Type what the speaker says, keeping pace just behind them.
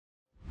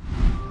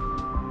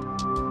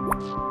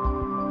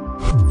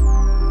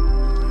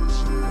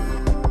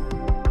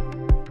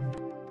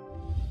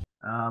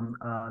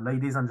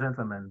Ladies and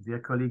gentlemen, dear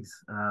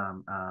colleagues,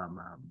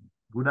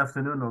 good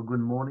afternoon or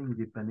good morning,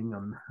 depending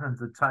on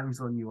the time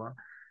zone you are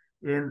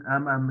in.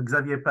 I'm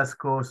Xavier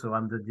Pasco, so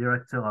I'm the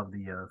director of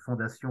the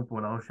Fondation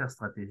pour la Recherche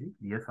Stratégique,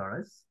 the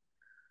FRS.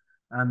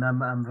 And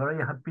I'm very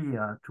happy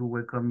to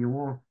welcome you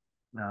all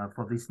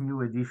for this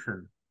new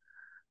edition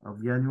of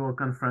the annual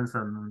conference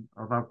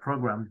of our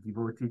program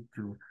devoted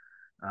to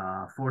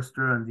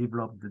foster and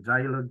develop the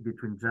dialogue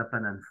between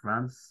Japan and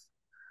France.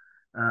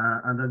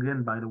 And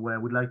again, by the way, I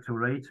would like to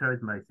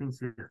reiterate my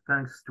sincere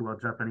thanks to our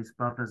Japanese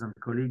partners and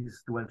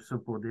colleagues to help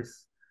support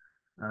this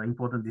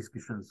important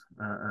discussions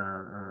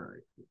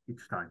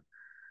each time.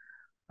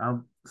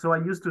 So I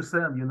used to say,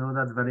 and you know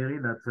that, Valérie,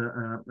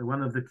 that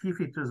one of the key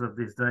features of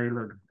this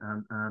dialogue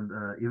and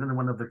even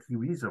one of the key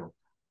results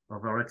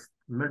of our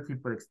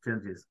multiple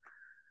exchanges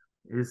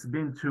is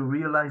been to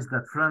realize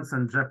that France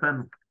and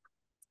Japan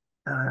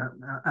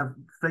are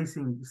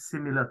facing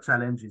similar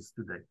challenges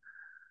today.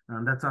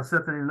 And that are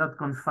certainly not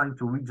confined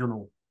to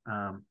regional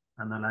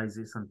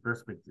analysis and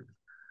perspectives.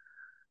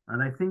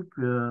 And I think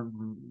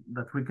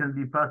that we can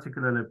be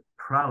particularly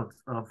proud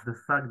of the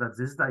fact that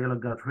this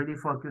dialogue got really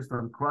focused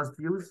on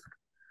cross-views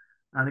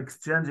and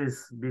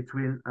exchanges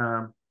between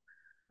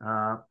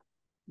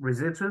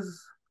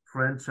researchers,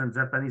 French and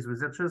Japanese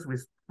researchers,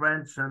 with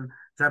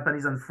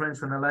Japanese and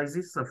French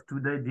analysis of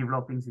today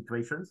developing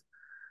situations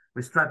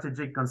with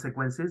strategic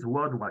consequences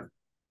worldwide.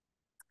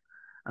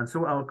 And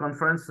so our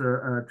conference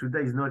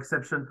today is no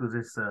exception to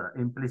this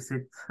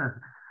implicit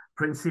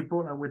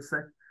principle, I would say,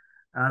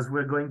 as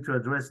we're going to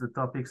address the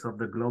topics of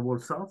the global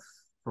south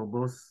for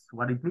both,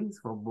 what it means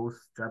for both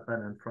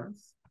Japan and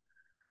France.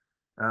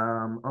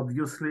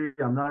 Obviously,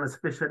 I'm not a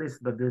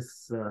specialist, but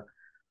this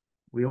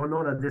we all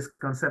know that this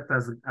concept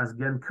has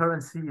gained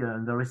currency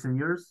in the recent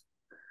years.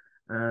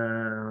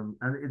 And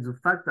it's the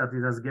fact that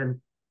it has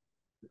gained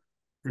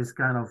this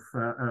kind of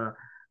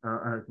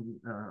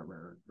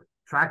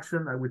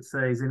traction, I would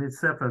say, is in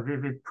itself a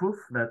vivid proof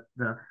that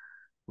the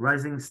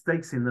rising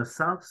stakes in the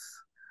South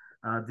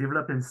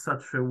develop in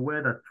such a way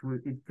that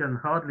it can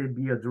hardly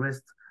be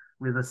addressed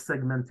with a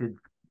segmented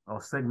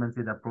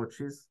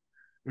approaches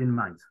in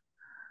mind.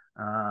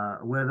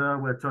 Whether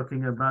we're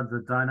talking about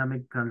the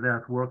dynamic currently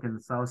at work in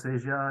South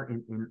Asia,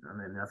 in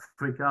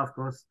Africa, of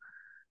course,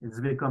 it's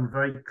become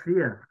very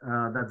clear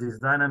that these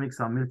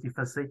dynamics are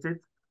multifaceted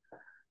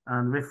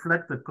and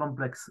reflect a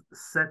complex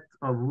set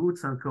of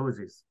roots and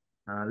causes.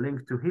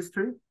 Linked to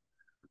history,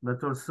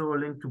 but also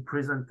linked to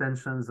present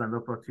tensions and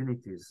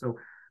opportunities. So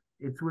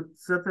it would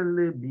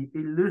certainly be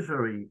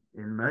illusory,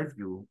 in my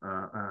view,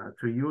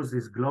 to use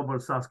this global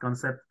south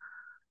concept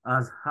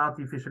as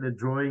artificially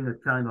drawing a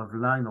kind of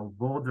line of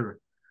border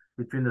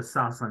between the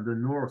south and the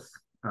north.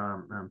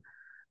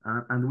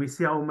 And we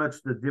see how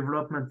much the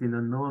development in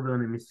the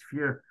northern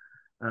hemisphere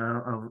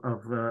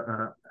have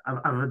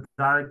a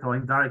direct or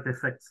indirect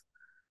effects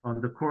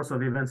on the course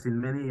of events in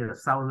many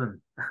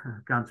southern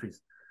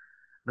countries.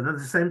 But at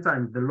the same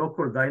time, the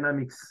local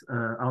dynamics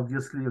are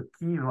obviously a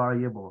key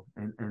variable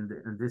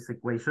in this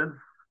equation.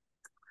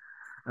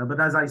 But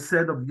as I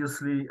said,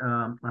 obviously,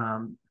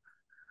 the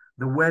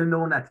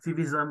well-known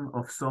activism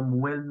of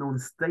some well-known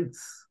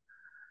states,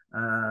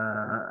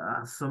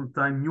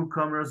 sometimes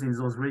newcomers in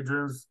those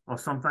regions, or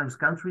sometimes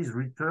countries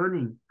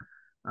returning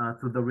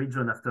to the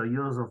region after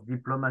years of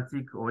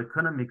diplomatic or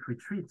economic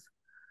retreat,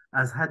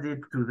 has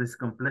added to this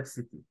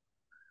complexity.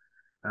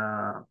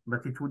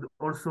 But it would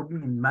also be,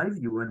 in my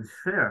view,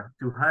 unfair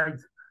to hide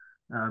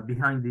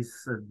behind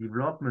these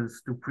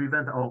developments to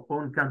prevent our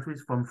own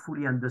countries from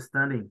fully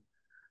understanding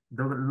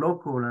the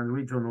local and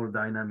regional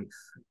dynamics,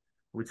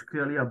 which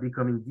clearly are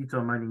becoming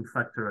determining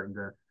factor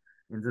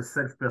in the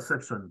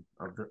self-perception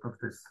of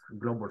this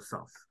global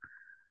south.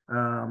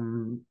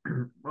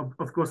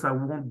 Of course, I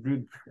won't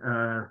dig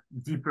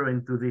deeper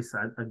into this.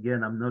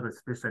 Again, I'm not a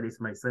specialist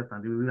myself,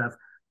 and we will have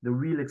the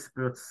real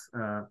experts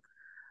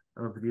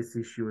of these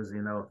issues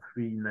in our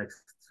three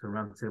next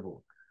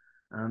roundtable.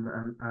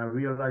 And I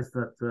realized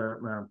that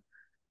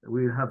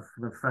we'll have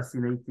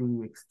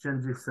fascinating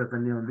exchanges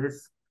certainly on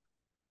this.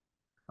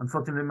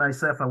 Unfortunately,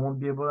 myself, I won't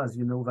be able, as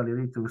you know,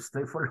 Valérie, to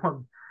stay for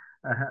long.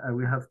 I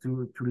will have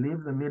to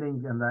leave the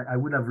meeting, and I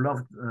would have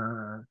loved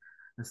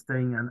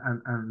staying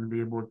and be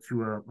able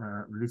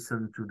to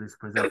listen to this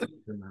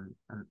presentation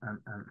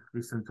and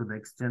listen to the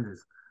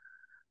exchanges.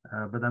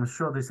 But I'm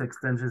sure this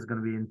exchange is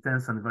going to be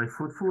intense and very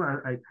fruitful.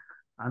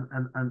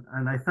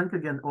 And I thank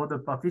again all the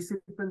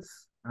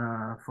participants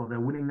for their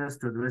willingness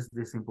to address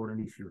this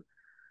important issue.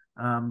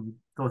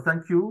 So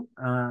thank you.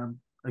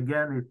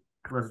 Again,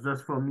 it was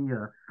just for me,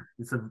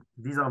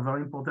 these are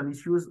very important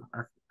issues.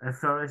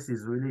 FRS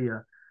is really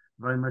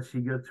very much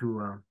eager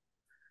to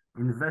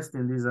invest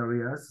in these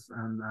areas.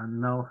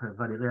 And now,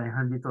 Valérie, I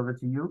hand it over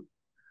to you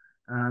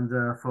and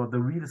for the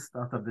real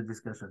start of the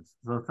discussions.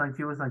 So thank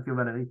you,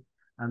 Valérie.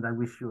 And I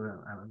wish you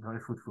a very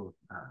fruitful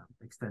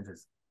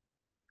exchanges.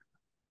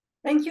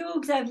 Thank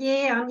you,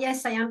 Xavier. And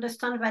yes, I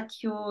understand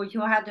that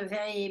you had a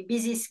very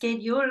busy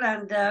schedule,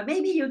 and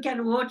maybe you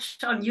can watch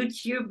on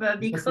YouTube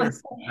because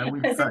Yes, I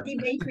will the try.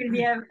 debate will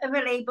be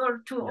available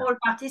to Yeah. all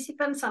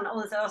participants and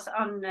others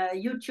on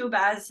YouTube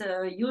as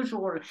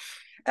usual.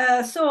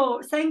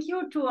 So thank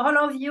you to all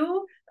of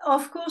you,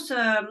 of course,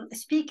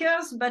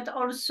 speakers, but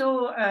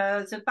also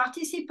the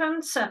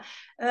participants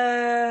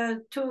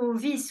to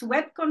this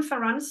web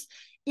conference.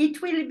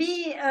 It will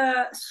be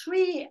a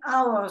 3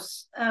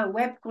 hours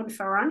web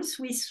conference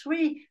with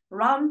 3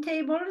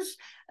 roundtables,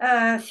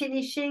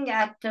 finishing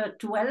at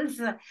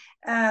 12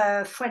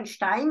 French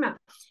time.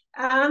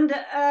 And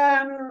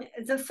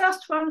the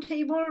first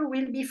roundtable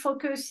will be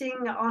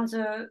focusing on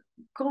the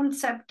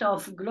concept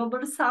of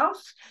Global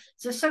South.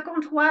 The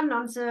second one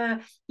on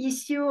the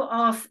issue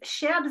of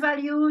shared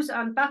values,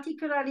 and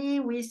particularly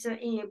with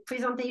a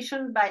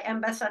presentation by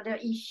Ambassador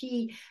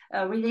Ishii,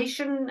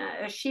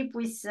 relationship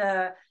with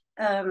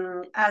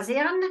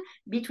ASEAN,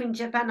 between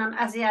Japan and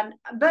ASEAN,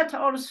 but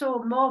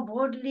also more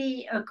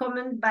broadly a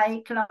comment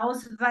by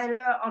Klaus Welle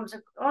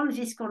on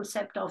this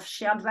concept of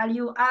shared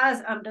value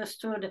as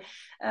understood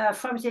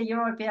from the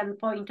European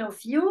point of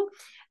view.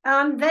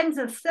 And then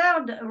the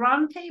third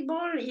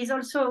roundtable is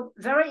also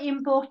very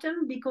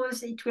important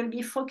because it will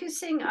be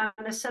focusing on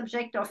a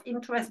subject of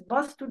interest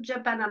both to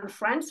Japan and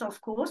France,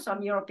 of course,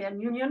 on European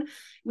Union,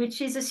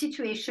 which is a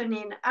situation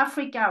in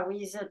Africa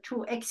with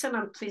 2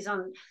 excellent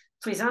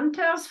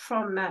presenters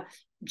from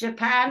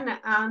Japan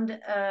and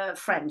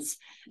France.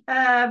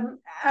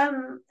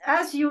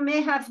 As you may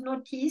have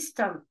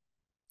noticed,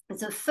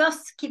 the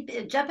first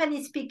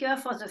Japanese speaker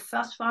for the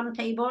first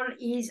roundtable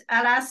is,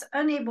 alas,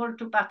 unable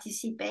to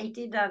participate,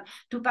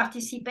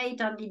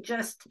 and he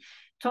just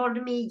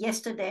told me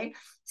yesterday.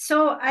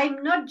 So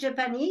I'm not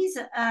Japanese,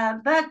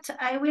 but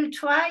I will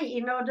try,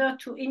 in order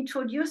to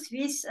introduce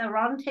this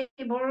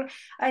roundtable,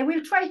 I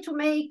will try to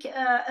make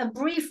a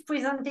brief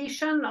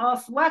presentation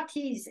of what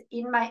is,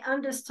 in my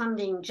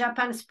understanding,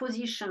 Japan's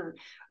position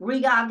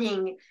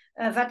regarding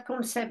that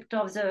concept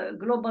of the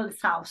Global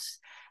South.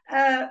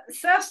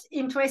 First,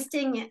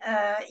 interesting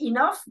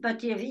enough,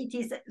 but it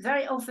is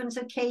very often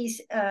the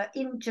case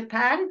in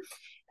Japan,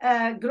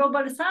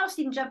 Global South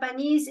in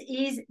Japanese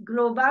is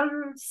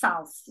Global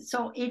South.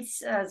 So it's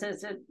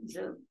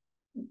the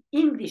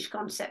English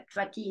concept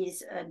that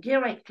is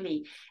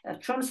directly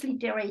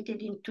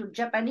transliterated into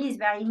Japanese.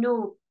 There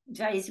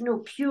is no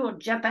pure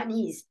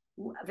Japanese.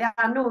 There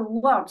are no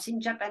words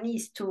in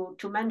Japanese to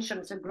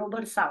mention the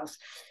Global South.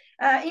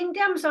 In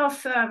terms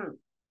of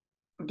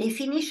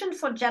definition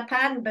for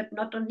Japan, but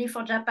not only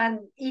for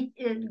Japan,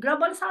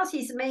 Global South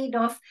is made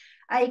of,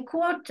 I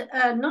quote,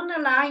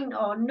 non-aligned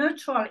or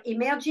neutral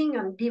emerging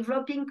and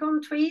developing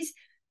countries,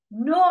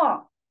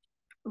 nor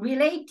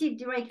related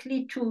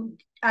directly to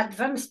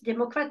advanced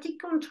democratic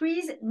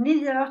countries,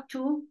 neither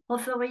to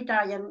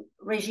authoritarian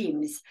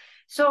regimes.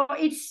 So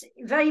it's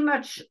very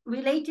much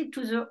related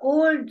to the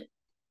old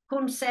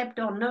concept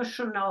or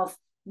notion of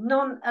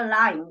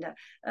non-aligned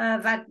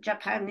that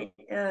Japan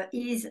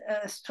is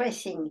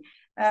stressing.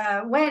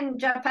 When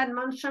Japan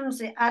mentions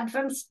the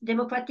advanced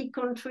democratic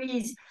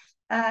countries,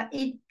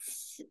 in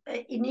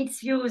its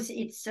views,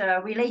 it's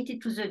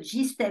related to the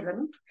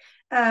G7,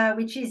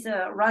 which is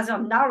a rather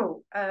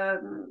narrow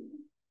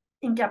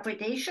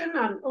interpretation.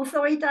 On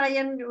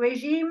authoritarian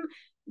regime,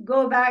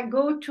 go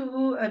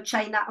to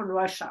China and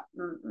Russia.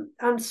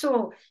 And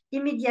so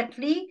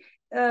immediately,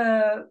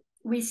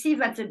 we see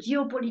that the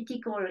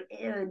geopolitical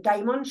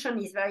dimension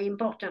is very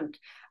important.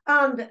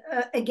 And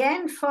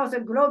again, for the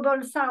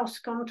Global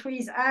South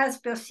countries as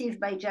perceived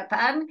by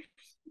Japan,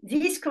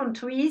 these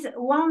countries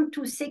want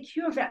to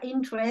secure their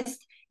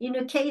interest in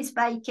a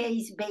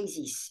case-by-case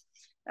basis.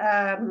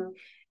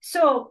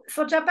 So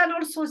for Japan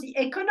also, the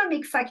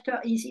economic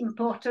factor is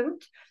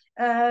important.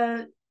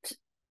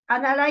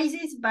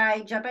 Analyses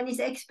by Japanese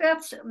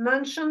experts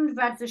mentioned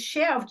that the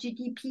share of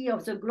GDP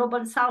of the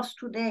Global South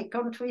today,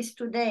 countries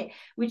today,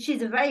 which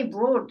is a very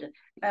broad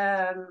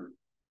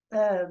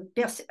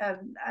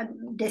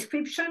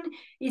description,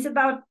 is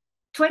about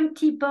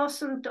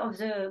 20% of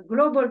the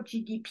global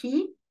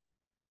GDP.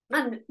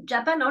 And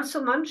Japan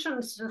also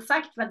mentions the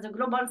fact that the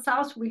Global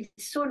South will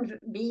soon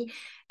be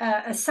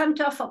a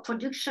center for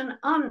production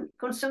and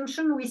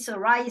consumption, with a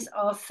rise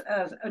of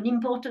an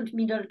important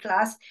middle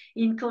class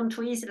in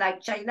countries like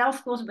China,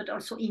 of course, but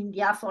also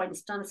India, for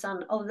instance,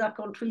 and other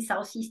countries,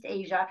 Southeast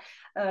Asia,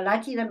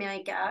 Latin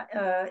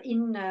America,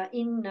 in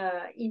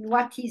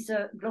what is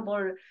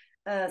Global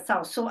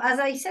South. So as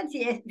I said,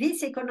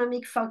 this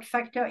economic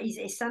factor is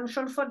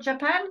essential for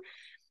Japan,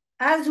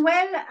 as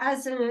well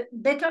as a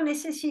better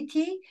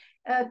necessity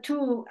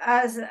to,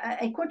 as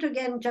I quote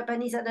again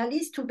Japanese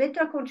analysts, to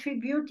better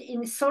contribute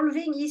in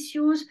solving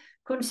issues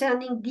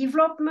concerning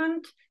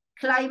development,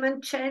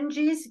 climate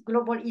changes,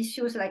 global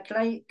issues like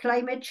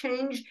climate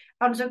change,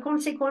 and the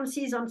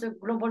consequences on the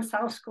Global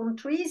South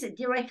countries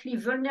directly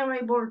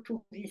vulnerable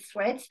to these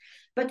threats,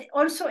 but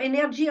also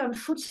energy and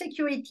food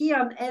security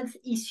and health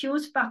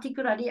issues,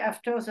 particularly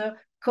after the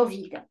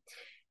COVID.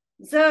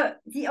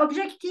 The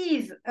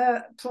objective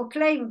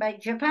proclaimed by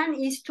Japan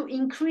is to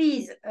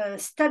increase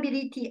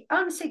stability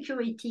and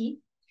security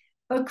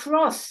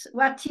across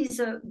what is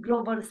a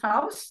global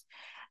south.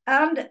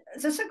 And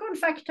the second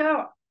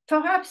factor,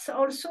 perhaps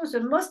also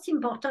the most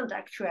important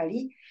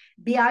actually,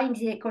 behind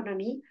the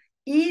economy,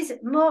 is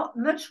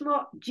much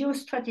more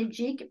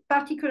geostrategic,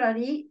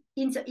 particularly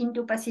in the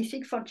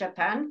Indo-Pacific for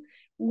Japan,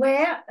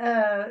 where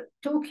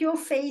Tokyo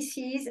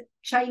faces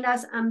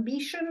China's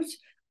ambitions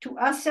to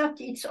assert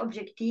its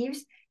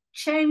objectives,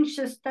 change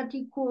the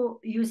status quo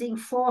using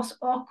force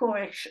or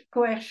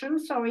coercion,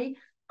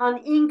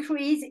 and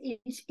increase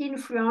its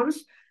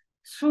influence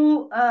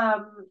through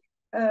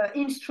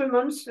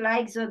instruments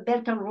like the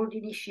Belt and Road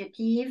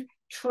Initiative,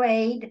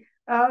 trade,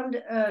 and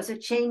the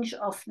change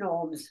of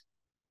norms.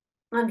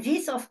 And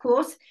this, of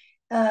course,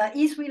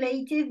 is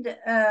related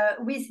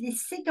with the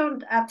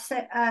second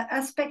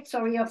aspect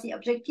of the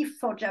objective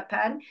for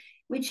Japan,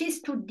 which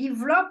is to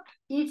develop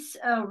its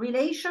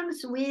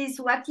relations with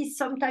what is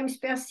sometimes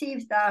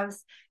perceived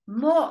as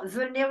more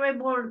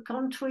vulnerable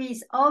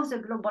countries of the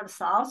Global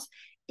South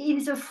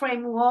in the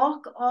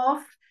framework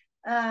of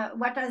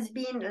what has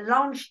been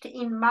launched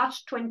in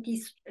March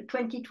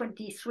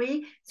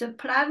 2023,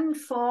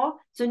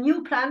 the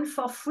new plan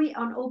for free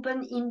and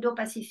open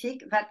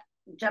Indo-Pacific that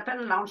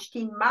Japan launched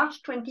in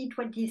March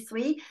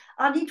 2023,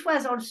 and it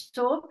was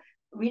also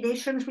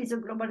relations with the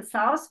Global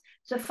South,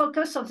 the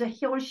focus of the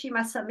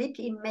Hiroshima Summit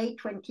in May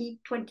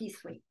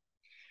 2023.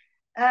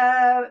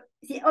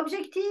 The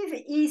objective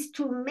is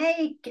to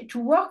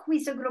work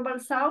with the Global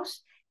South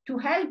to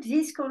help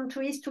these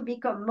countries to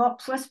become more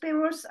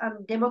prosperous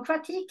and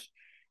democratic,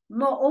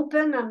 more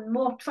open and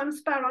more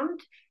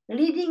transparent,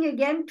 leading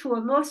again to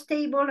a more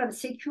stable and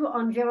secure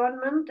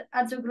environment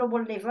at the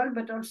global level,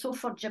 but also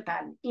for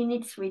Japan in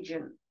its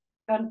region,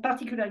 and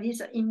particularly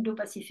the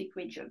Indo-Pacific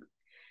region.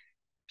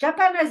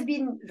 Japan has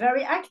been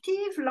very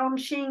active,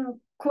 launching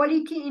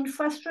quality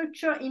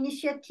infrastructure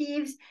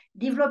initiatives,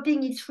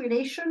 developing its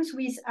relations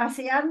with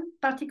ASEAN,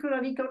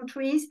 particularly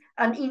countries,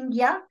 and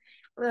India,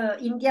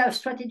 a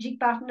strategic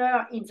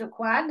partner in the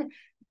Quad,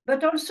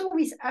 but also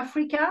with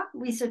Africa,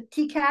 with the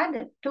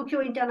TICAD,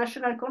 Tokyo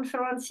International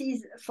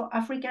Conferences for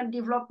African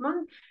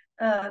Development,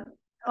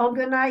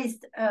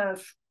 organized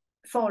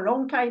for a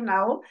long time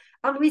now,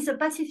 and with the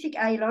Pacific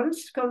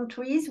Islands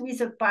countries, with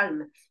the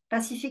PALM,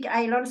 Pacific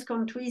Islands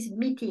countries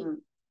meeting.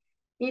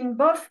 In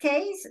both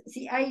cases,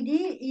 the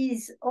idea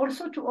is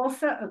also to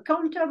offer a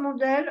counter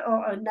model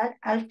or an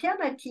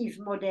alternative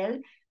model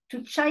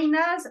to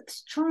China's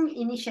strong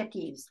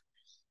initiatives,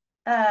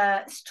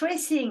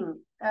 stressing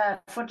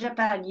for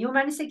Japan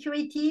human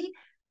security,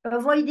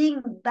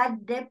 avoiding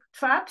bad debt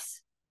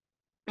traps,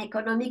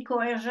 economic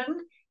coercion,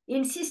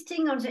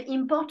 insisting on the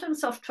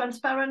importance of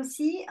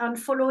transparency and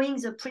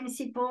following the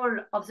principle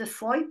of the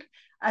FOIP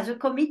as a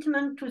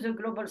commitment to the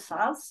Global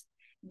South,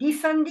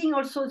 defending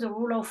also the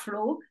rule of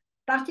law,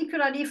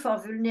 particularly for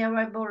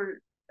vulnerable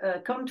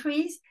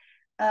countries,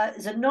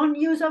 the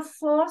non-use of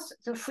force,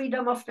 the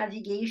freedom of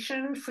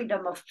navigation,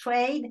 freedom of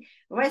trade,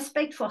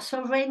 respect for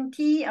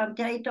sovereignty and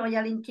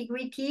territorial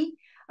integrity,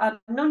 and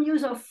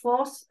non-use of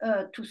force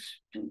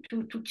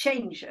to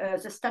change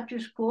the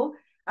status quo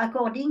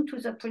according to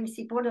the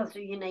principle of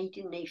the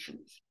United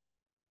Nations.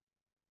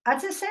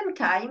 At the same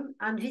time,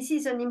 and this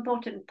is an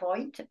important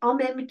point, en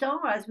même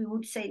temps, as we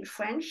would say in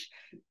French,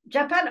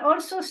 Japan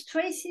also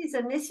stresses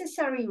the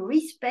necessary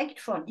respect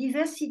for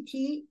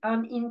diversity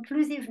and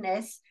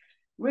inclusiveness,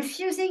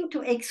 refusing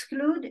to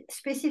exclude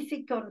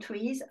specific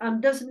countries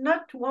and does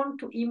not want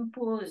to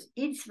impose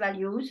its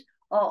values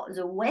or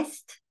the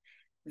West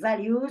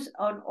values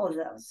on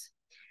others.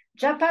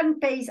 Japan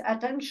pays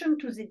attention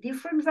to the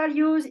different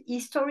values,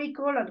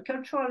 historical and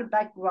cultural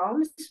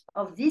backgrounds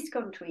of these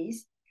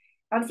countries,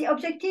 and the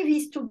objective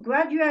is to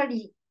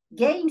gradually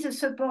gain the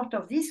support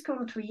of these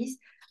countries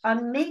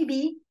and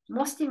maybe,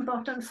 most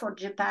important for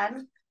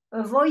Japan,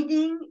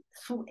 avoiding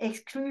through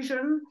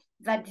exclusion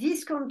that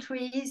these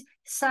countries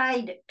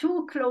side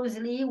too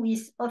closely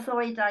with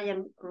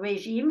authoritarian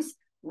regimes,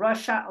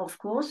 Russia, of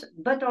course,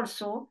 but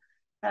also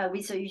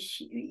with the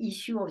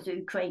issue of the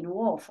Ukraine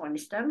war, for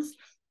instance,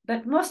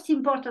 but most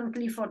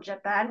importantly for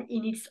Japan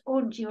in its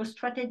own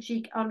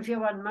geostrategic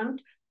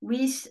environment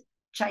with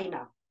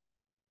China.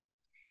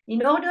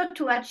 In order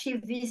to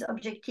achieve these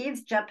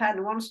objectives,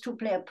 Japan wants to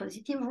play a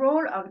positive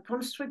role and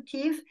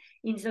constructive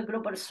in the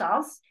Global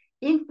South,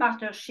 in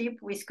partnership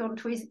with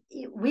countries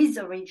with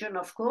the region,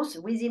 of course,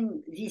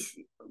 within this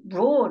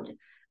broad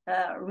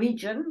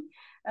region,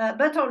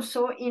 but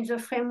also in the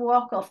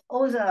framework of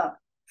other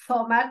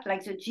formats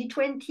like the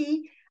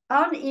G20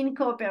 and in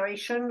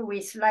cooperation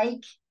with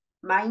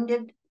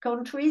like-minded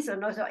countries,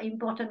 another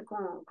important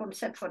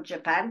concept for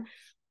Japan,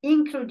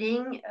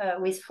 including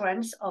with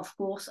France, of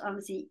course,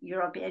 and the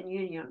European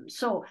Union.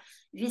 So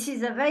this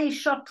is a very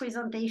short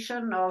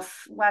presentation of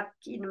what,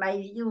 in my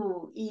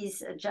view,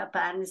 is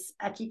Japan's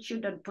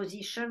attitude and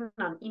position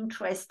and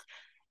interest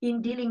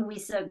in dealing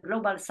with the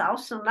Global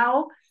South. So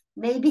now,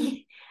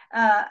 maybe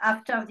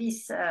after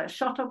this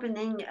short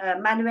opening,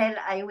 Manuel,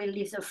 I will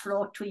leave the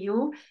floor to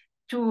you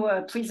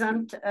to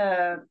present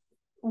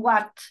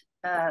what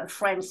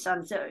France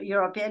and the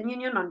European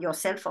Union, and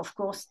yourself, of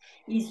course,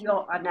 is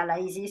your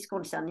analysis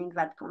concerning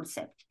that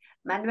concept.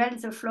 Manuel,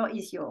 the floor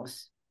is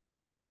yours.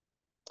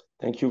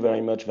 Thank you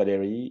very much,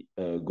 Valérie.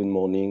 Good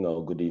morning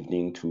or good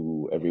evening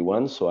to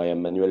everyone. So I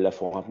am Manuel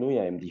Lafont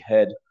Rapnouil. I am the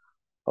head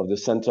of the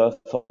Center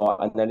for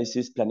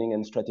Analysis, Planning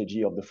and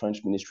Strategy of the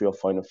French Ministry of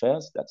Foreign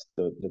Affairs. That's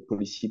the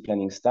policy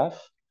planning staff.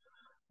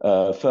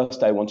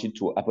 First, I wanted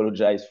to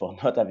apologize for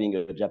not having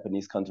a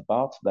Japanese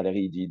counterpart.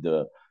 Valérie did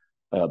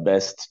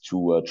best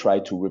to try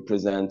to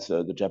represent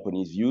the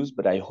Japanese views,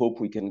 but I hope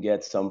we can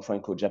get some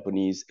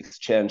Franco-Japanese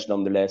exchange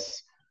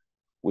nonetheless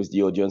with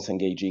the audience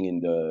engaging in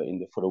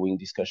the following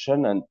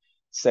discussion. And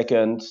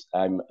second,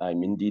 I'm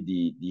indeed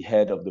the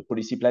head of the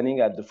policy planning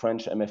at the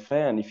French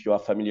MFA. And if you are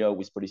familiar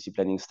with policy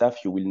planning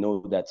staff, you will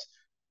know that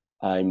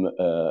I'm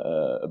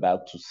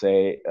about to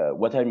say,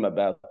 what I'm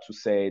about to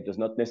say does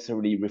not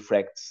necessarily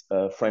reflect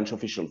French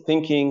official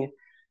thinking,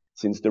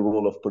 since the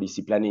role of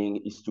policy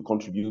planning is to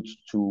contribute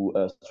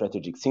to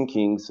strategic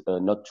thinkings,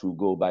 not to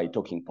go by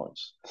talking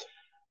points.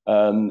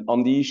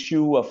 On the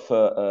issue of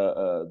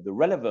the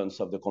relevance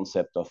of the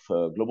concept of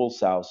Global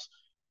South,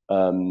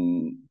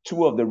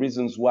 two of the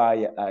reasons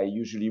why I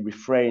usually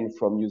refrain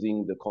from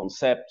using the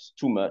concept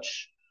too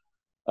much,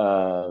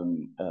 I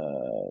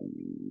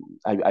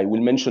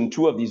will mention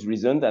two of these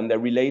reasons, and they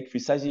relate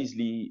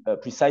precisely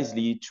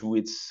to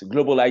its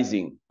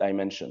globalizing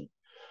dimension.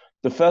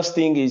 The first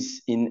thing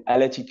is in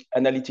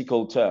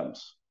analytical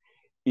terms.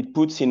 It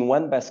puts in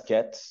one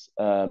basket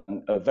a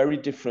very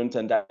different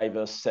and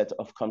diverse set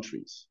of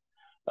countries.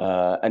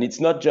 And it's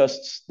not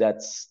just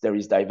that there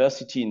is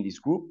diversity in this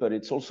group, but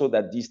it's also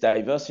that this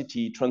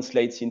diversity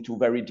translates into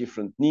very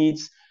different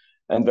needs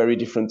and very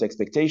different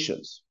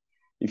expectations.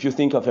 If you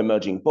think of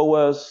emerging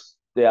powers,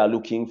 they are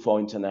looking for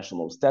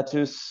international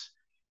status.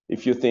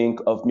 If you think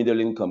of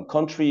middle-income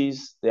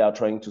countries, they are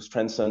trying to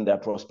strengthen their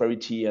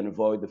prosperity and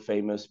avoid the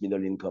famous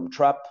middle-income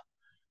trap.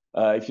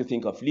 If you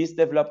think of least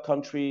developed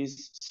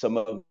countries, some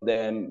of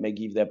them may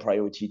give their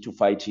priority to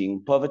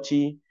fighting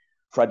poverty.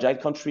 Fragile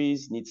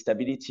countries need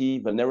stability.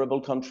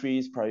 Vulnerable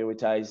countries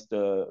prioritize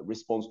the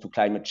response to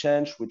climate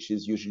change, which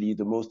is usually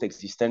the most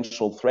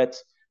existential threat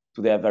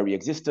to their very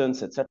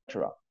existence, etc.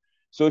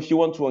 So if you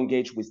want to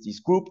engage with this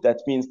group,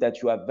 that means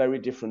that you have very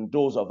different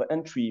doors of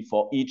entry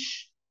for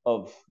each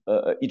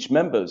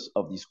members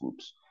of these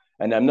groups.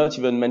 And I'm not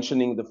even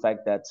mentioning the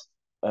fact that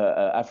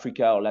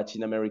Africa or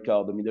Latin America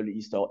or the Middle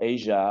East or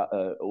Asia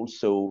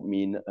also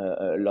mean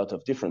a lot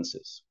of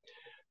differences.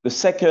 The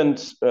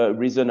second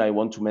reason I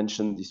want to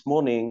mention this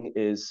morning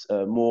is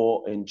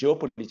more in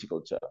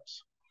geopolitical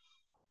terms.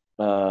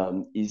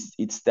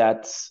 It's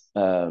that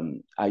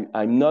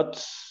I'm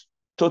not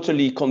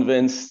totally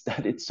convinced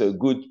that it's a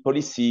good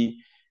policy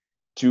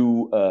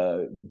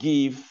to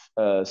give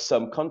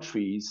some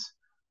countries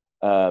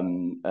a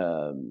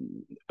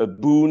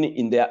boon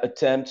in their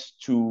attempt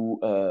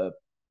to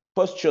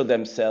position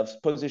themselves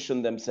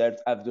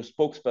as the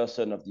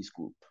spokesperson of this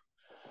group.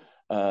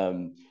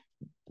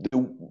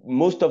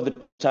 Most of the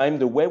time,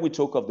 the way we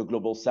talk of the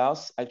Global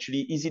South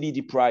actually easily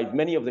deprive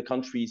many of the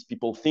countries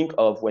people think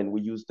of when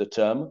we use the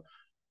term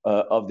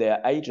of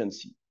their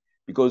agency.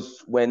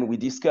 Because when we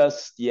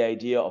discuss the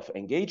idea of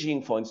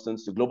engaging, for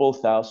instance, the Global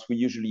South, we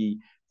usually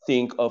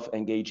think of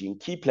engaging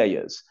key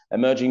players,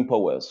 emerging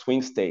powers,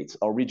 swing states,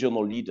 or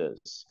regional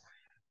leaders.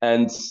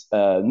 And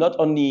not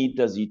only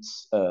does it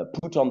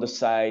put on the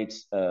side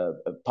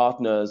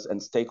partners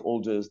and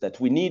stakeholders that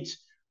we need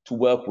to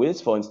work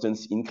with, for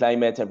instance, in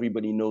climate,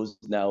 everybody knows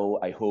now,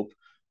 I hope,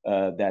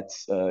 that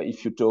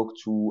if you talk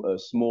to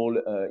small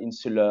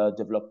insular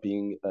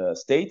developing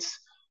states,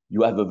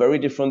 you have a very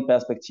different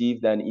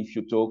perspective than if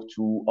you talk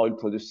to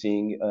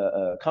oil-producing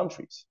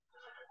countries.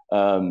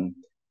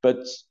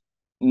 But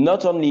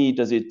not only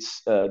does it,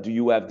 do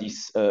you have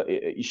this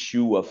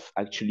issue of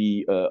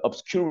actually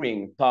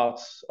obscuring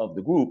parts of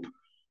the group,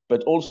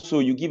 but also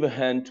you give a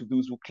hand to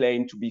those who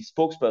claim to be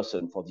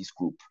spokesperson for this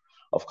group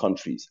of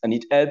countries. And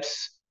it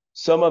helps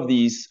some of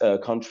these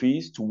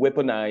countries to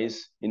weaponize,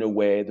 in a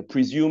way, the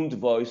presumed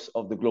voice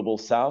of the Global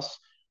South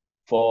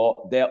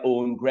for their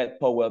own great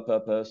power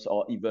purpose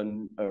or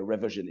even a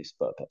revisionist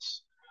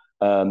purpose.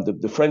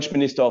 The French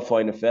Minister of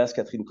Foreign Affairs,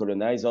 Catherine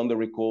Colonna, is on the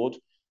record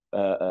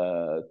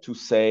to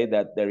say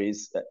that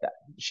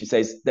she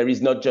says there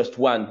is not just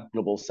one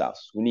Global South.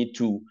 We need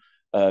to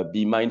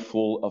be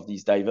mindful of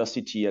this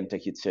diversity and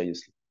take it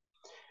seriously.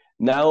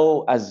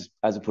 Now, as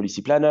a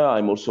policy planner,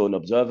 I'm also an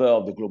observer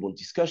of the global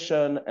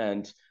discussion,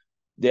 and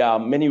there are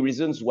many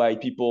reasons why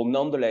people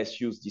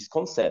nonetheless use these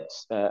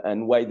concepts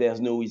and why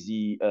there's no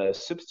easy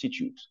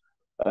substitute.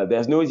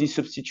 There's no easy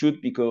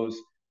substitute because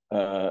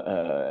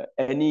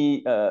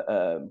any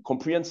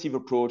comprehensive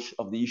approach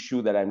of the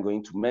issue that I'm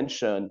going to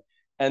mention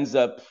ends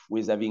up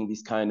with having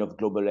this kind of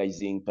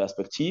globalizing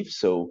perspective.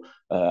 So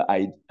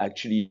I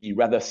actually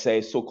rather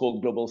say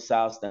so-called Global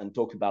South than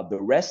talk about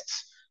the rest,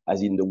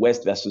 as in the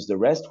West versus the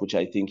rest, which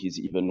I think is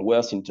even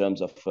worse in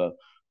terms of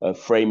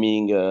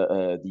framing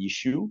the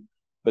issue.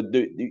 But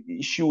the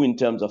issue in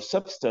terms of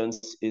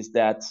substance is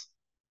that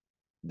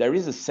there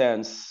is a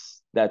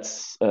sense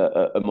that's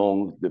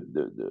among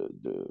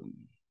the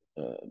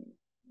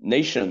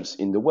nations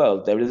in the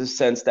world, there is a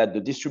sense that the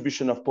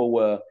distribution of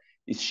power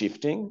is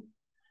shifting,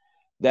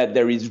 that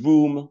there is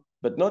room,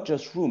 but not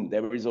just room,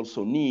 there is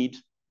also need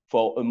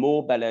for a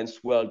more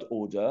balanced world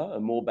order, a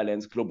more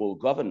balanced global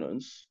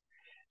governance,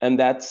 and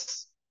that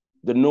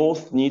the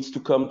North needs to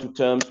come to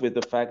terms with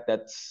the fact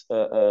that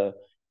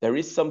there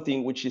is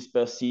something which is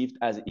perceived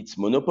as its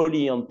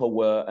monopoly on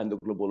power and the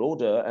global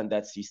order, and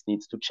that this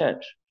needs to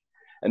change.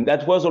 And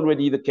that was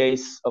already the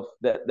case of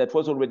that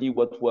was already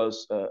what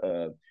was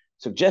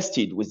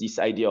suggested with this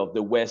idea of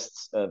the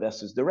West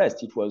versus the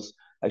rest. It was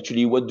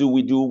actually, what do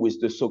we do with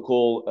the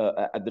so-called,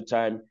 at the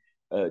time,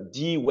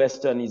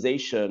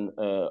 de-Westernization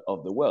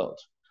of the world?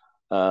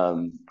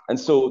 And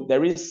so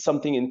there is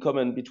something in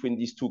common between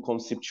these two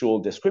conceptual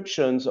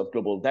descriptions of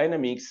global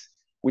dynamics,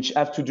 which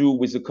have to do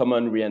with a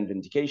common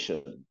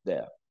reivindication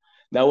there.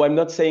 Now, I'm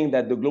not saying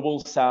that the Global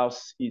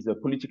South is a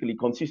politically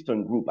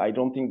consistent group. I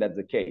don't think that's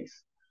the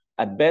case.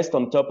 At best,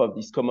 on top of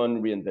this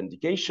common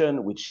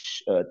reivindication,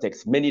 which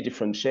takes many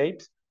different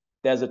shapes,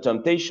 there's a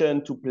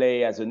temptation to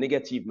play as a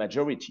negative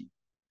majority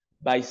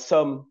by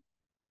some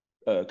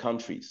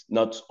countries,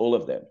 not all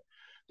of them.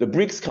 The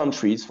BRICS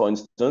countries, for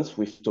instance,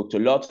 we've talked a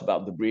lot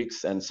about the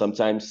BRICS, and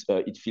sometimes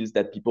it feels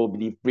that people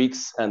believe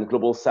BRICS and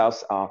Global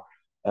South are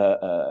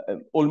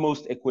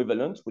almost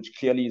equivalent, which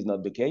clearly is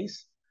not the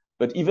case.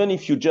 But even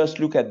if you just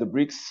look at the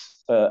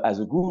BRICS as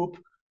a group,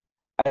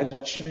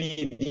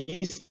 actually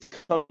these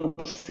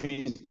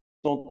countries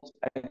don't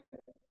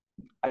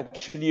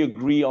actually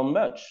agree on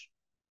much.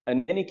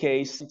 In any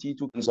case, it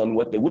depends on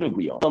what they would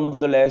agree on.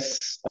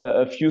 Nonetheless,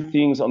 a few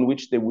things on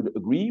which they would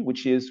agree,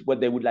 which is what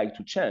they would like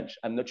to change.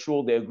 I'm not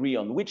sure they agree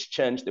on which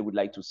change they would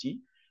like to see,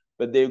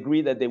 but they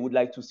agree that they would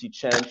like to see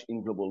change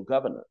in global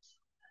governance.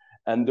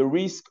 And the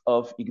risk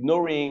of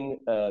ignoring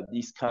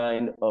this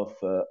kind of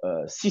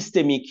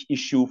systemic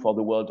issue for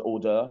the world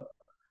order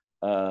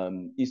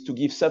is to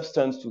give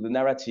substance to the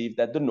narrative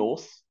that the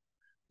North,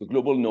 the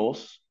global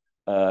North,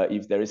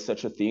 if there is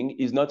such a thing,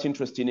 is not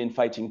interested in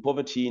fighting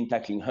poverty, in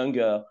tackling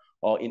hunger,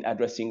 or in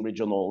addressing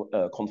regional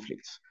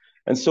conflicts.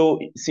 And so,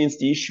 since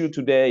the issue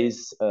today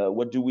is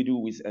what do we do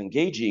with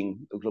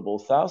engaging the Global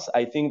South,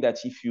 I think that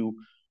if you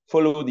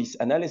follow this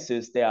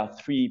analysis, there are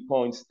 3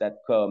 points that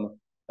come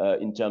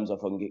in terms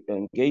of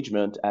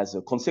engagement as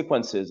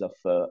consequences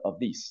of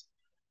this.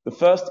 The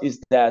first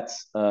is that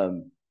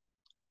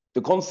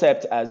the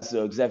concept, as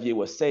Xavier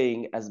was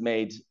saying, has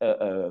made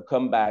a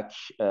comeback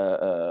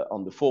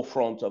on the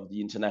forefront of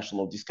the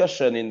international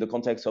discussion in the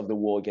context of the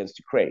war against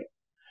Ukraine.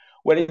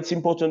 Well, it's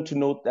important to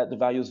note that the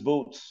various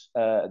votes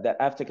that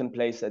have taken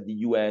place at the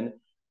UN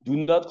do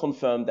not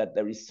confirm that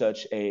there is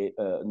such a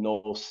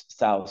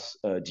North-South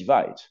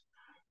divide.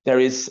 There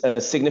is a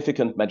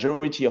significant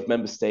majority of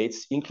member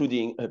states,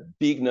 including a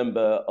big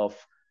number of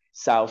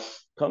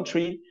South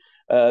countries,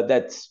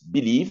 that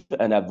believe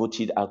and have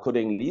voted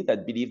accordingly,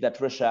 that believe that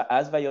Russia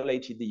has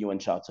violated the UN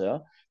Charter,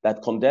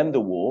 that condemn the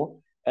war.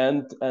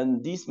 And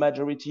this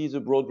majority is a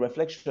broad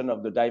reflection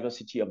of the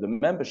diversity of the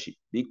membership,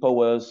 big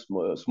powers,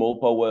 small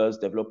powers,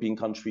 developing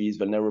countries,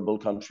 vulnerable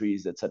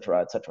countries,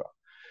 etc., etc.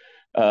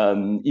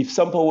 If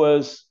some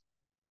powers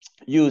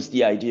use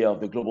the idea of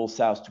the Global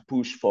South to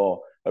push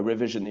for a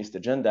revisionist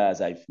agenda, as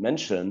I've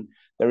mentioned,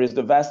 there is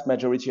the vast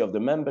majority of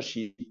the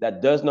membership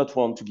that does not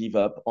want to give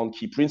up on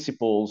key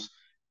principles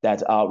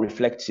that are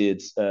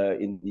reflected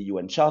in the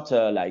UN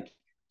Charter, like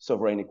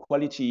sovereign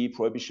equality,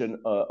 prohibition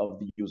of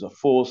the use of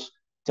force,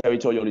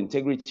 territorial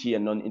integrity,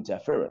 and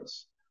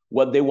non-interference.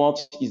 What they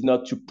want is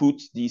not to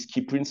put these key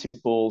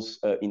principles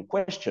in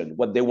question.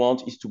 What they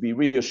want is to be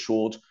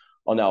reassured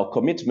on our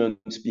commitment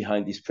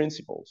behind these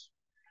principles.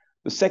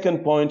 The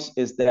second point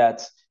is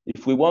that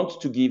if we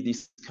want to give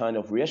this kind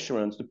of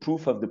reassurance, the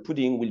proof of the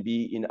pudding will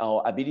be in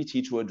our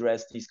ability to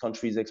address these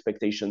countries'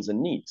 expectations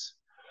and needs.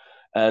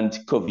 And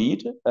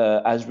COVID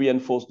has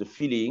reinforced the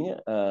feeling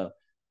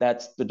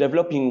that the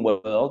developing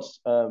world,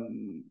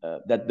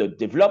 that the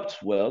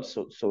developed world,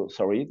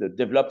 the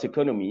developed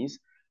economies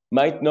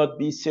might not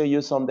be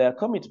serious on their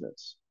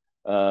commitments.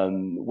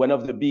 One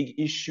of the big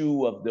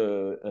issues of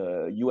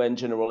the UN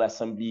General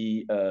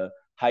Assembly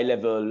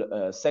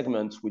high-level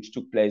segment, which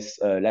took place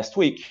last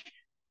week,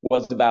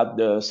 was about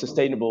the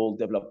Sustainable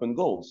Development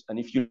Goals. And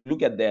if you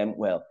look at them,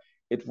 well,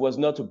 it was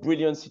not a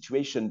brilliant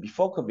situation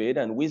before COVID,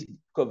 and with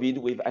COVID,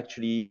 we've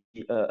actually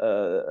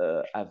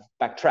have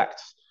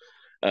backtracked.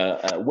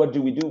 What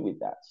do we do with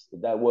that?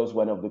 That was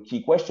one of the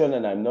key questions,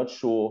 and I'm not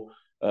sure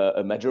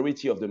a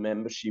majority of the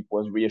membership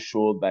was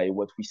reassured by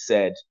what we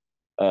said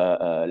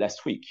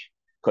last week,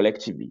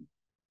 collectively.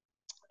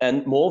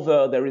 And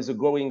moreover, there is a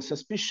growing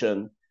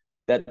suspicion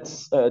that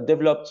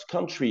developed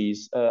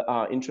countries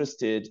are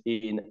interested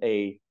in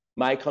a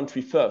my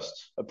country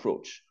first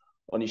approach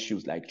on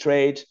issues like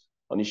trade,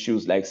 on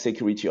issues like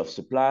security of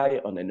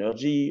supply, on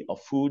energy, of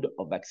food,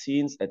 of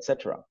vaccines,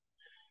 etc.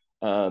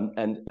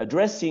 And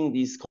addressing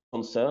these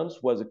concerns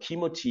was a key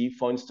motive,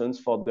 for instance,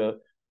 for the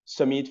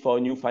Summit for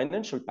a New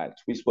Financial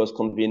Pact, which was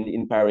convened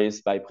in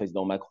Paris by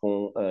President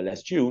Macron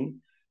last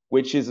June,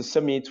 which is a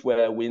summit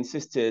where we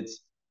insisted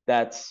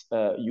that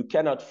you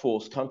cannot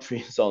force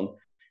countries on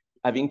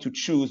having to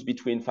choose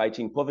between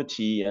fighting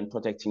poverty and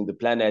protecting the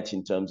planet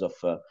in terms of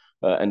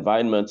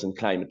environment and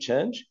climate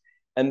change,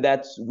 and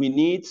that we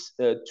need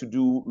to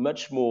do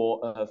much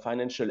more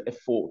financial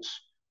effort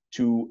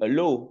to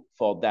allow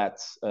for that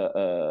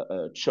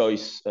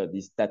choice,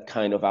 that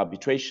kind of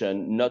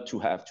arbitration not to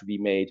have to be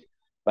made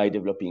by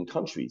developing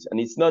countries.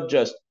 And it's not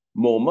just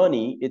more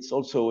money, it's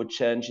also a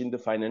change in the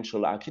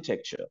financial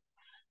architecture.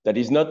 That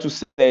is not to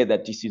say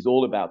that this is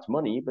all about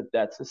money, but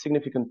that's a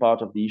significant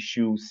part of the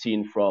issue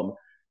seen from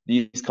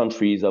these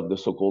countries of the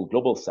so-called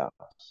global south.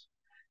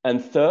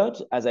 And third,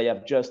 as I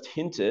have just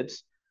hinted,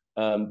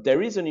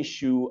 there is an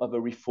issue of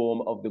a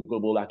reform of the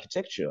global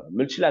architecture,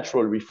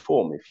 multilateral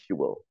reform, if you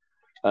will.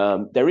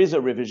 There is a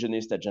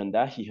revisionist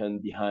agenda hidden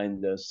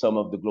behind some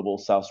of the global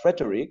south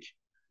rhetoric,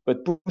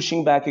 but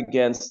pushing back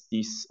against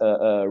this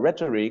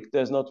rhetoric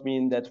does not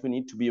mean that we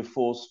need to be a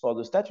force for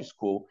the status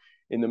quo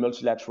in the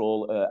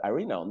multilateral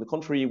arena. On the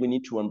contrary, we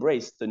need to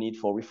embrace the need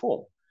for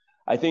reform.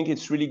 I think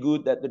it's really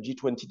good that the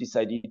G20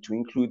 decided to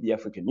include the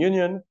African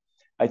Union.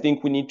 I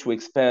think we need to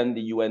expand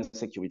the UN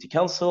Security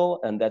Council,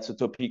 and that's a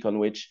topic on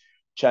which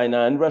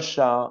China and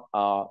Russia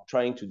are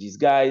trying to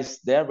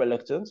disguise their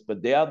reluctance,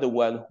 but they are the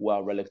ones who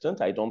are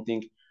reluctant. I don't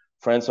think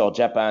France or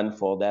Japan,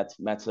 for that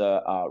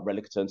matter, are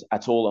reluctant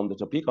at all on the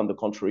topic. On the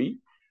contrary,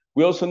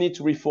 we also need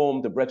to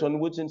reform the Bretton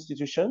Woods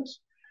institutions.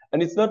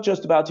 And it's not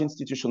just about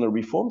institutional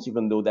reforms,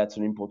 even though that's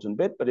an important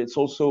bit, but it's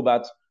also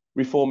about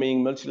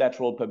reforming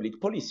multilateral public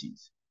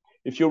policies.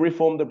 If you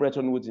reform the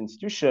Bretton Woods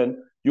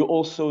institution, you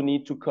also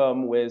need to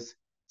come with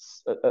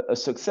a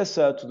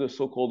successor to the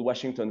so-called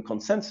Washington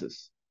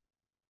consensus.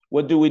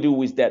 What do we do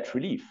with debt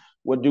relief?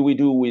 What do we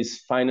do with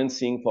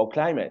financing for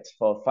climate,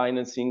 for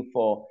financing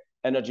for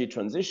energy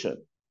transition?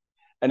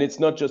 And it's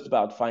not just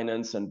about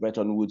finance and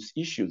Bretton Woods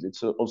issues.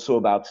 It's also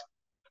about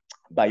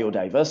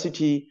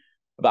biodiversity,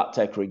 about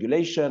tech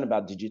regulation,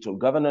 about digital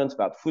governance,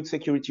 about food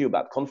security,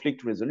 about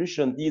conflict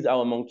resolution. These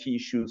are among key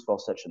issues for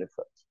such an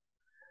effort.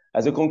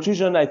 As a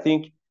conclusion, I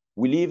think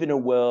we live in a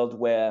world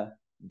where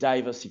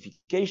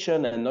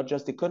diversification, and not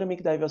just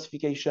economic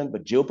diversification,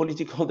 but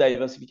geopolitical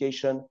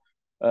diversification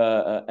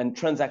and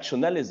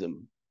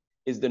transactionalism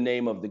is the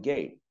name of the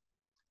game.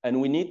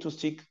 And we need to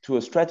stick to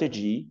a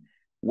strategy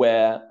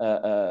where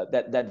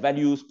that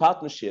values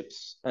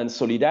partnerships and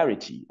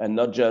solidarity, and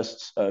not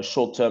just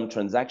short-term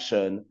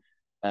transaction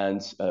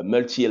and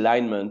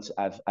multi-alignment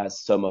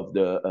as some of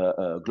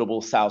the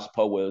global South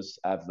powers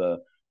have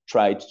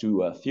tried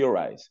to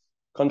theorize.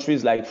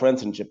 Countries like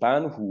France and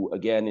Japan, who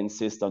again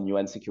insist on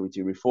UN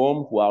security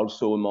reform, who are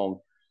also among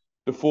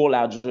the 4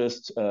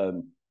 largest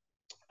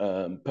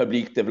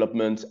public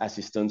development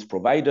assistance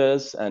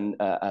providers and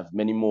have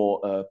many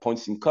more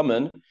points in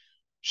common,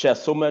 share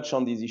so much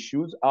on these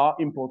issues, are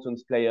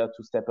important players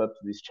to step up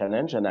to this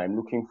challenge, and I'm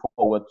looking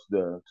forward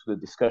to the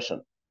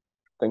discussion.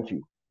 Thank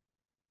you.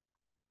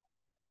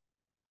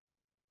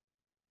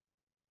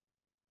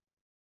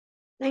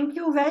 Thank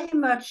you very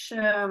much,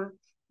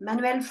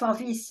 Manuel, for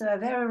this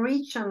very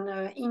rich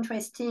and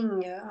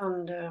interesting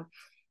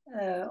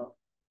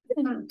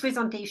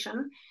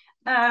presentation.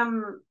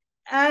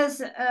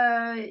 As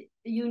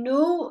you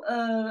know,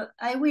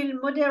 I will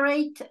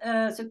moderate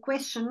the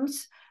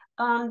questions,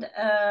 and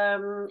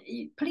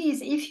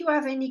please, if you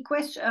have any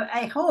question,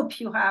 I hope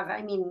you have,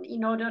 I mean,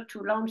 in order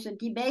to launch the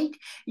debate,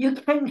 you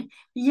can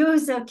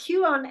use the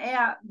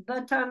Q&A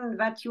button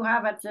that you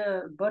have at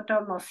the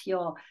bottom of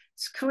your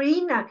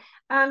screen,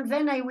 and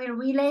then I will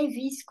relay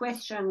these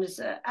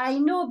questions. I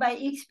know by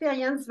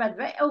experience that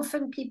very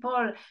often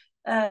people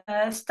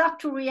start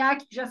to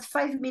react just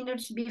 5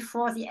 minutes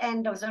before the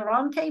end of the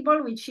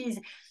roundtable, which is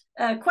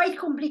quite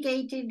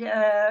complicated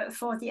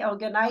for the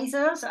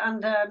organizers,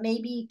 and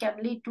maybe can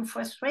lead to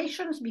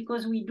frustrations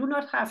because we do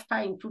not have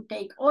time to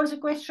take all the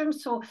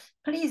questions. So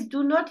please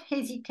do not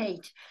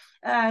hesitate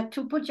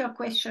to put your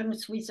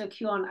questions with the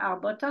Q&A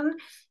button.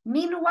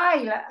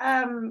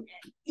 Meanwhile,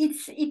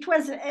 it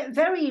was a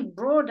very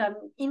broad and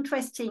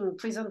interesting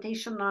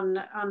presentation on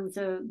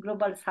the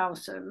Global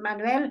South,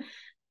 Manuel.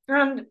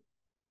 And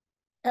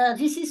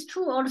this is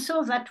true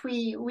also that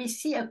we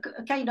see a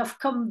kind of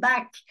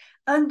comeback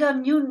under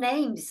new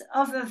names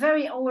of a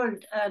very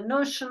old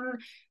notion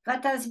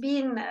that has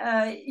been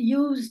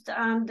used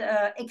and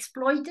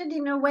exploited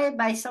in a way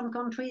by some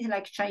countries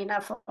like China,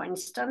 for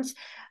instance,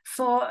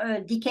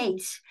 for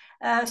decades.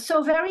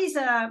 So there is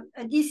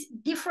this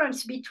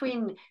difference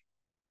between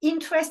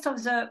interest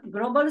of the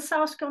global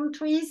South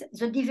countries,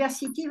 the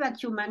diversity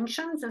that you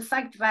mentioned, the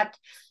fact that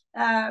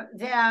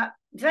there are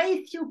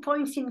very few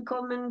points in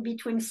common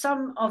between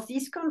some of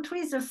these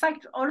countries, the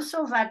fact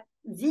also that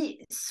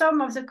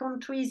some of the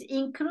countries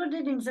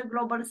included in the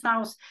global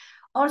South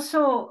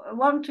also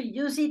want to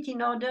use it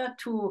in order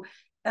to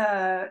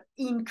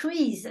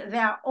increase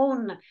their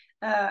own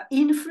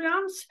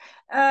influence.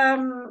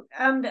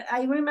 And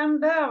I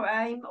remember,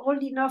 I'm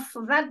old enough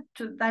for that,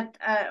 that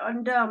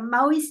under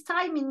Maoist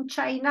time in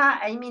China,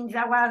 I mean,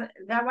 there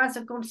was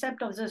a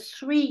concept of the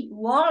three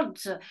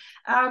worlds,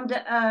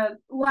 and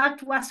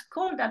what was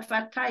called at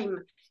that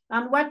time,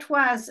 and what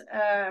was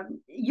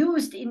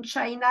used in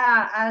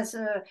China as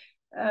a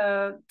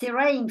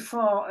terrain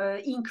for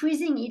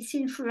increasing its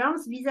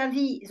influence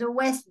vis-à-vis the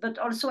West, but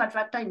also at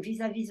that time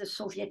vis-à-vis the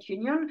Soviet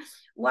Union,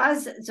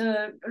 was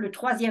le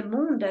troisième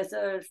monde,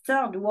 the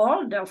third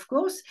world, of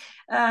course,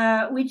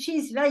 which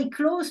is very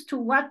close to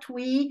what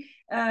we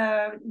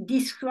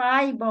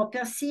describe or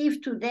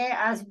perceive today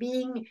as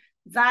being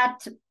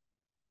that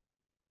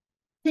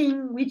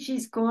thing which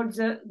is called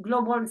the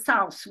global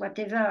South,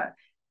 whatever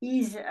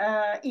is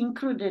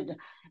included.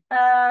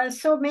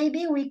 So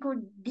maybe we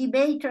could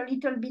debate a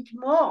little bit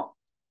more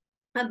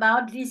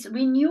about this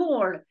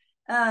renewal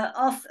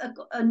of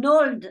an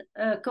old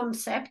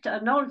concept,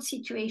 an old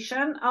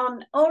situation,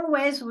 and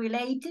always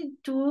related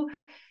to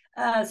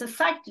the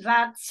fact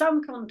that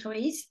some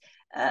countries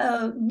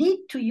need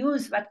to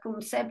use that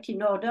concept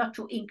in order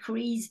to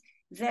increase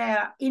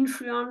their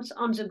influence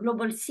on the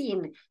global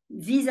scene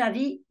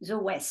vis-à-vis the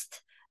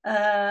West.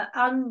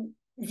 And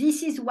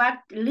this is what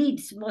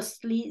leads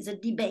mostly the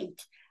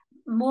debate,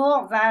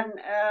 more than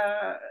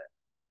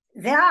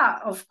there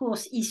are, of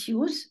course,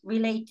 issues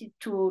related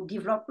to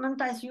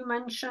development, as you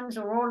mentioned,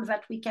 the role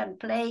that we can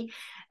play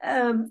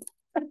at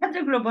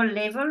the global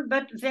level,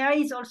 but there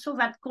is also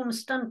that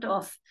constant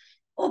of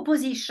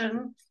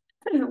opposition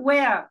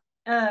where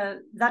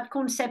that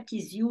concept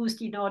is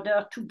used in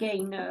order to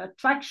gain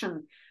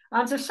traction.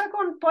 And the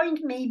second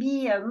point may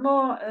be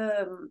more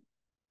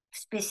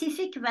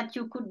specific, that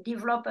you could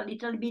develop a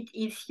little bit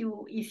if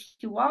you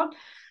want.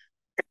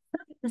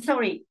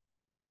 Sorry,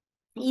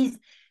 is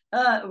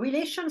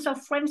relations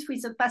of France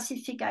with the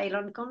Pacific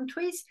Island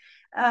countries.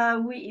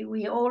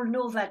 We all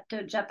know that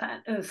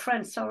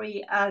France,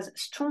 has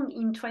strong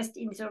interest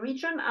in the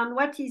region. And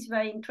what is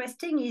very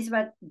interesting is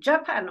that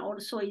Japan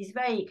also is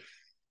very,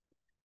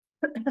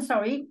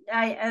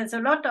 has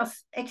a lot of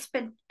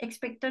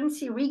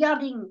expectancy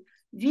regarding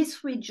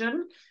this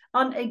region.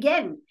 And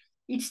again,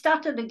 it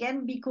started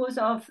again because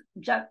of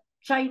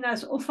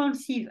China's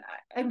offensive.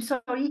 I'm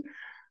sorry.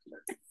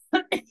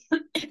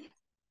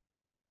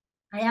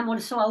 I am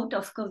also out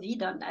of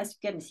COVID, and as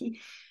you can see.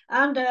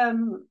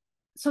 And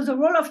so the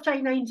role of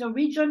China in the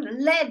region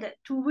led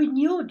to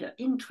renewed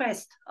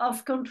interest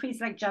of countries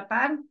like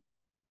Japan.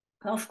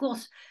 Of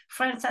course,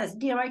 France has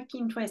direct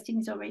interest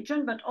in the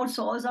region, but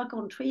also other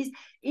countries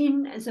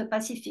in the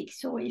Pacific.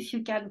 So if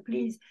you can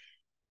please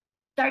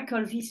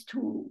tackle these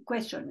two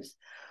questions.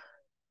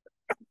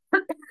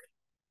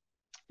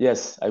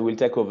 Yes, I will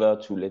take over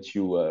to let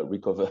you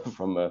recover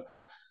from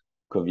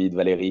COVID,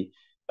 Valérie.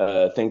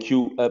 Thank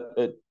you.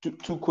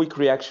 Two quick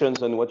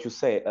reactions on what you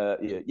say.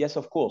 Yes,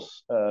 of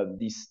course,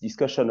 this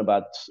discussion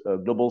about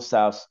Global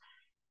South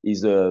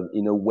is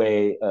in a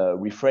way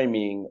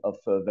reframing of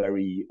a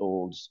very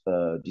old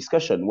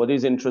discussion. What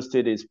is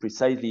interesting is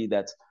precisely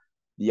that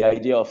the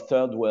idea of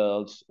third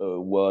world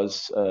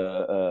was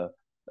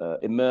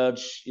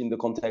emerged in the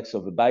context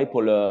of a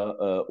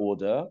bipolar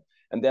order.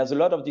 And there's a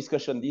lot of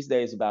discussion these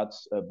days about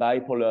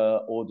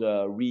bipolar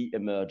order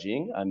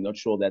re-emerging. I'm not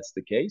sure that's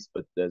the case,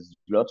 but there's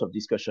a lot of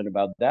discussion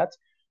about that.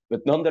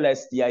 But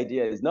nonetheless, the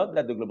idea is not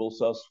that the Global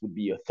South would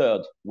be a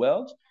third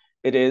world.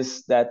 It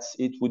is that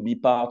it would be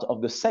part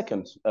of the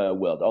second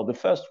world or the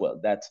first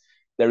world, that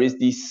there is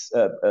this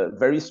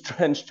very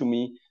strange to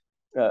me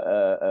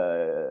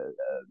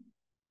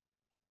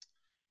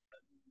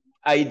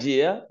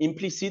idea,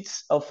 implicit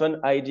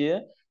often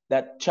idea,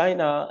 that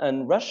China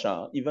and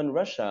Russia, even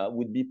Russia,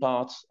 would be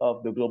part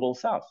of the Global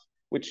South,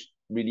 which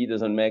really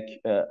doesn't make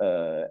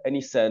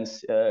any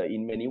sense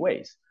in many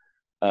ways.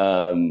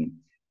 And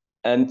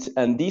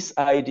this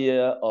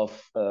idea of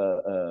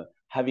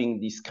having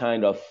this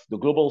kind of, the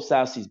Global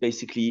South is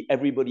basically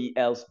everybody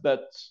else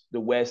but the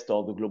West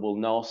or the Global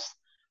North,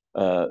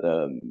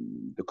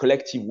 the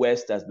collective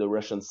West, as the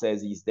Russian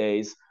says these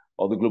days,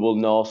 or the Global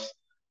North,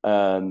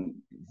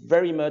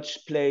 very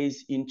much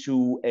plays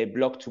into a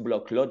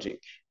block-to-block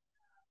logic.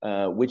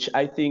 Which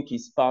I think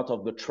is part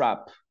of the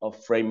trap of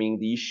framing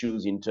the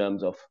issues in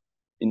terms of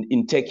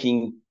in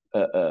taking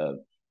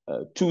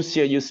too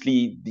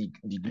seriously the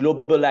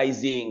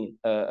globalizing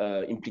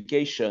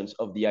implications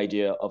of the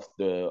idea of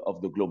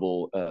the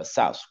Global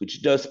South,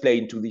 which does play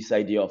into this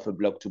idea of a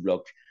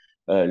block-to-block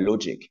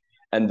logic.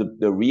 And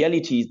the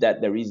reality is that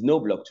there is no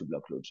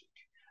block-to-block logic.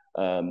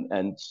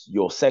 And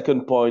your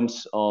second point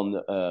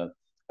on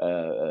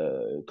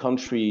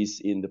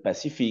countries in the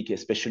Pacific,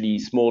 especially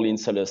small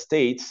insular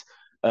states,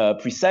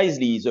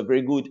 precisely is a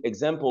very good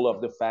example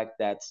of the fact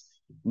that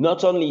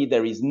not only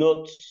there is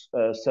not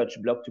such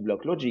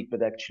block-to-block logic,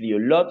 but actually a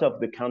lot of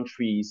the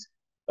countries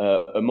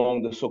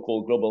among the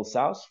so-called Global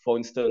South, for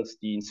instance,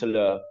 the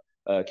insular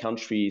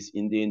countries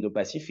in the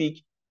Indo-Pacific,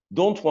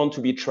 don't want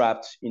to be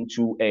trapped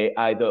into a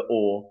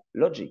either-or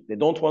logic. They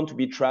don't want to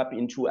be trapped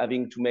into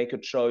having to make a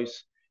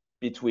choice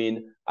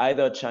between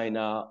either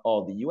China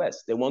or the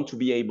US. They want to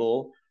be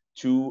able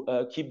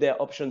to keep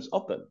their options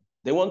open.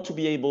 They want to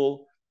be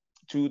able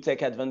to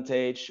take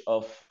advantage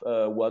of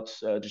what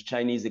the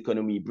Chinese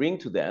economy bring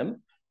to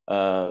them.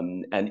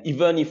 And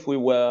even if we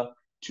were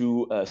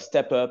to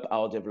step up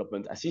our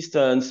development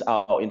assistance,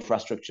 our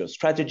infrastructure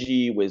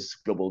strategy with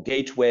global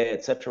gateway,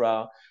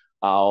 etc.,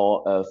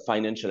 our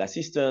financial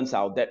assistance,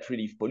 our debt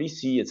relief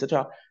policy,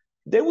 etc.,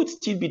 they would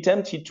still be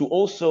tempted to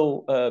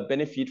also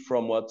benefit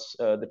from what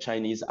the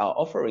Chinese are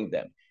offering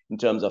them in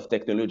terms of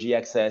technology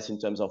access, in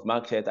terms of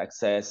market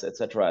access,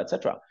 etc.,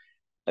 etc.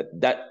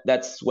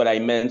 That's what I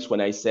meant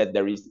when I said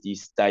there is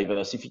this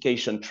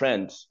diversification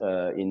trend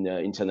in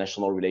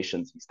international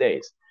relations these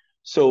days.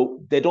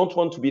 So they don't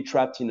want to be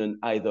trapped in an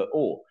either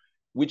or,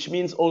 which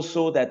means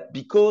also that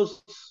because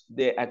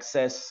they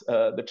access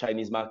the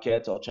Chinese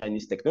market or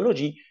Chinese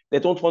technology, they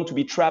don't want to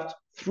be trapped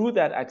through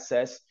that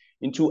access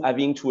into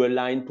having to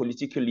align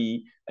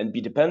politically and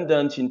be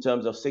dependent in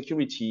terms of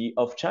security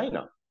of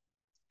China.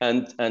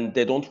 And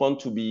they don't want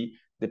to be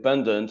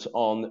dependent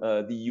on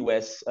the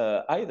US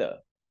either.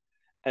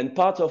 And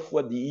part of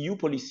what the EU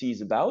policy is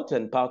about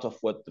and part of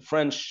what the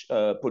French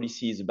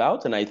policy is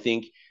about, and I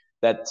think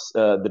that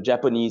the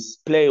Japanese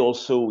play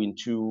also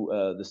into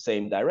the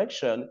same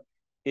direction,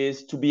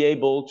 is to be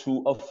able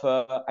to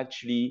offer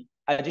actually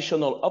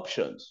additional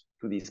options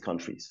to these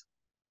countries.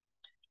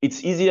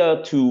 It's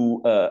easier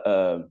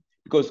to,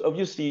 because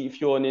obviously if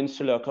you're an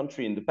insular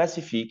country in the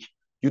Pacific,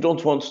 you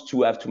don't want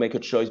to have to make a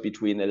choice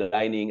between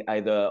aligning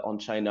either on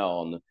China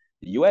or on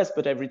the US,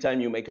 but every time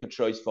you make a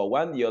choice for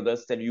one, the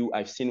others tell you,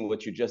 I've seen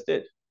what you just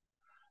did.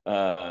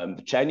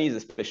 The Chinese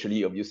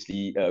especially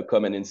obviously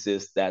come and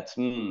insist that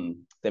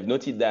they've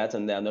noted that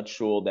and they're not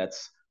sure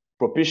that's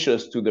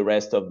propitious to the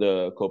rest of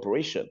the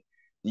cooperation.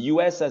 The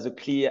US has a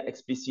clear,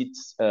 explicit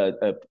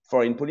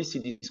foreign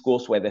policy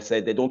discourse where they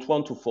say they don't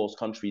want to force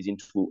countries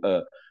into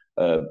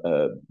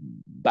a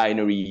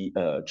binary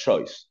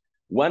choice.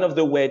 One of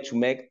the ways to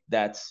make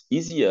that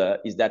easier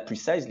is that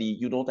precisely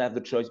you don't have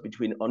the choice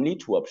between only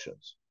two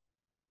options.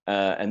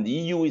 And the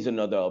EU is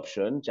another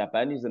option,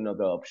 Japan is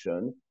another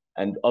option,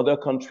 and other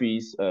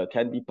countries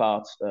can be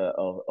part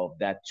of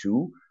that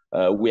too.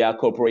 We are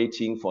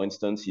cooperating, for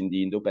instance, in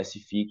the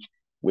Indo-Pacific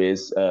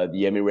with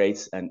the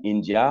Emirates and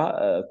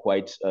India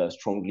quite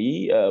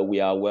strongly.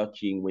 We are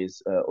working with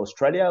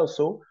Australia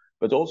also,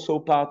 but also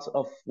part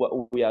of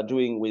what we are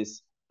doing with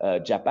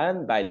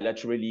Japan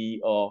bilaterally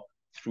or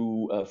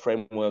through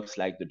frameworks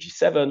like the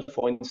G7,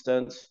 for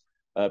instance,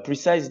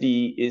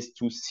 precisely is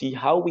to see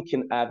how we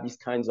can have these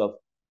kinds of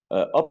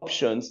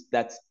options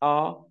that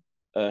are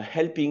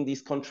helping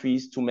these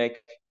countries to make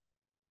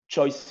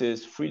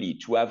choices freely,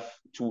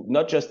 to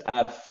not just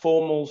have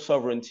formal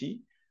sovereignty,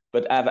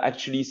 but have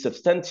actually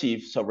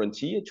substantive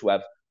sovereignty, to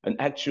have an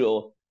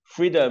actual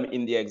freedom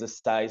in the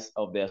exercise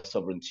of their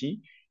sovereignty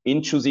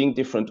in choosing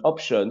different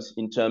options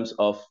in terms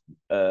of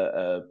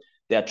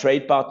their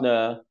trade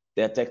partner,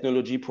 their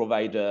technology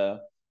provider,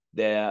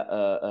 their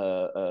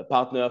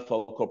partner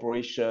for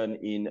cooperation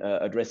in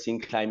addressing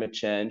climate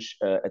change,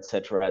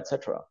 etc.,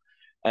 etc.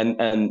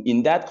 And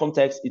in that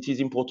context, it is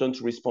important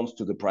to respond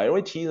to the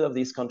priorities of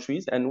these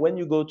countries. And when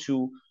you go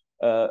to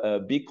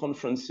big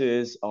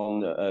conferences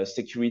on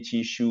security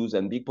issues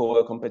and big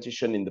power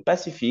competition in the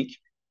Pacific,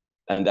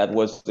 and that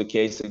was the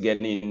case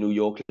again in New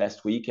York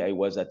last week. I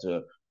was at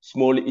a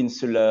small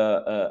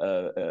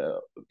insular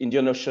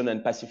Indian Ocean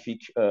and Pacific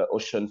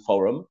Ocean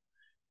Forum.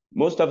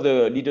 Most of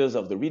the leaders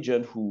of the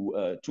region who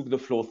took the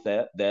floor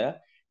there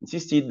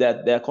insisted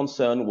that their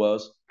concern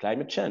was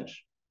climate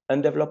change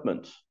and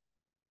development.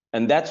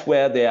 And that's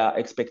where they are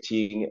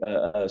expecting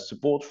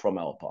support from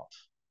our part.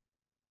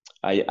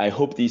 I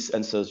hope this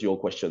answers your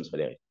questions,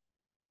 Valérie.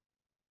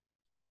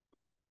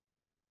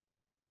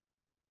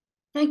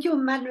 Thank you,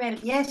 Manuel.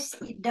 Yes,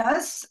 it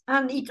does.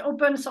 And it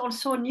opens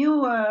also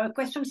new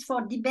questions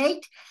for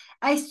debate.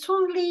 I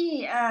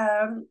strongly,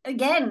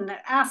 again,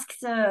 ask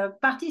the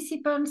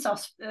participants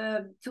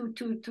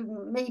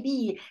to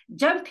maybe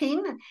jump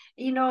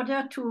in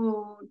order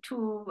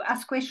to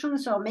ask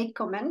questions or make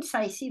comments.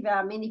 I see there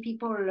are many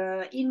people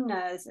in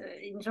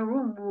the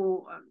room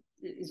who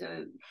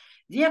the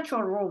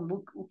virtual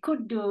room who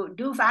could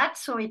do that.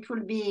 So it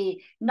will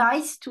be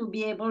nice to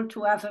be able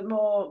to have a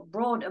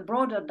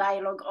broader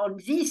dialogue on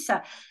this.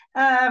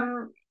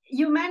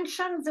 You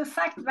mentioned the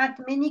fact that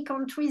many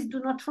countries do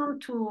not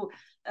want to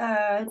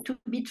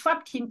be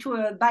trapped into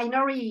a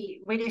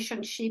binary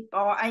relationship,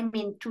 or I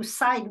mean to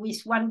side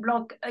with one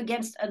bloc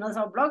against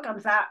another bloc,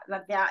 and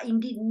that there are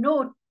indeed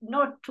not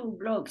two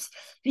blocs.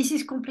 This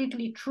is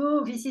completely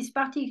true. This is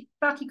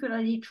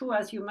particularly true,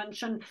 as you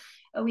mentioned,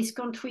 with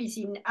countries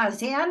in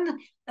ASEAN,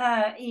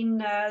 at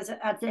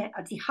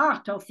the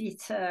heart of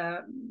this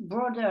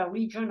broader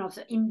region of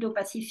the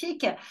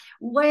Indo-Pacific,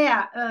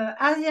 where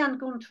ASEAN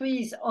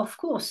countries, of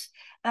course,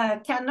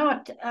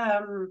 cannot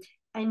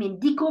I mean,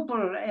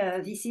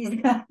 decouple this is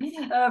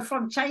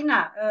from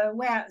China,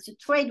 where the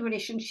trade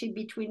relationship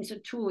between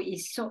the two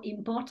is so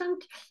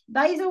important.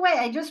 By the way,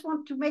 I just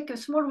want to make a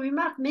small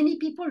remark. Many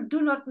people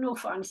do not know,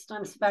 for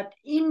instance, but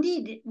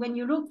indeed, when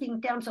you look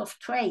in terms of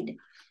trade,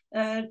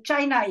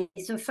 China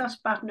is the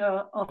first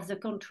partner of the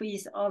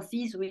countries of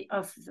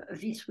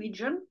this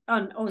region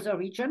and other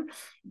region.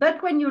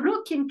 But when you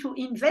look into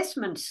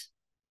investments,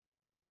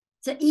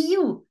 the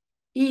EU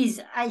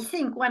is, I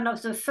think, one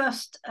of the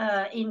first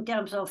in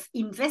terms of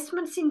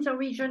investments in the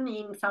region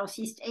in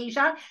Southeast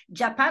Asia.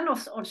 Japan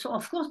also,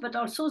 of course, but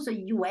also the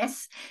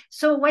US.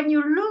 So when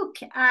you look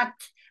at,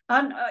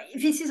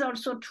 this is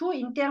also true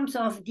in terms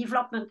of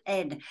development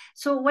aid.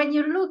 So when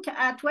you look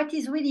at what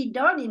is really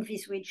done in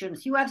these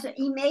regions, you have the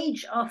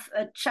image of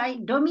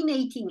China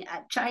dominating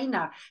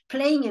China,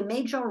 playing a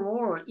major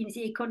role in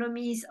the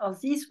economies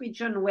of this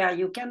region, where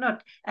you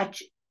cannot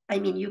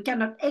you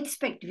cannot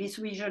expect this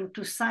region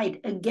to side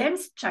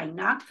against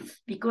China,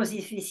 because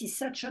if this is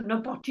such an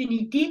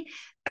opportunity,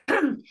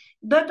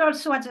 but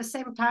also at the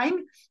same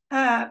time,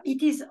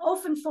 it is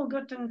often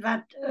forgotten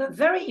that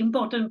very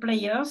important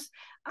players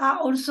are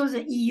also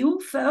the EU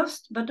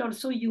first, but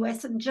also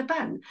US and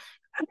Japan.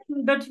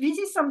 But this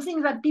is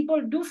something that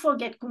people do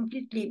forget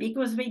completely,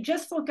 because they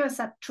just focus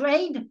at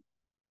trade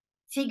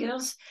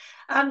figures,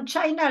 and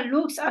China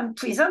looks and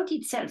presents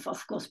itself,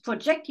 of course,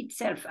 project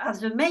itself as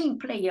the main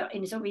player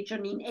in the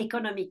region in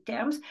economic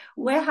terms,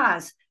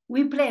 whereas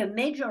we play a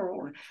major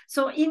role.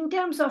 So in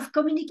terms of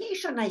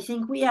communication, I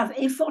think we have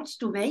efforts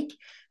to make,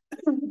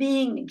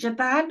 being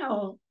Japan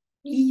or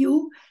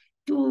EU,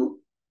 to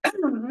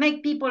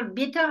make people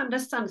better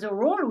understand the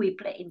role we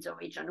play in the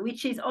region,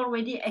 which is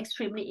already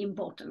extremely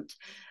important.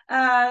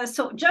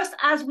 So just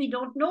as we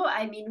don't know,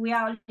 I mean, we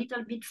are a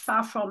little bit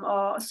far from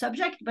our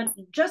subject, but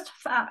just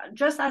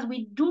as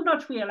we do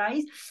not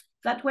realize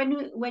that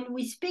when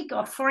we speak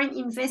of foreign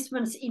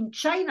investments in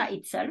China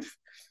itself,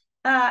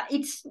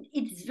 it's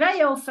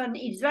very often,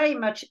 it's very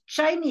much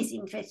Chinese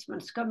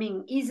investments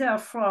coming either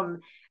from,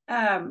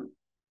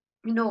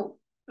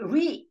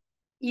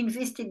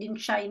 reinvested in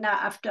China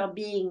after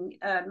being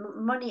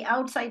money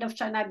outside of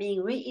China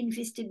being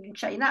reinvested in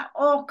China,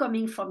 or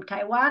coming from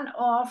Taiwan,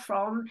 or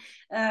from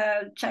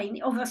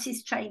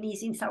overseas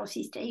Chinese in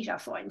Southeast Asia,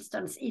 for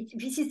instance.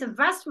 This is the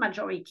vast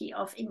majority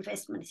of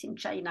investments in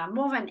China,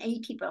 more than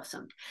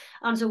 80%.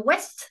 And the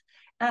West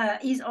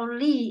is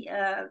only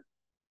a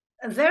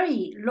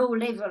very low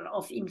level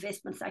of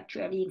investments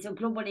actually in the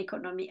global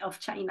economy of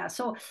China.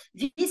 So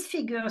these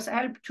figures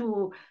help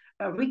to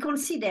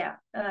reconsider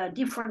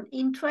different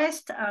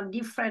interests and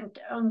different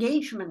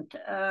engagement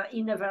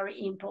in a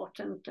very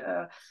important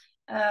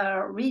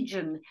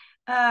region.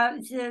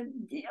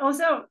 The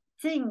other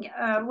thing,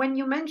 when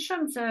you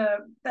mentioned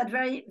that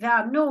there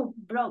are no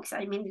blocks,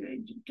 I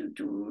mean,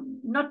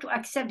 not to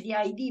accept the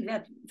idea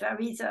that there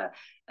is a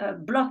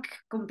block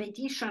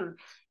competition.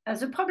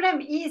 The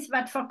problem is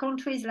that for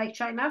countries like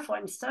China, for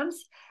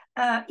instance,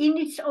 in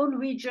its own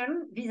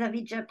region,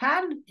 vis-à-vis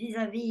Japan,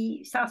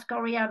 vis-à-vis South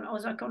Korea and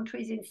other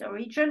countries in the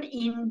region,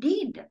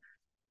 indeed,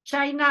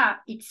 China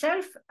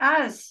itself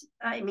has,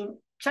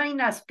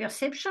 China's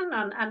perception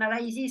and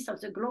analysis of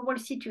the global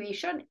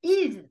situation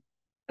is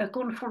a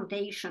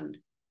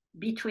confrontation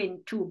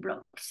between two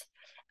blocks.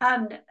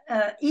 And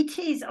it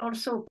is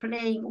also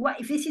playing,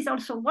 this is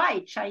also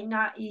why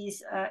China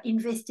is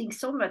investing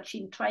so much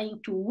in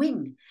trying to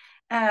win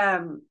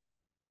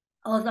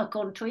other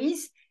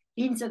countries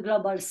in the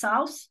global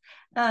south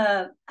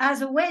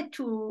as a way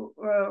to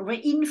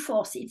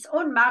reinforce its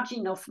own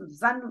margin of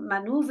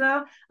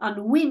maneuver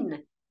and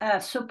win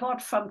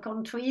support from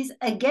countries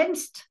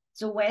against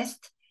the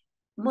West,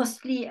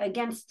 mostly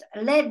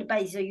led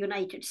by the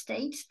United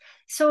States.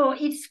 So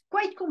it's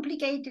quite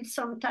complicated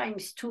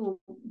sometimes to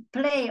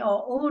play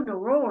our own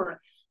role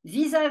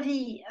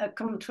vis-à-vis a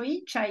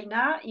country,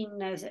 China, in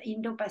the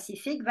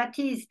Indo-Pacific, that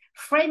is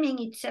framing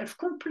itself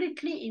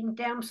completely in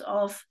terms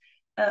of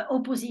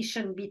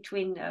opposition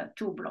between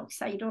two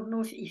blocks. I don't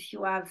know if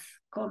you have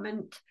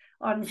comment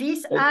on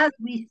this, as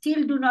we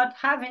still do not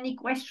have any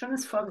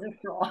questions from the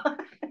floor.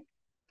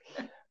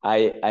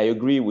 I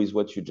agree with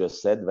what you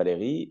just said,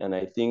 Valérie, and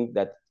I think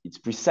that it's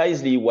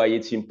precisely why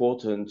it's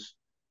important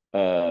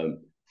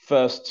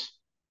first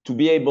to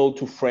be able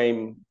to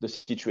frame the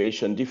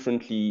situation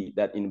differently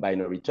than in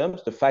binary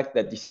terms. The fact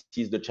that this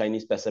is the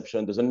Chinese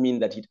perception doesn't mean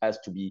that it has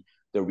to be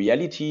the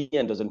reality,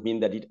 and doesn't mean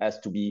that it has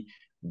to be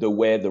the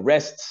way the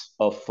rest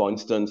of, for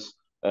instance,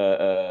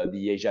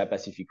 the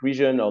Asia-Pacific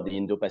region or the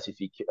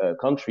Indo-Pacific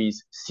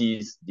countries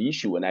sees the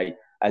issue. And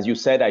as you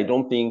said, I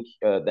don't think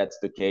that's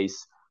the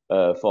case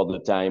for the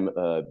time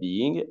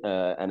being.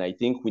 And I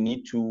think we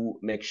need to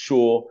make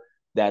sure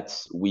that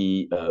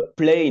we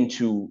play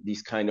into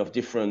this kind of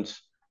different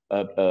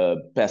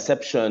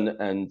perception,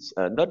 and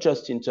not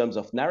just in terms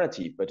of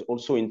narrative, but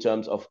also in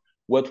terms of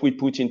what we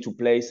put into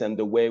place and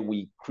the way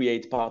we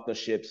create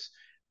partnerships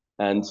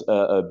and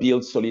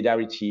build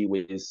solidarity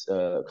with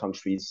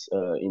countries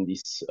in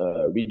this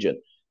region.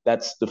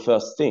 That's the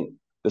first thing.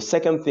 The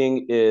second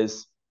thing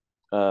is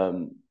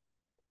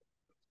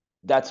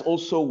that's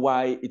also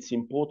why it's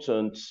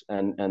important,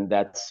 and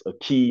that's a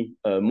key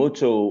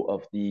motto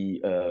of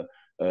the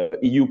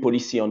EU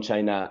policy on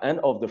China and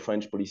of the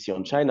French policy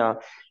on China.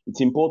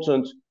 It's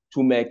important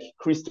to make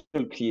crystal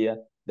clear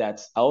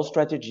that our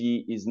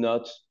strategy is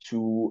not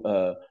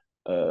to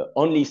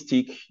only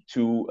stick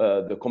to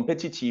the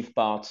competitive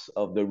parts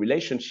of the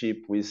relationship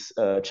with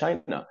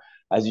China.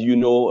 As you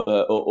know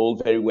all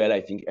very well,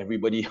 I think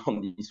everybody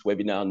on this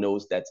webinar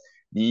knows that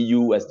the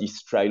EU has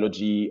this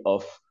trilogy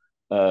of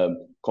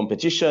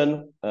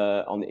competition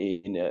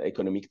in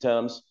economic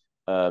terms,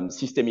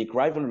 systemic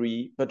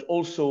rivalry, but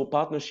also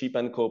partnership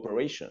and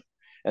cooperation.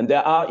 And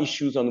there are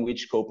issues on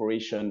which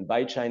cooperation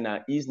by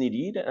China is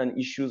needed and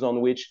issues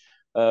on which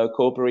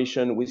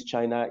cooperation with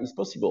China is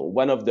possible.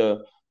 One of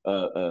the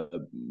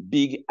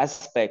big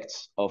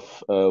aspects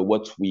of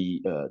what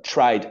we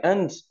tried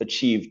and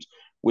achieved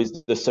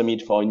with the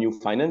Summit for a New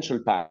Financial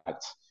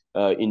Pact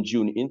in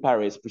June in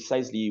Paris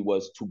precisely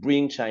was to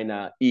bring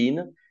China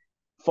in,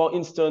 for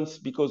instance,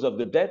 because of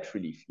the debt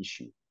relief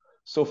issue.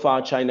 So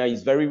far, China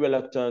is very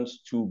reluctant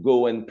to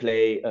go and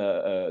play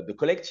the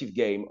collective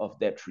game of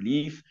debt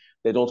relief.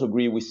 They don't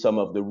agree with some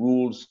of the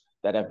rules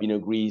that have been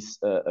agreed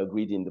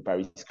in the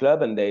Paris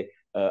Club, and they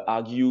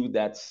argue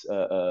that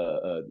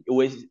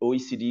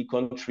OECD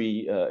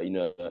country,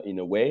 in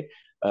a way,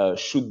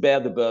 should bear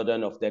the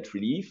burden of debt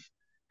relief.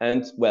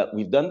 And well,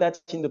 we've done that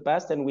in the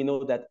past, and we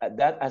know that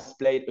that has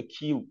played a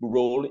key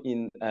role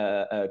in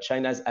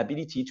China's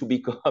ability to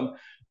become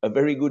a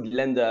very good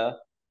lender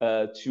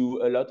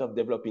to a lot of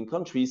developing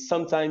countries,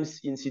 sometimes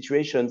in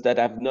situations that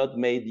have not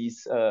made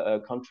these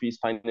countries'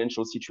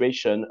 financial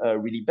situation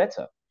really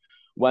better.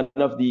 One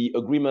of the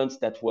agreements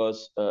that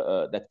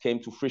came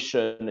to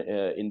fruition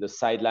in the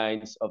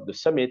sidelines of the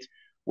summit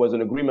was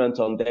an agreement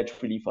on debt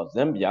relief for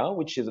Zambia,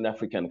 which is an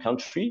African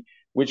country,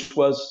 which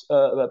was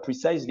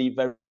precisely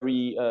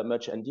very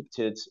much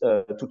indebted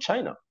to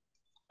China.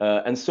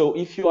 And so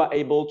if you are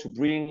able to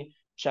bring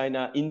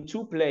China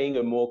into playing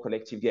a more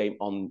collective game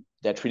on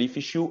debt relief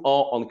issue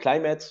or on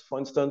climate, for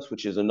instance,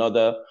 which is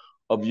another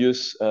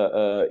obvious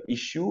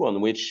issue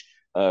on which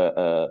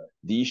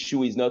the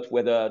issue is not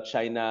whether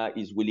China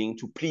is willing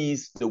to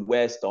please the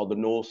West or the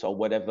North or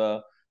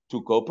whatever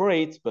to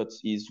cooperate, but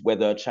is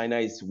whether China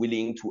is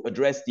willing to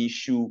address the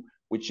issue,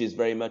 which is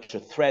very much a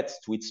threat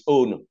to its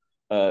own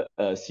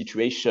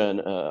situation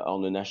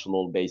on a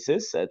national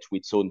basis, to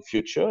its own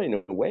future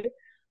in a way.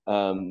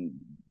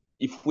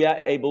 If we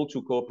are able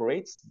to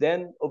cooperate,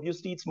 then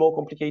obviously it's more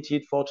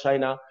complicated for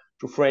China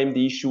to frame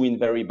the issue in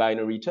very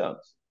binary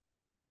terms.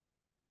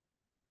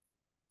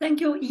 Thank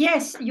you.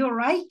 Yes, you're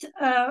right.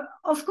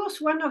 Of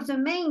course, one of the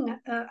main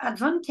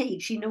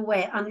advantage in a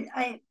way, and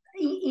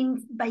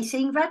by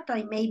saying that,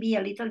 I may be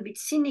a little bit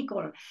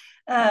cynical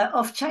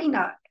of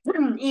China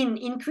in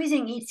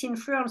increasing its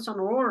influence on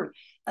all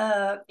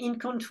in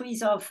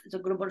countries of the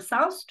global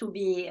south, to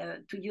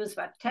use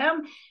that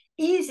term,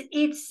 is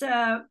its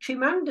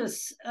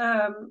tremendous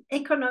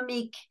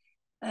economic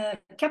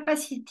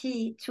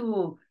capacity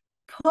to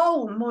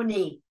pour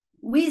money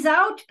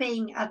without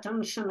paying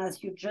attention,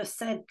 as you just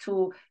said,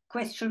 to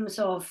questions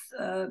of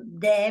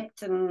debt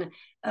and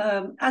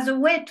as a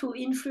way to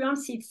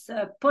influence its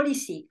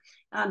policy,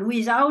 and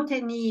without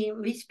any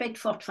respect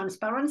for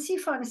transparency,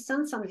 for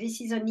instance. And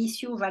this is an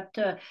issue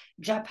that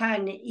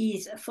Japan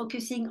is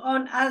focusing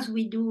on, as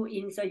we do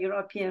in the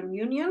European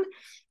Union.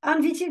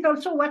 And this is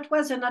also what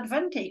was an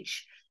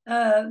advantage,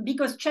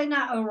 because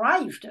China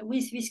arrived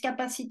with this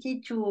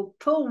capacity to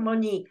pour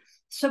money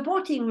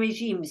supporting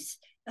regimes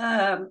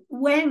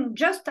when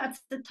just at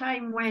the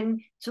time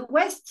when the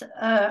West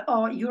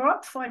or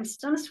Europe, for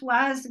instance,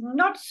 was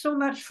not so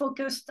much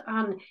focused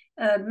on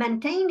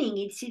maintaining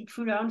its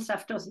influence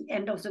after the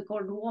end of the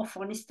Cold War,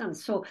 for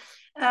instance. So,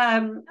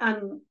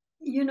 and,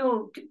 you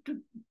know,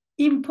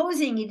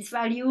 imposing its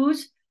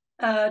values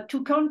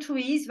to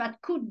countries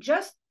that could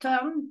just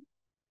turn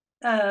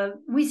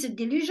with the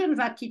delusion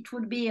that it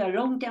would be a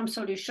long-term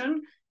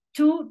solution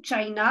to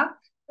China,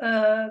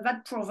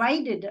 that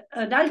provided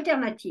an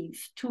alternative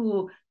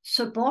to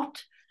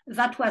support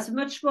that was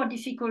much more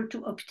difficult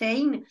to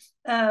obtain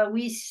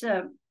with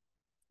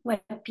when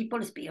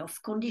people speak of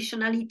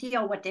conditionality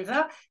or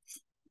whatever.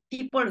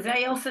 People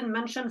very often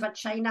mention that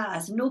China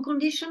has no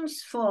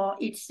conditions for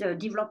its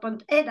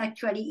development aid.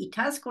 Actually, it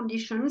has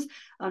conditions,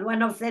 and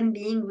one of them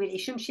being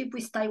relationship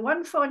with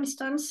Taiwan, for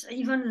instance,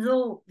 even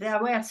though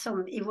there were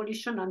some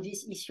evolution on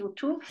this issue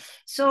too.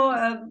 So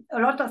a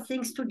lot of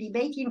things to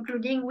debate,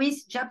 including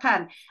with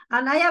Japan.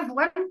 And I have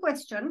one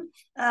question.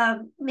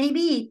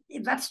 Maybe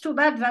that's too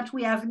bad that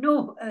we have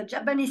no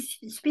Japanese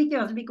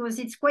speakers, because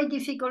it's quite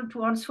difficult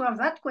to answer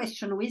that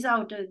question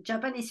without a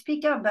Japanese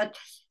speaker. But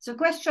the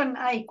question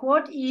I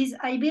quote is,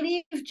 I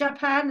believe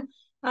Japan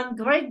and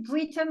Great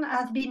Britain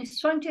have been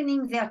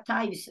strengthening their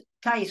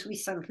ties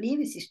recently.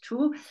 This is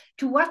true.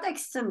 To what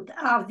extent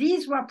are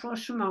these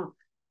rapprochements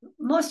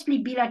mostly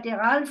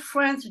bilateral,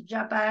 France,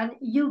 Japan,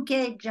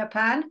 UK,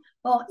 Japan,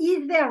 or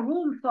is there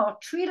room for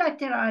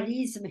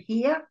trilateralism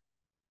here?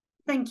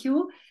 Thank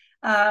you.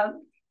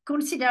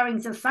 considering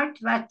the fact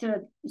that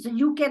the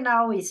UK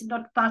now is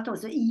not part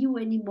of the EU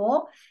anymore.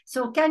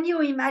 So can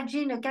you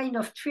imagine a kind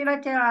of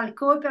trilateral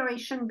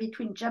cooperation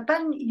between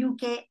Japan,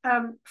 UK,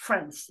 and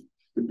France?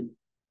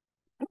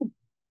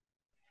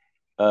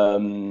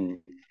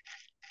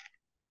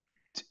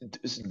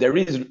 There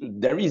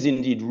is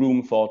indeed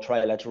room for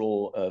trilateral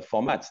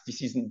formats.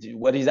 This is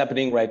what is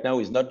happening right now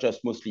is not just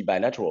mostly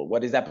bilateral.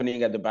 What is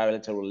happening at the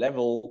bilateral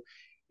level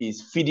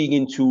is feeding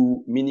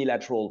into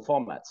minilateral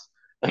formats.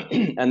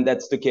 And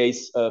that's the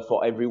case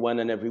for everyone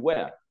and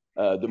everywhere.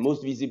 The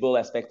most visible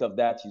aspect of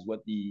that is what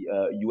the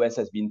US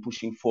has been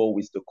pushing for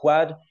with the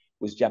Quad,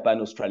 with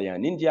Japan, Australia,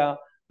 and India.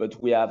 But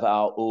we have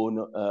our own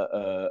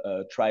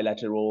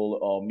trilateral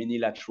or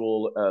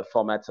minilateral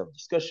formats of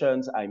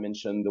discussions. I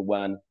mentioned the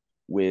one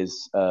with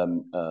the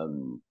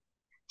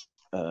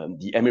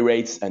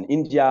Emirates and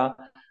India.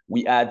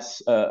 We had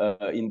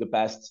in the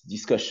past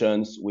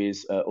discussions with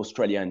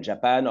Australia and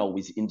Japan, or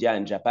with India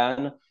and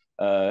Japan.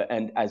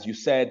 And as you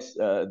said,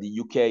 the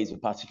UK is a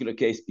particular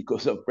case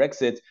because of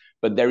Brexit,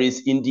 but there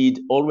is indeed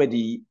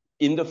already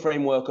in the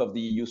framework of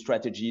the EU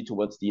strategy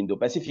towards the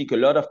Indo-Pacific, a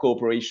lot of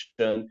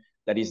cooperation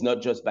that is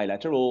not just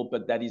bilateral,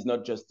 but that is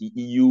not just the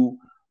EU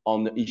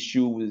on the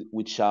issues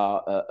which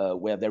are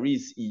where there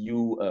is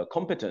EU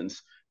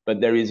competence, but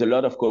there is a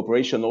lot of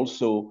cooperation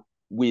also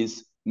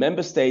with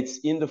member states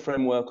in the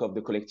framework of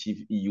the collective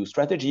EU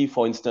strategy,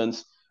 for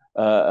instance,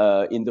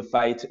 in the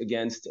fight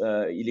against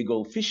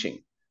illegal fishing,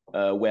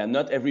 where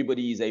not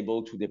everybody is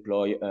able to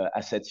deploy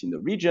assets in the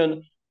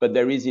region, but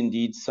there is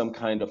indeed some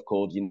kind of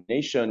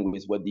coordination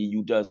with what the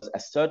EU does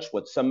as such,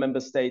 what some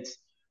member states,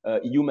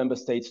 EU member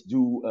states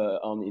do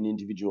on an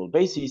individual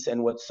basis,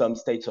 and what some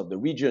states of the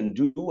region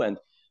do. And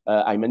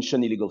I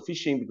mentioned illegal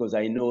fishing because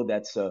I know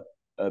that's a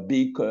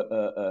big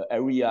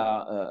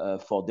area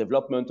for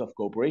development of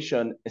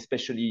cooperation,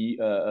 especially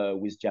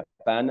with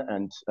Japan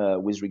and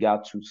with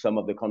regard to some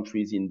of the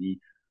countries in the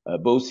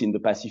both in the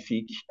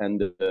Pacific and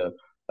the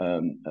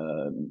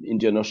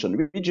Indian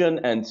Ocean region.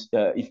 And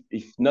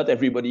if not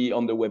everybody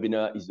on the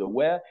webinar is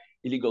aware,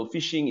 illegal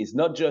fishing is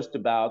not just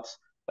about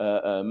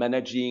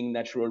managing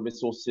natural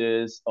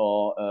resources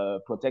or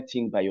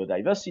protecting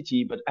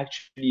biodiversity, but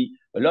actually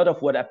a lot of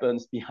what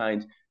happens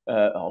behind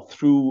or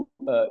through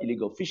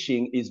illegal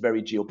fishing is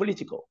very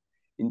geopolitical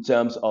in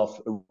terms of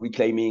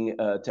reclaiming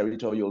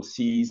territorial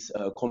seas,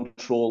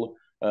 control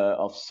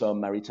of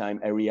some maritime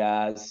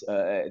areas,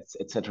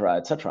 et cetera,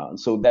 et cetera. And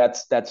so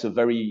that's a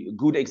very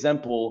good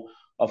example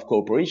of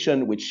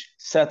cooperation, which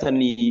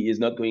certainly is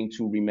not going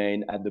to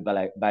remain at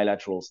the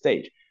bilateral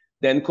stage.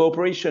 Then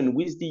cooperation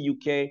with the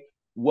UK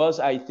was,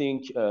 I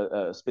think,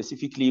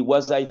 specifically,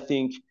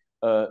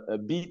 a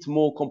bit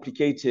more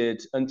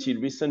complicated until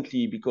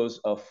recently because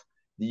of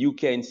the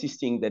UK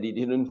insisting that it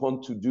didn't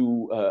want to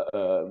do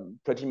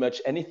pretty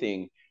much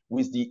anything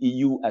with the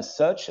EU as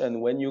such.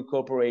 And when you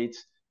cooperate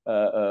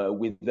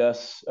with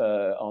us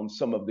on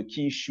some of the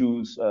key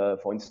issues,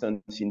 for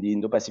instance, in the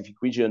Indo-Pacific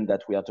region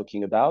that we are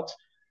talking about,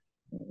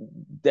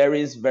 there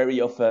is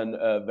very often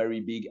a very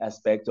big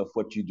aspect of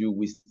what you do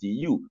with the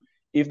EU.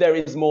 If there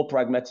is more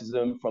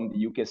pragmatism from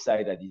the UK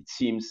side, and it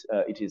seems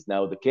it is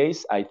now the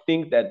case, I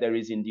think that there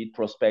is indeed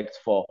prospects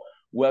for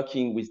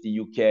working with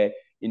the UK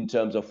in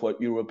terms of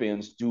what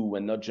Europeans do,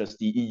 and not just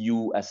the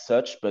EU as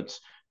such, but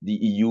the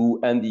EU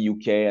and the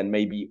UK and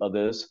maybe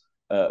others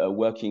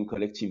working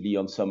collectively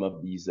on some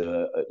of these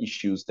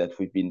issues that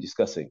we've been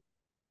discussing.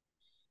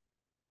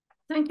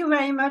 Thank you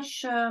very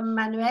much,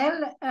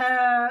 Manuel.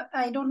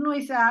 I don't know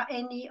if there are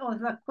any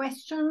other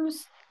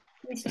questions.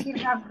 We still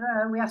have,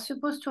 we are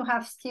supposed to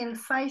have still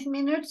 5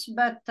 minutes,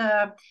 but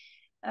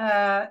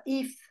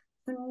if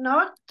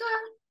not,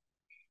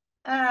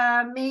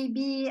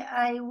 maybe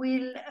I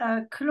will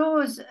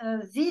close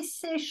this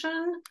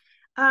session.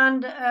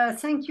 And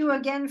thank you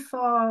again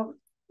for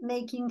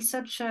making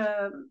such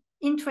a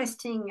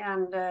interesting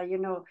and, you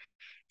know,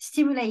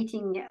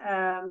 stimulating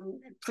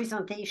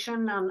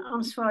presentation and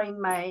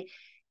answering my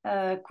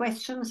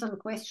questions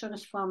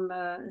from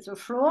the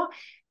floor.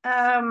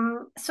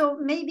 So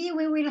maybe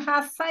we will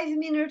have 5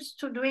 minutes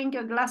to drink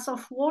a glass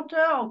of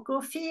water or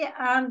coffee,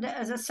 and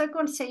the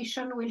second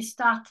session will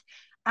start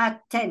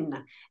at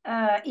 10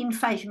 in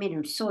 5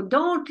 minutes. So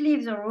don't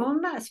leave the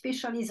room,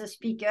 especially the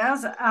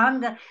speakers,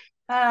 and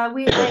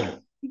we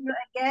will see you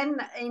again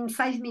in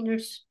 5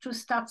 minutes to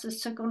start the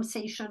second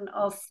session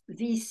of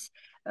this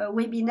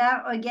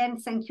webinar. Again,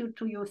 thank you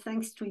to you.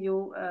 Thanks to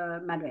you,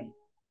 Manuel.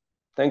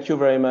 Thank you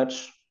very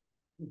much.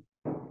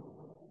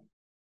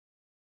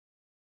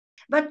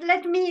 But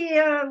let me,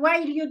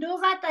 while you do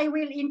that, I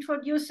will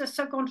introduce a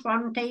second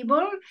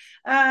roundtable,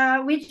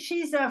 which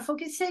is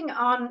focusing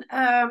on,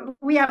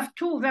 we have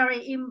two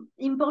very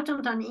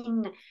important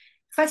and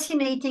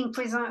fascinating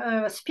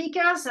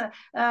speakers,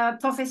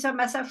 Professor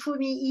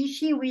Masafumi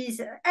Ishii, who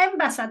is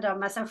Ambassador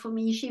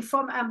Masafumi Ishii,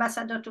 former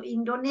ambassador to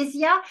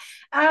Indonesia,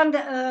 and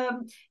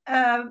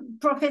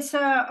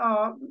Professor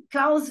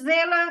Klaus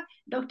Welle,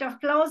 Dr.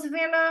 Klaus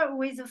Welle,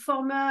 who is a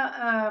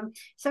former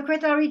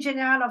Secretary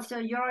General of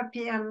the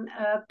European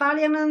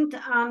Parliament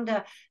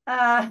and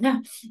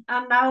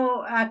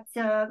now at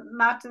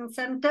Martens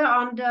Center.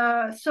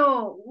 And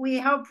so we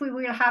hope we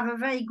will have a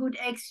very good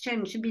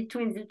exchange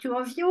between the two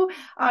of you.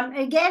 And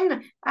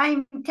again,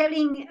 I'm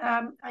telling,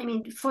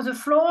 for the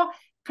floor,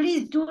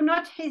 please do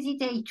not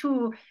hesitate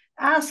to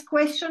ask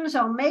questions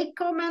or make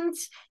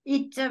comments.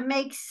 It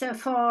makes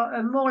for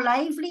a more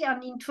lively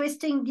and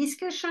interesting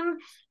discussion.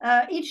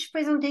 Each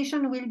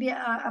presentation will be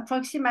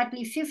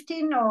approximately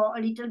 15 or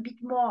a little bit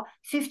more,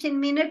 15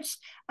 minutes.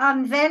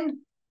 And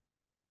then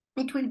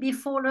it will be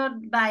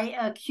followed by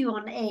a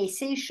Q&A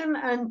session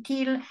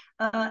until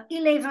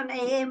 11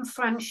 a.m.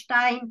 French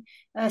time,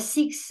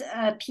 6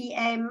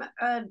 p.m.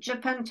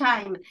 Japan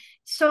time.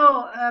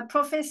 So,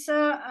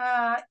 Professor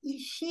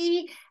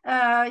Ishii,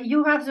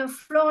 you have the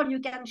floor. You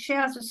can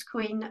share the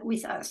screen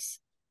with us.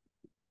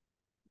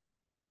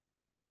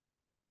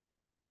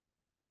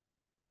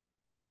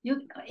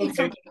 It's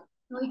okay.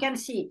 We can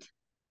see it.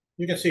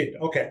 You can see it.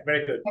 Okay,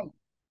 very good. Okay.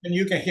 And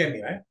you can hear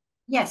me, right?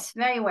 Yes,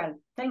 very well.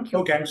 Thank you.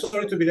 Okay, I'm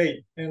sorry to be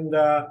late. And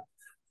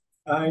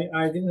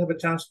I didn't have a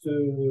chance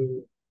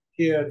to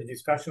hear the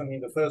discussion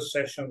in the first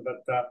session,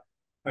 but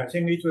I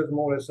think it was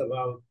more or less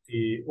about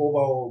the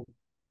overall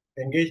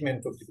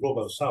engagement of the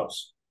Global South.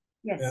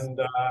 Yes. And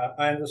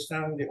I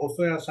understand the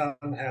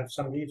Hosoya-san had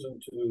some reason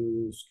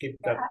to skip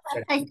that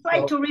session. I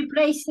tried to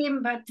replace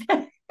him, but...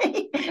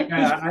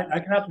 Yeah, I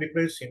cannot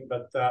replace him,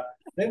 but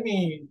let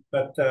me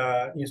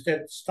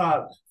instead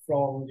start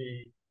from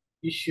the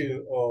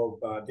issue of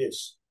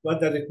this. What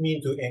does it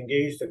mean to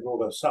engage the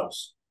Global South?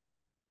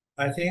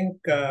 I think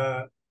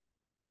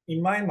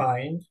in my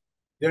mind,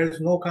 there is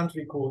no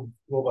country called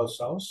Global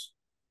South.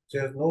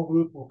 There's no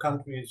group of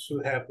countries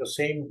who have the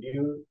same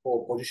view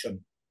or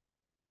position.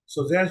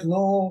 So there's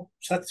no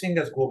such thing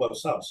as Global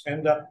South.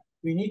 And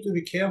we need to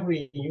be careful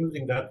in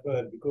using that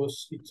word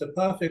because it's a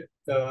perfect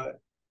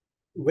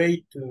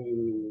way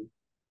to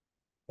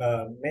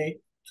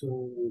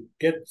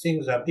get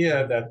things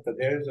appear that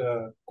there is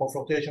a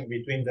confrontation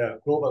between the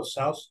Global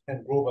South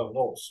and Global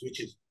North,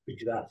 which is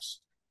us.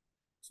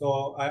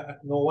 So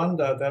no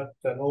wonder that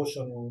the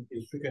notion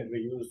is frequently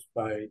used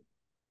by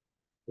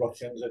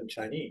Russians and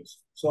Chinese.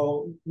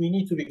 So we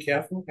need to be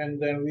careful, and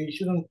then we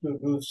shouldn't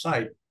lose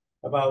sight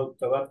about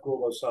what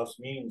Global South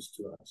means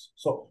to us.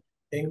 So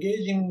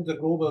engaging the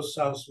Global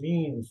South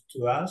means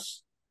to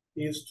us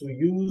is to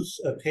use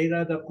a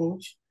tailored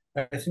approach.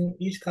 I think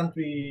each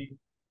country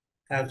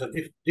has a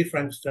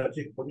different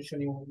strategic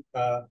positioning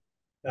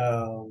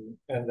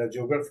and a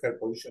geographical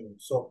positioning.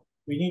 So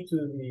we need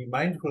to be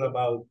mindful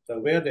about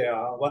where they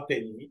are, what they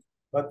need,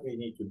 what we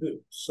need to do.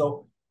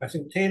 So I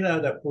think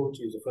tailored approach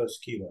is the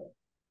first keyword.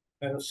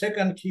 And the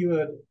second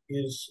keyword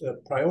is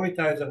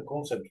prioritize and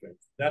concentrate.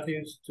 That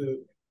is to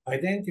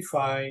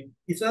identify,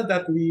 it's not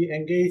that we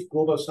engage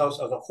Global South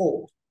as a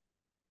whole.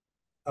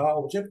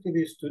 Our objective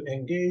is to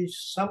engage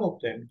some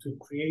of them to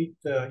create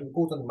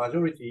important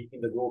majority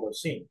in the global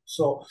scene.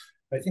 So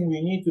I think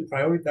we need to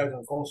prioritize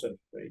and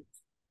concentrate,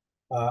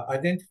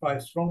 identify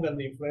strong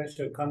and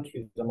influential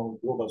countries among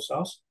Global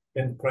South,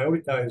 and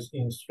prioritize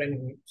in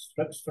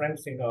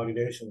strengthening our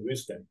relation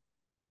with them.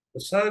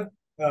 The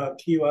third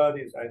keyword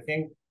is, I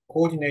think,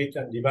 coordinate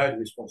and divide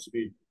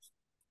responsibilities.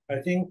 I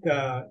think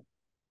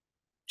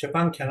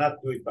Japan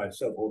cannot do it by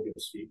itself,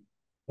 obviously,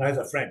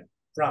 neither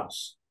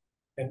France.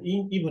 And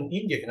even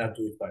India cannot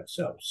do it by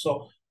itself.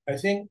 So I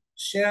think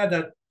share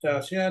that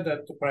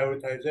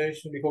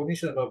prioritization,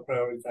 recognition about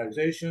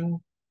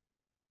prioritization,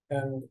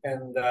 and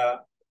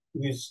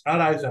with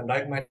allies and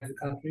like-minded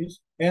countries,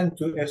 and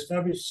to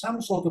establish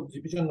some sort of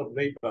division of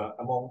labor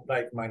among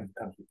like-minded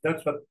countries.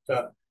 That's what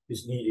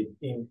is needed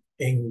in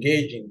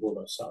engaging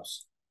Global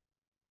South.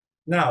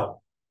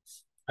 Now,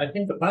 I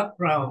think the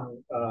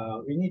background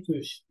we need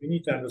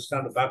to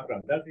understand the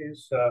background. That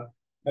is.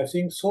 I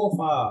think so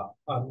far,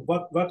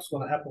 what's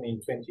going to happen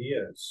in 20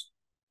 years'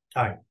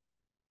 time?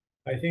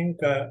 I think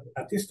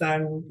at this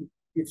time,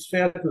 it's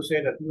fair to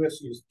say that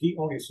US is the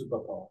only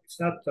superpower. It's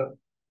not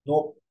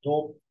no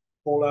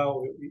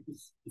polar,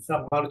 it's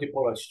not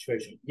multipolar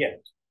situation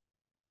yet.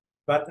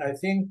 But I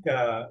think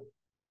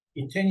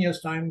in 10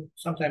 years' time,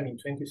 sometime in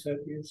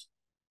 2030s,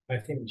 I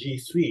think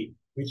G3,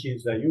 which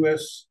is the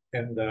US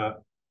and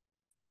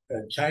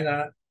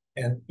China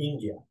and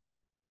India.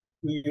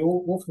 We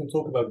often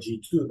talk about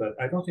G2, but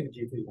I don't think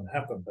G3 is going to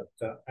happen. But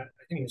I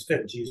think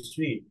instead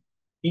G3,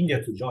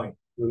 India to join,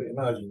 will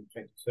emerge in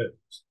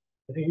 2030s.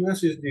 I think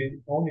US is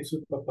the only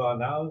superpower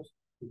now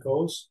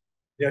because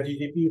their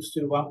GDP is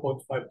still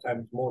 1.5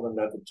 times more than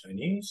that of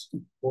Chinese.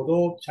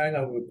 Although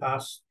China will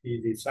pass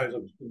the size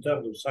of, in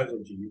terms of size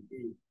of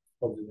GDP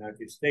of the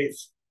United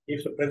States,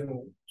 if the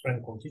present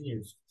trend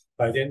continues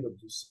by the end of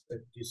this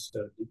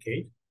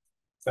decade.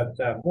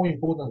 But more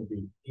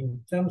importantly,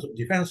 in terms of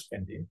defense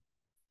spending,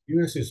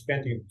 US is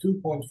spending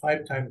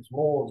 2.5 times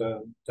more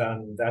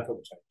than that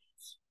of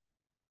Chinese.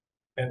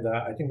 And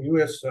I think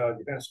US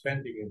defense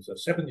spending is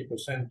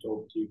 70%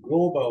 of the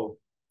global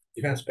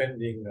defense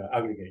spending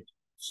aggregate.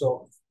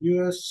 So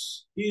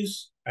US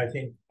is, I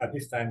think, at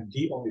this time,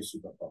 the only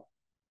superpower.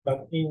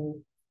 But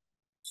in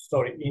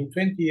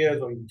 20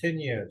 years or in 10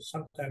 years,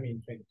 sometime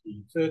in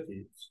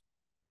 2030s,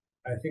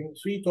 I think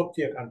 3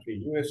 top-tier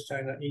countries, US,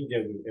 China,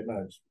 India, will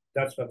emerge.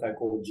 That's what I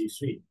call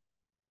G3.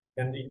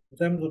 And in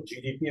terms of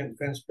GDP and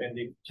defense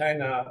spending,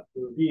 China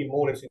will be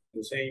more or less in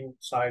the same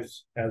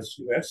size as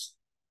US.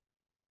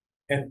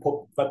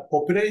 But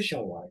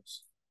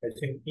population-wise, I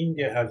think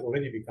India has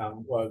already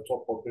become world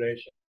top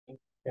population,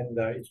 and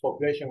its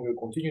population will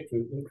continue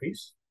to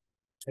increase.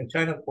 And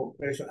China's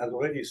population has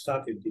already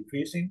started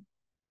decreasing.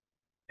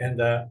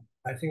 And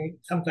I think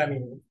sometime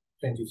in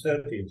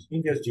 2030s,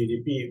 India's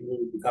GDP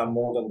will become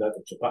more than that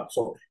of Japan.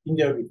 So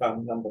India will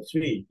become number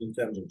 3 in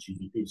terms of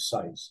GDP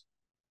size.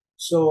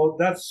 So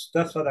that's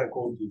what I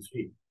call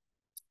G3.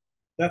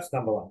 That's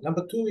number 1.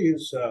 Number 2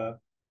 is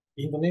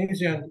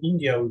Indonesia and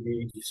India will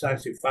be a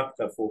decisive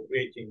factor for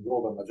creating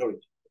global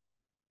majority.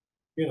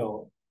 You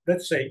know,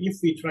 let's say if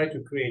we try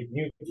to create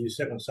new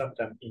G7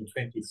 sometime in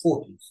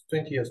 2040s,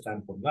 20 years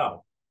time from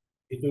now,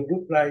 it will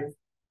look like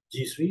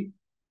G3,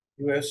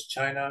 US,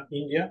 China,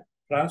 India,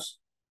 plus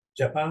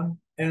Japan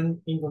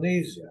and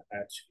Indonesia,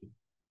 actually.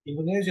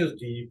 Indonesia's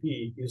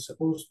GDP is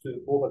supposed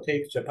to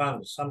overtake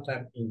Japan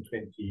sometime in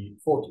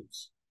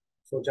 2040s.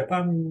 So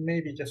Japan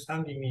may be just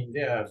hanging in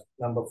there as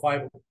number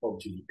 5 of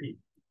GDP.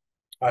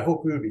 I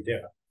hope we'll be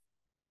there.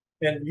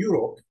 And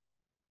Europe,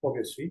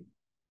 obviously,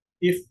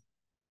 if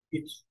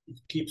it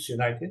keeps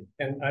united,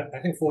 and I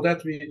think for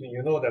that reason,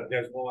 you know that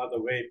there's no other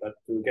way but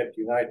to get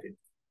united.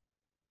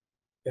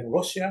 And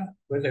Russia,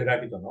 whether you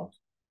like it or not,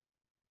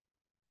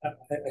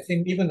 I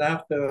think even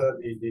after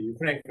the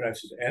Ukraine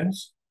crisis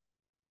ends,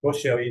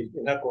 Russia is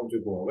not going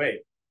to go away.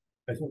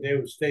 I think they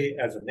will stay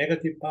as a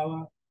negative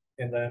power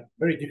and a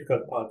very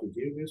difficult power to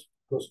deal with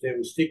because they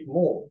will stick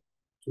more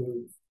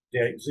to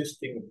their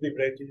existing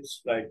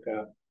privileges like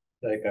a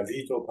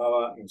veto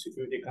power in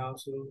Security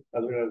Council,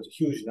 as well as a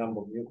huge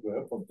number of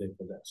nuclear weapons they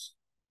possess.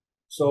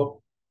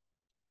 So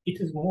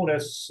it is more or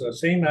less the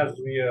same as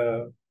we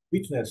are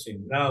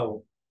witnessing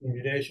now in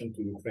relation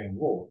to Ukraine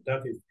war.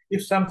 That is,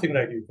 if something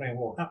like Ukraine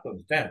war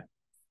happens, then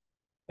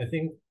I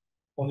think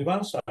on the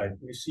one side,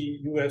 we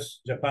see US,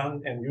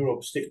 Japan, and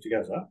Europe stick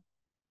together.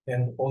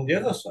 And on the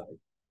other side,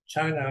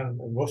 China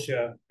and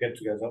Russia get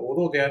together,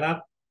 although they are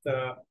not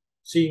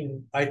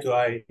seeing eye to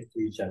eye to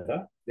each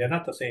other. They're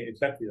not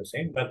exactly the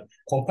same, but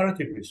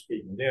comparatively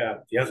speaking, they are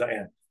at the other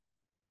end.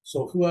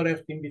 So who are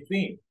left in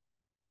between?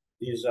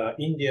 These are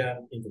India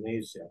and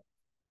Indonesia.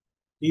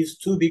 These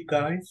 2 big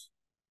guys,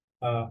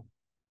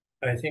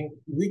 I think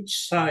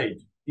which side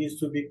these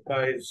 2 big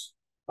guys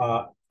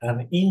are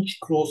an inch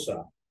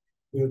closer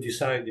will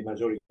decide the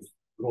majority,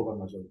 global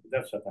majority.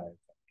 That's what I think.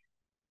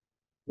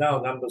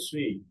 Now, number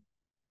 3,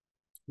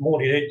 more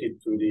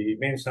related to the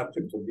main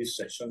subject of this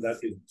session, that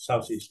is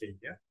Southeast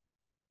Asia.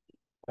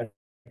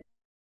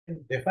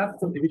 De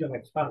facto division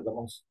expands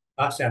amongst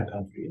ASEAN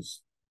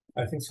countries.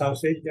 I think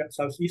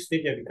Southeast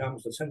Asia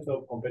becomes the center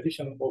of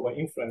competition over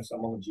influence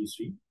among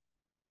G3,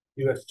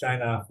 US,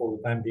 China for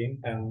the time being,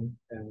 and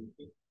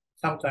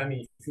sometime in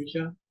the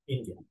future,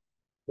 India.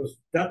 Because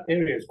that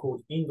area is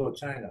called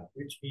Indo-China,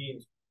 which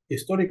means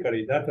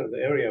historically that is the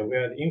area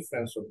where the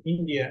influence of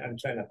India and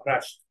China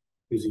clashed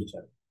with each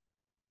other.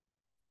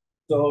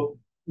 So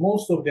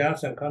most of the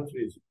ASEAN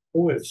countries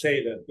always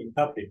say that in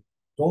public,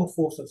 don't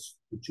force us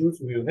to choose.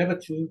 We will never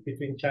choose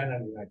between China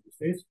and the United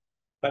States.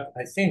 But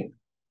I think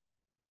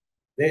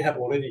they have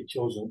already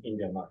chosen in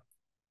their mind.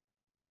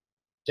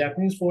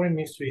 Japanese Foreign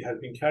Ministry has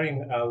been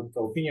carrying out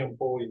the opinion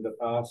poll in the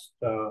past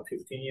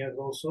 15 years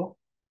or so.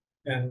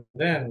 And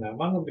then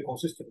one of the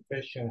consistent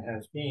questions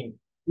has been,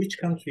 which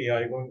country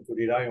are you going to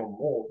rely on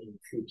more in the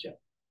future?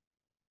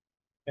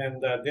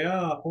 And there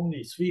are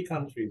only 3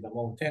 countries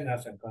among 10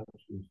 ASEAN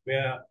countries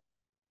where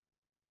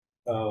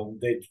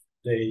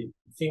they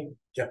think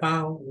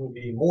Japan will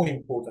be more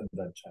important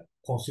than China,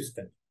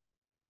 consistent.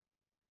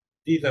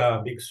 These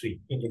are big 3,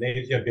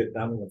 Indonesia,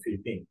 Vietnam, and the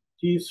Philippines.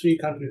 These 3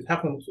 countries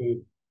happen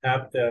to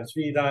have the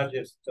 3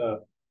 largest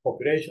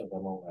populations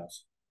among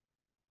us.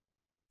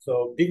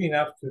 So big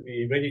enough to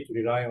be ready to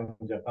rely on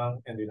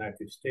Japan and the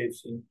United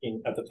States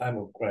at the time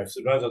of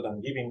crisis, rather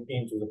than giving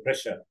in to the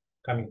pressure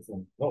coming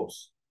from North.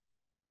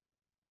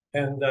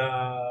 And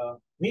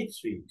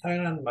mid-3,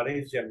 Thailand,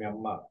 Malaysia,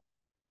 Myanmar.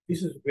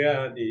 This is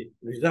where the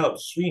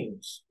result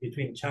swings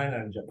between China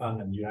and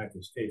Japan and the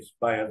United States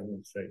by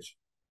administration.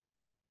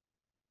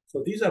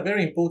 So these are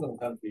very important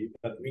countries,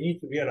 but we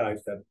need to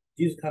realize that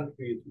these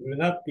countries will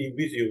not be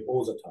with you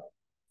all the time.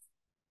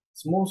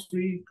 Small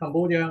 3,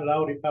 Cambodia,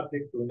 Laos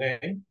Republic,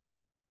 Brunei.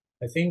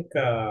 I think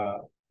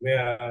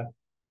where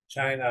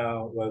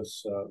China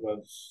was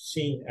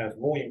seen as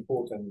more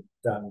important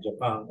than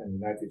Japan and the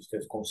United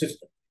States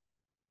consistently.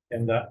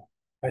 And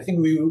I think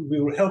we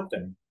will help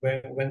them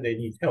when they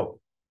need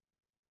help.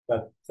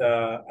 but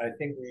I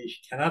think we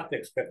cannot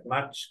expect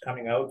much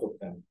coming out of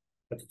them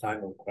at the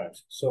time of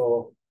crisis.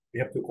 So we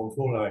have to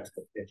control our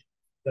expectations.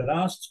 The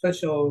last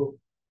special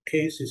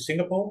case is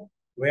Singapore,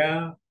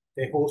 where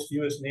they host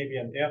U.S. Navy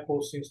and Air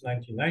Force since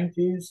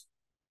 1990s,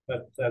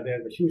 but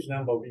there's a huge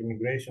number of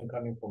immigration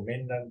coming from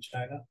mainland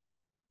China,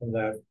 and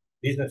the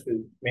business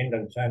with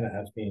mainland China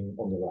has been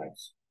on the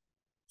rise.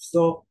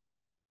 So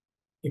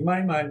in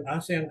my mind,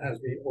 ASEAN has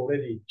been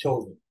already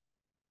chosen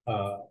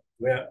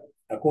where,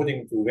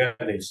 according to where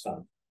they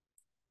stand.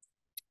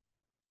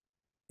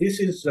 This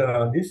is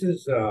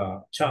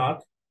a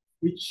chart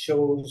which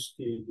shows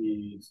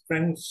the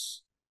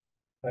strengths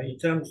in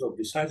terms of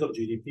the size of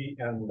GDP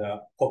and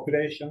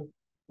population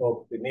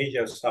of the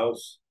major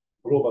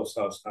global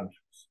South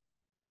countries.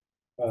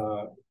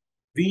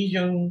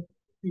 Region,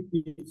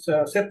 it's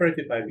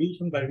separated by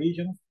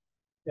region,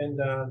 and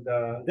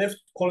the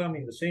left column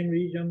in the same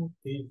region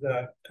is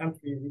a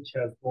country which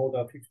has more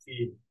than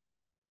 50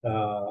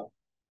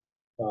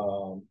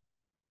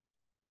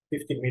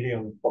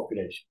 million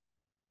population.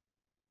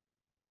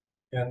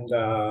 And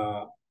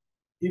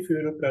if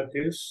you look at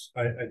this,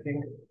 I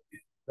think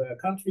the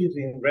countries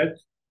in red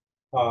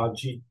are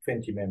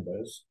G20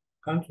 members.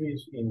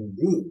 Countries in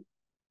blue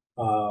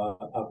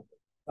are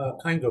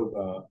kind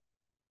of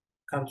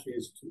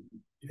countries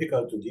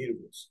difficult to deal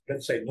with.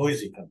 Let's say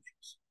noisy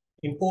countries.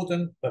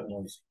 Important, but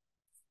noisy.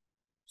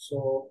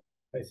 So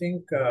I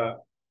think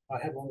I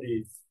have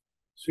only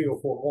 3 or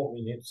 4 more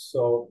minutes,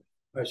 so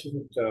I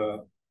shouldn't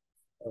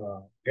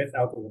get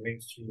out of the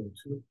mainstream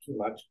too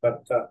much.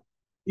 But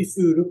if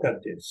you look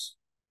at this,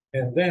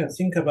 and then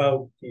think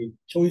about the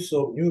choice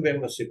of new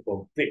membership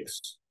of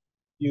BRICS,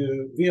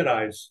 you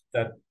realize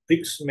that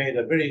BRICS made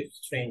a very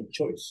strange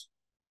choice.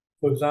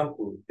 For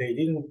example, they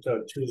didn't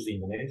choose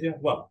Indonesia.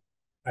 Well,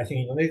 I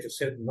think Indonesia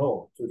said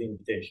no to the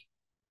invitation.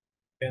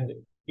 And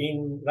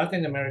in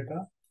Latin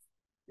America,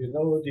 you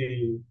know,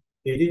 they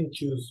didn't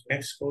choose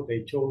Mexico,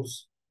 they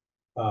chose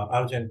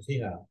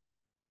Argentina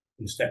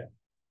instead.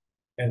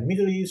 And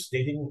Middle East,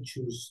 they didn't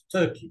choose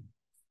Turkey.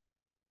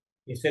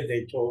 Instead,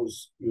 they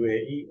chose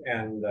UAE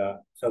and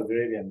Saudi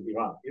Arabia and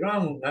Iran.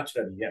 Iran,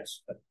 naturally,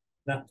 yes, but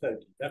not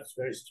Turkey. That's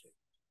very strange.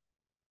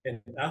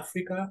 And in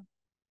Africa,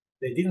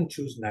 they didn't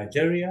choose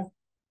Nigeria,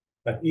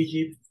 but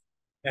Egypt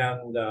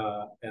and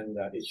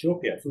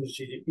Ethiopia, whose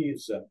GDP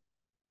is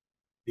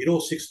below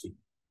 60,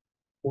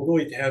 although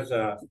it has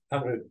a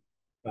 100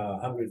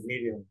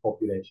 million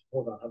population,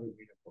 more than 100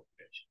 million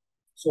population.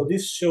 So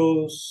this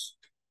shows,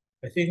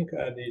 I think,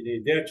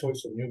 their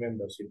choice of new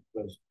membership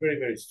was very,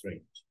 very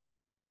strange.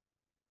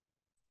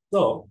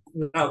 So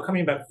now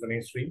coming back to the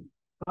mainstream,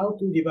 how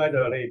to divide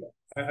our labor?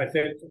 I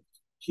said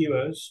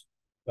keywords,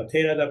 a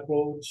tailored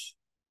approach,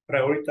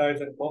 prioritize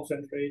and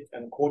concentrate,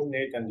 and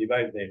coordinate and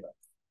divide labor.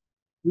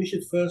 We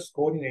should first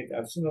coordinate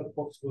as soon as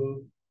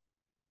possible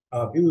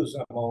our views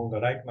among the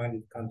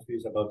like-minded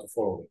countries about the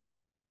following.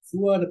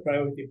 Who are the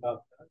priority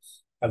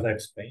partners, as I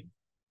explained,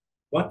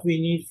 what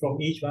we need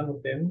from each one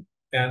of them,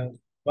 and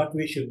what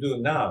we should do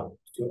now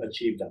to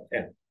achieve that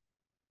end.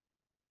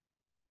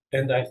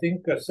 And I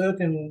think a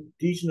certain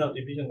regional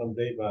division of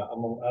labor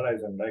among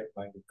allies and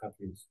like-minded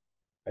countries,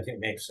 I think,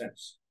 makes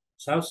sense.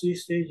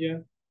 Southeast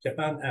Asia,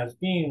 Japan has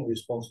been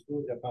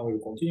responsible. Japan will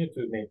continue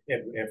to make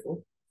every effort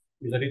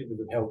with a little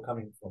bit of help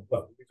coming from,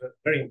 well, with a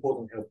very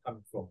important help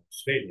coming from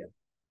Australia.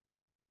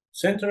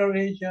 Central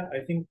Asia, I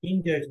think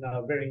India is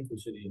now very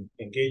interested in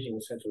engaging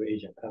with Central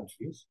Asian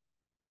countries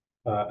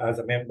as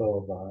a member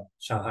of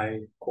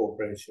Shanghai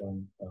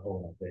Cooperation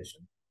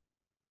Organization.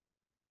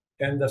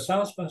 And the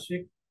South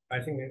Pacific, I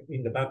think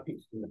in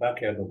the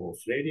backyard of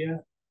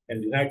Australia,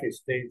 and the United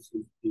States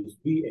is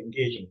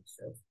re-engaging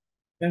itself,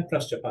 and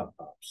plus Japan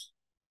perhaps.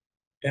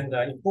 And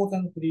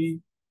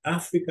importantly,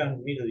 Africa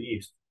and Middle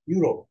East,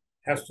 Europe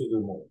has to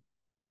do more.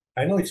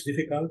 I know it's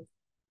difficult,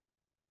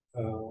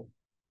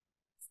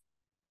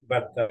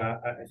 but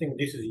I think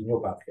this is in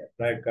your backyard,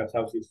 like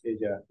Southeast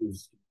Asia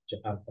is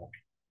Japan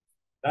backyard.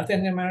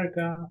 Latin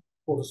America,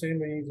 for the same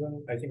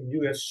reason, I think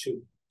US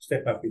should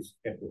step up its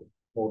effort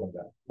more than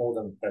that, more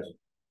than present.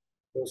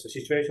 Because the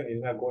situation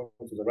is not going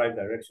to the right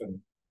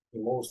direction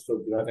in most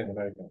of the Latin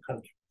American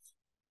countries.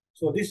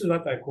 So this is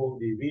what I call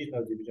the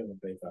regional division of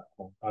labor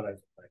among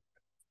allies and like.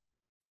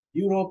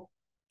 Europe,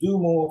 do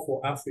more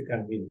for Africa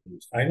and Middle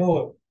East. I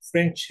know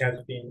French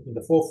has been in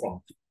the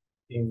forefront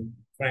in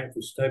trying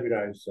to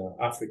stabilize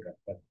Africa,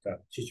 but the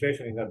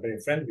situation is not very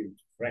friendly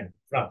to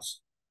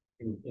France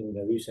in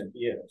the recent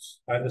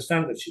years. I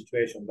understand the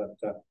situation, but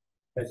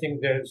I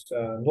think there's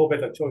no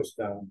better choice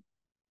than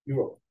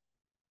Europe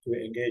to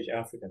engage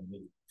Africa and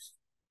Middle East.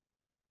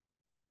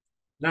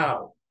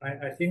 Now,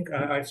 I think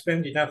I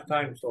spent enough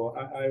time, so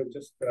I will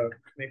just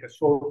make a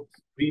short,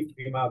 brief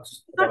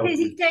remarks. Don't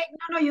hesitate.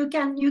 No, you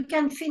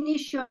can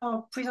finish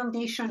your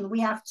presentation. We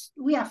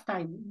have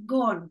time.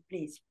 Go on,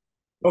 please.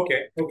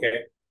 Okay.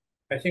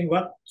 I think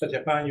what the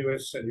Japan,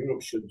 US, and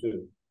Europe should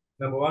do.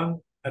 Number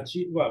one,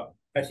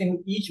 I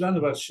think each one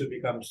of us should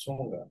become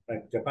stronger.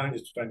 Like Japan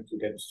is trying to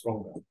get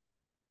stronger.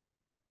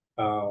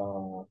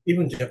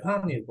 even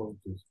Japan is going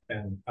to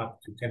spend up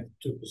to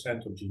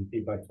 2% of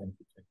GDP by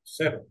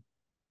 2027.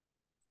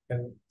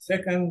 And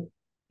second,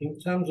 in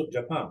terms of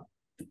Japan,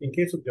 in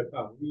case of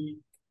Japan, we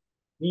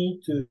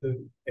need to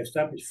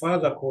establish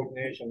further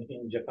coordination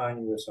in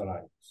Japan-US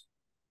alliance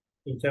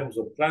in terms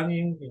of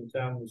planning, in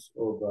terms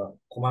of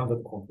command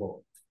and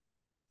control,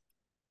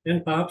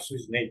 and perhaps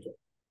with NATO.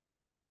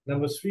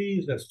 Number three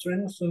is the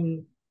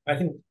strengthen, I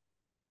think,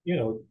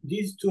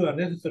 these two are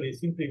necessary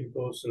simply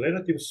because the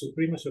relative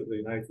supremacy of the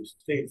United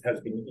States has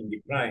been in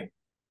decline,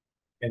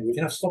 and we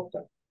cannot stop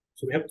that.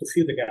 So we have to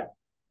fill the gap.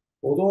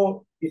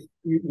 Although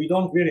we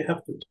don't really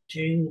have to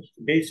change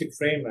the basic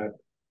framework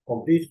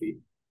completely,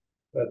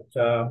 but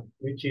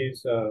which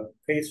is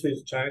faced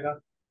with China,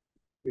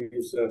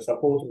 with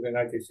support of the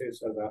United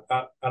States as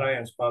an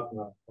alliance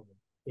partner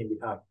in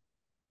behalf.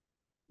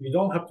 We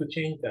don't have to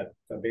change that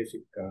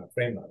basic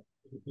framework.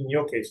 In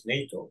your case,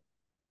 NATO.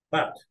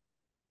 But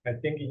I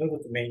think in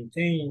order to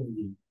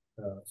maintain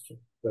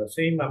the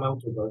same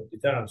amount of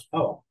deterrence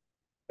power,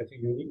 I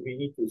think we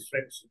need to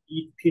strengthen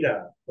each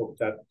pillar of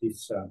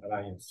this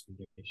alliance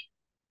relation.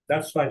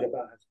 That's why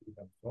Japan has to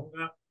become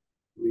stronger.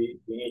 We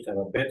need to have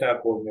a better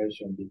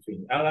coordination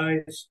between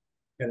allies.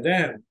 And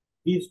then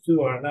these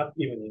two are not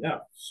even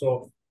enough.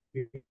 So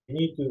we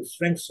need to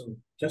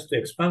strengthen, just to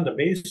expand the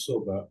base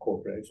of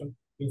cooperation,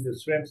 we need to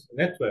strengthen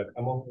the network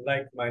among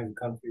like-minded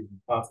countries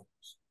and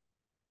partners.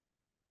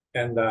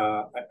 And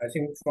I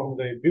think from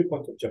the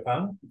viewpoint of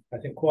Japan, I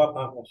think core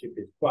partnership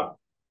is one.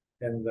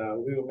 And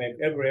we will make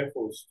every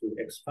effort to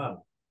expand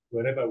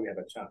wherever we have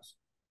a chance.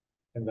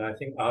 And I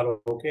think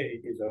ROK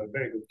is a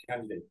very good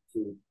candidate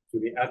to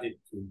be added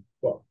to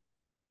Quad.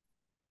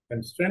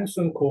 And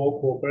strengthen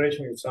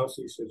cooperation with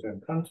Southeast Asian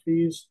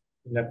countries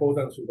in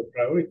accordance with the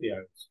priority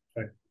areas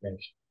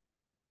mentioned.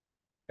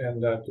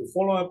 And to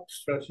follow up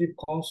strategic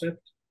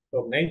concept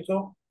of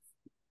NATO,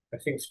 I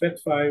think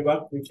specify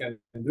what we can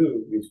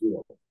do with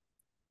Europe.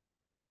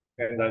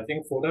 And I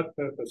think for that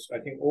purpose, I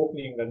think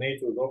opening the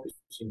NATO's office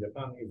in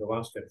Japan is a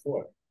one step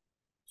forward.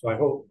 So I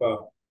hope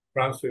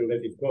France will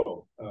let it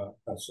go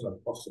as soon as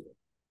possible.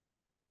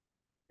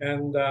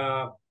 And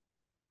I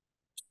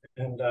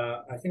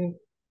think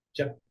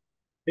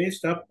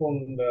based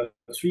upon the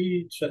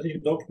 3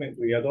 strategic documents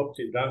we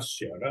adopted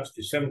last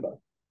December,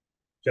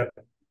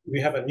 we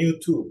have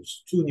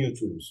two new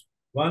tools.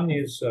 One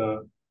is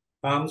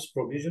arms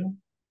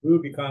provision. We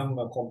will become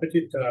a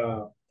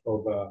competitor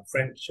of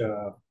French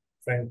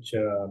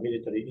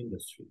military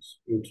industries.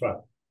 We'll try.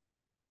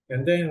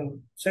 And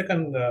then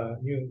second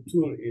new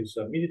tool is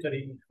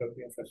military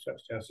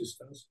infrastructure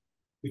assistance,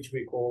 which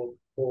we call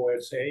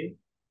OSA,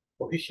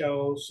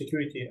 Official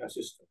Security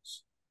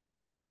Assistance,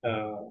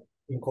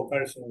 in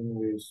comparison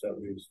with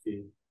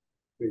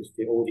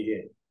the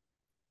ODA.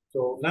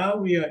 So now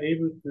we are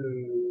able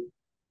to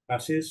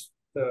assist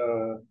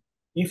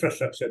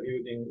infrastructure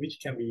building, which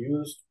can be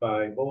used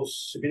by both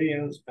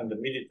civilians and the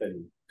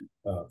military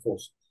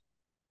forces.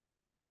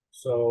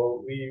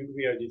 So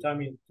we are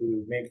determined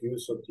to make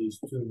use of these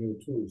 2 new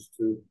tools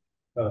to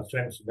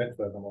strengthen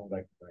network among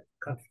like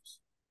countries.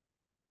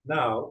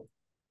 Now,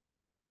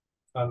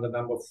 under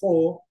number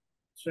 4,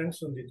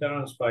 strengthen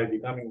deterrence by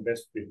becoming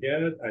best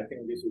prepared. I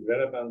think this is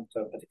relevant,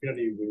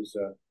 particularly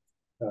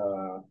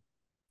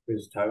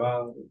with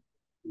Taiwan,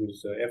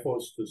 with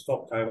efforts to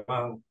stop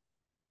Taiwan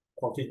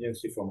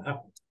contingency from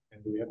happening,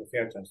 and we have a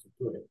fair chance to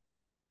do it.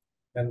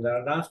 And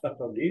last but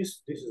not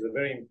least, this is a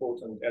very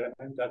important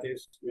element, that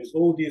is, with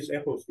all these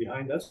efforts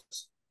behind us,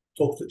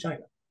 talk to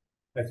China.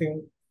 I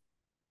think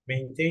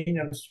maintain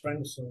and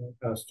strengthen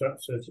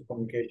strategic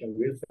communication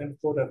with them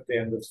so that they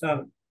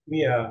understand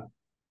we are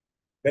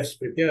best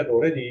prepared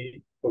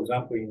already, for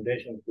example, in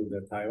relation to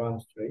the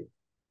Taiwan Strait.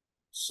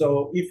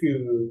 So if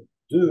you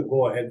do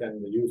go ahead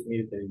and use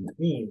military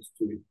means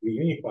to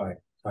reunify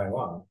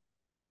Taiwan,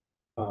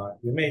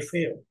 you may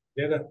fail.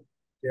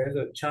 There's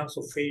a chance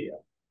of failure.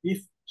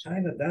 If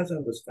China does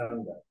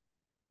understand that,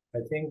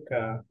 I think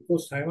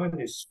because Taiwan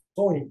is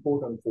so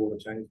important for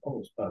the Chinese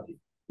Communist Party,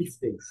 if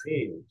they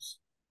fail,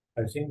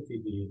 I think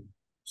the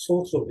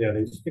source of their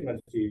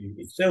legitimacy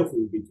itself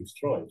will be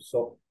destroyed.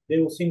 So they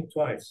will think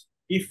twice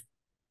if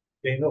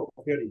they know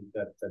clearly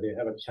that they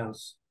have a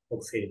chance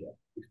of failure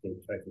if they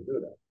try to do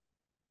that.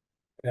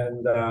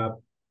 And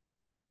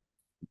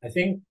I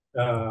think,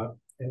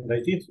 and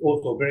it is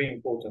also very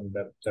important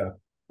that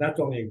not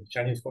only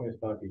Chinese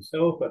Communist Party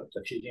itself, but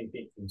Xi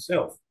Jinping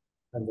himself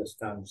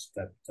understands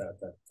that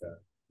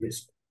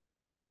risk.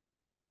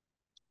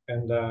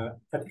 And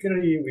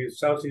particularly with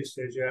Southeast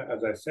Asia,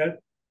 as I said,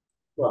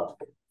 well,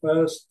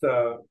 first,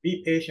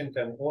 be patient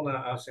and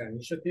honor ASEAN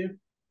initiative.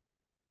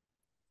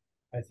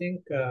 I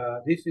think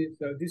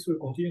this will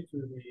continue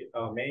to be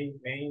our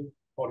main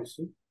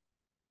policy.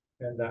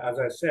 And as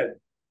I said,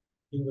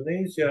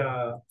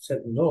 Indonesia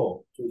said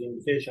no to the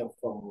invitation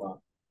from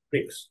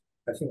BRICS.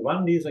 I think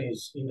one reason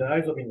is, in the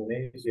eyes of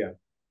Indonesia,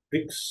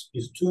 BRICS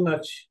is too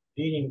much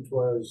leaning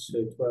towards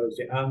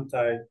the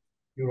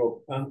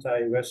anti-Europe,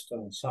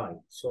 anti-Western side.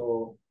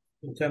 So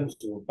in terms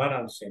of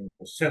balancing,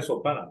 sense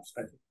of balance,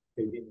 I think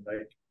they didn't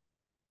like it.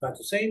 At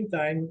the same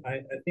time,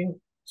 I think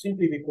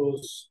simply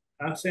because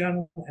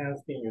ASEAN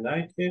has been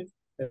united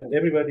and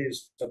everybody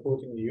is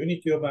supporting the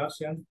unity of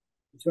ASEAN,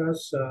 it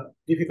was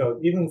difficult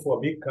even for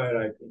a big guy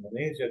like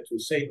Indonesia to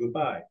say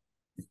goodbye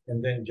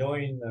and then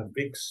join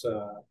BRICS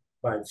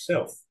by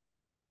itself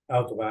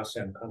out of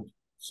ASEAN countries.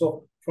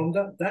 So from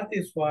that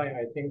is why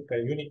I think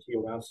unity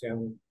of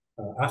ASEAN,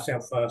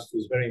 ASEAN first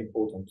is very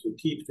important to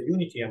keep the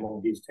unity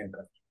among these 10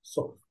 countries.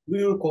 So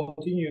we will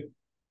continue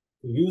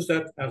to use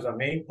that as a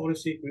main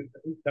policy.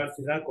 That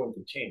is not going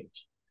to change.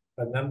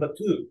 But number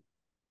two,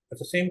 at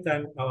the same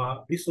time,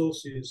 our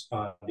resources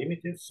are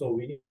limited, so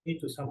we need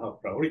to somehow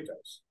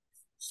prioritize.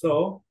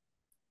 So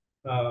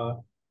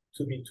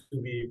to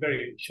be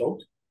very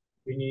short,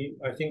 we need,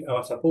 I think,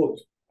 our support,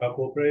 our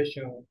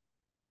cooperation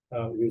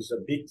with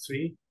the big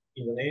three,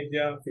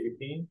 Indonesia,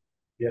 Philippines,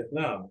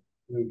 Vietnam,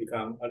 will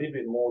become a little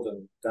bit more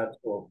than that,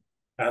 or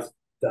as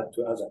that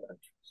to other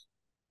countries.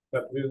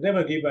 But we'll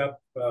never give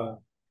up the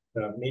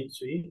mid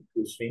three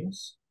to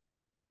swings,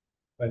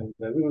 and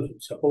we will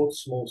support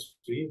small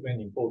three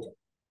when important.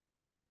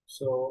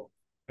 So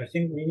I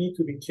think we need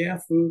to be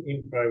careful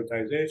in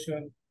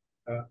prioritization.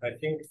 I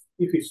think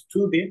if it's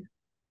too big,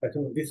 I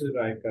think this is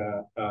like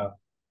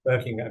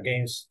working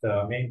against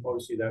the main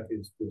policy that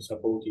is to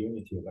support the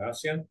unity of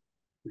ASEAN.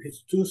 If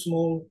it's too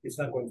small, it's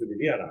not going to be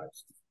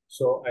realized.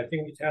 So I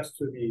think it has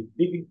to be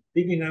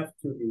big enough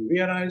to be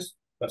realized,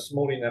 but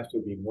small enough to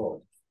be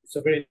ignored. It's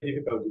a very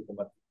difficult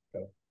diplomatic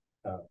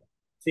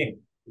thing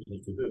we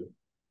need to do.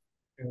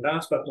 And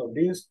last but not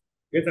least,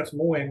 get us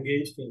more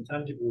engaged in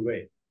tangible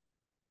way.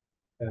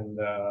 And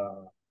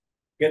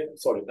get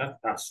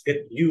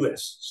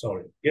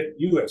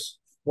US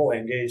more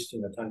engaged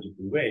in a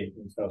tangible way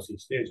in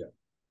Southeast Asia.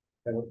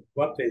 And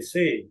what they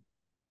say,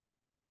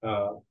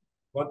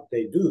 what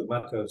they do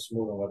matters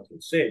more than what they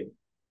say.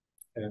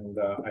 And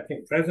I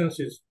think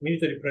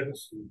military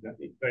presence is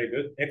very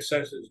good.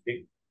 Exercise is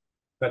big.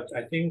 But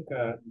I think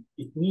the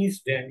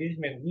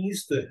engagement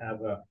needs to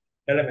have an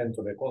element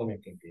of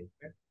economic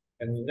engagement.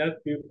 And in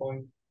that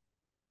viewpoint,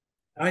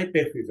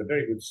 IPEF is a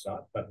very good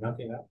start, but not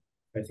enough.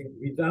 I think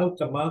without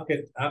the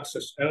market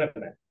access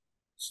element,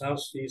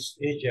 Southeast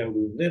Asia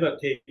will never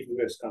take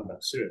US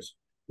conduct seriously.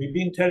 We've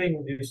been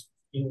telling this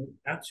in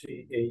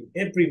actually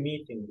every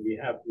meeting we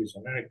have with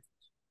Americans.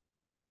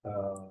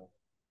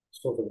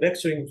 Sort of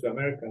lecturing to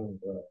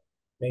Americans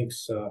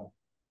makes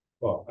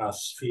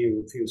us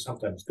feel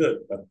sometimes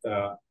good, but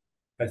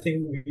I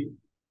think we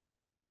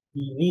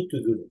need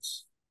to do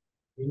this.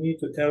 We need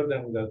to tell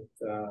them that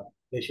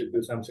they should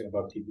do something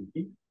about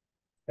TPP.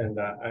 And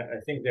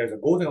I think there's a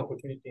golden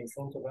opportunity in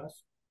front of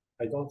us.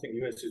 I don't think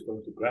US is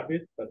going to grab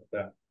it, but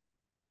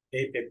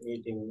APEC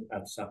meeting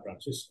at San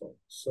Francisco.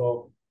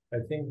 So I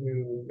think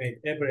we will make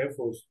every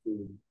effort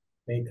to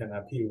make an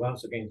appeal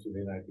once again to the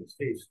United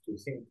States to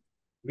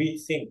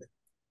rethink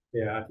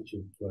their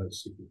attitude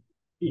towards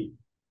CPTPP.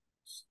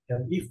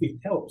 And if it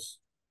helps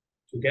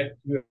to get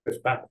US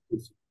back to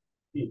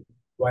CPTPP,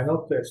 why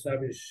not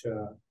establish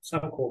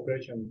some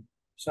cooperation,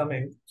 some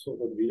sort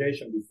of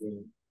relation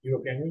between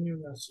European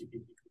Union and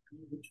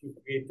CPTPP, which will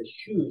create a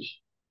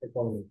huge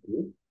economic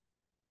group.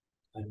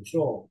 I'm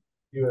sure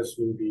US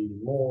will be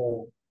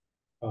more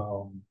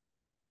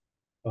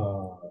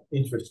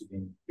interested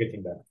in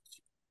getting that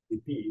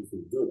CPTPP if we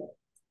do that.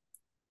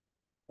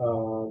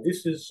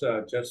 This is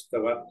just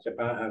what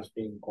Japan has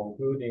been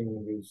concluding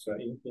with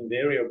in the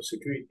area of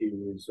security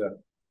with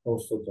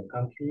most of the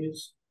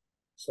countries.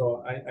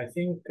 So I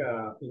think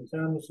in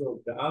terms of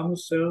the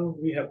arms sale,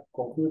 we have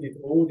concluded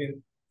all the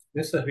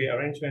necessary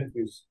arrangement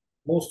with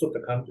most of the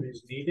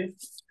countries needed.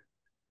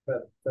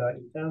 But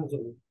in terms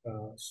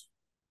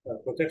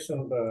of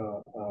protection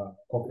of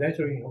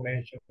confidential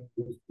information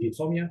with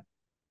Hosoya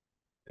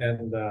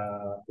and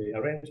the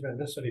arrangement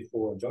necessary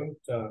for joint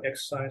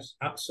exercise,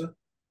 AXA,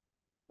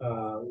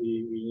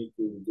 we need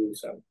to do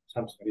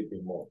something a little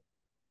bit more.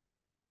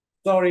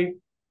 Sorry,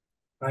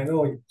 I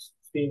know it's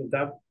been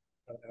that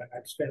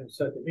I've spent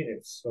 30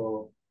 minutes,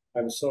 so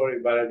I'm sorry,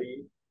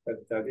 Valérie,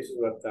 but this is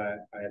what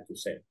I have to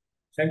say.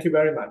 Thank you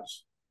very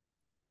much.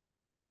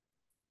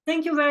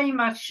 Thank you very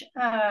much,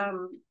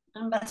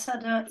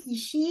 Ambassador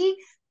Ishii.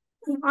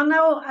 And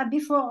now,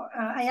 before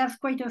I have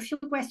quite a few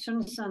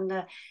questions on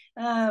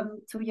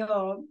to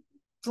your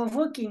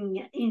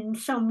provoking in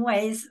some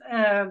ways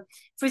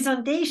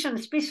presentation,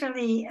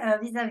 especially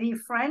vis-a-vis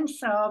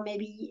France or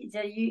maybe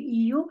the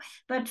EU.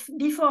 But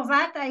before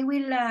that, I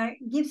will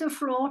give the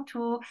floor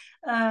to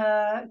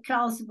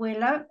Klaus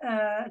Welle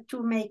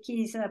to make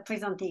his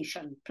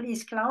presentation.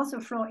 Please, Klaus,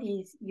 the floor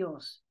is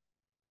yours.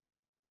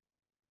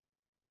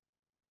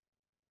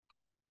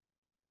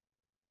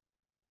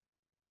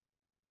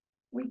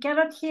 We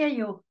cannot hear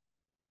you.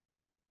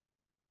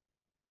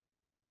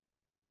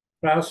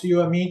 Klaus, you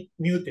are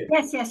muted.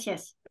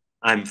 Yes.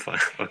 I'm fine.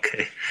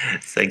 Okay.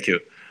 Thank you.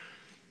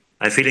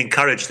 I feel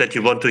encouraged that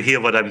you want to hear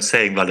what I'm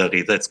saying,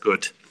 Valérie. That's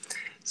good.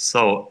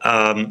 So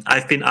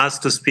I've been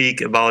asked to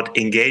speak about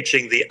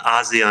engaging the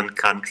ASEAN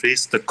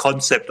countries, the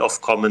concept of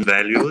common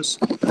values.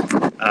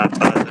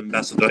 but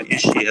Ambassador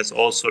Ishii has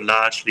also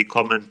largely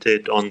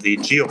commented on the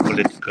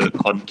geopolitical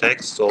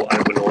context, so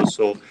I will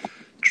also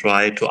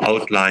try to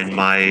outline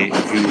my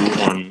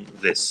view on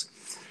this.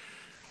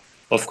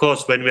 Of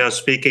course, when we are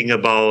speaking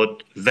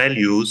about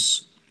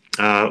values,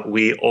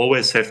 we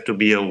always have to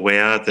be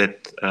aware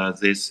that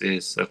this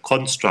is a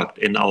construct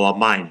in our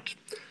mind.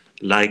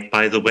 Like,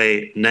 by the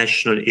way,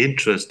 national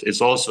interest is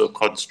also a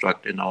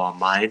construct in our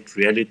mind.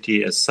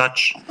 Reality as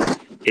such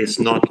is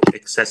not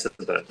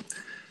accessible.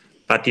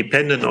 But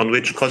depending on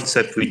which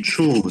concept we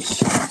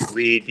choose,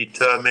 we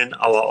determine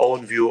our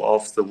own view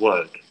of the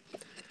world.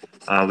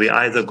 We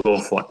either go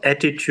for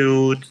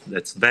attitude,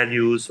 that's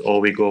values, or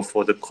we go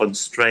for the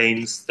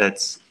constraints,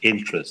 that's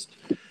interest.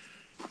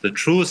 The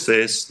truth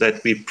is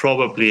that we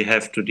probably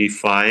have to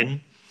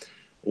define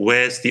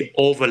where's the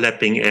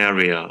overlapping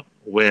area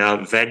where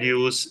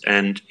values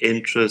and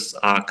interests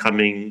are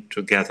coming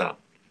together.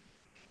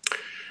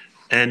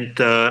 And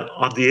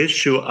on the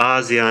issue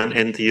ASEAN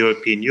and the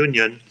European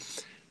Union,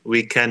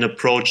 we can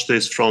approach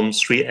this from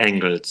three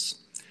angles.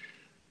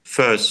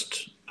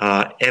 First,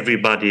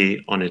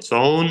 everybody on its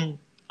own.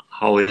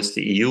 How is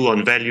the EU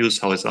on values?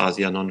 How is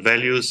ASEAN on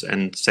values?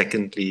 And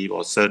secondly,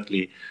 or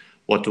thirdly,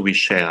 what do we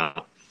share?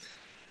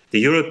 The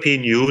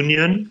European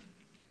Union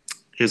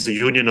is a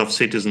union of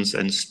citizens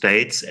and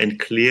states and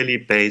clearly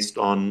based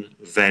on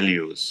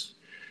values.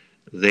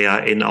 They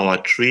are in our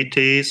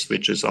treaties,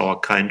 which is our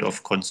kind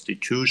of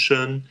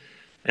constitution.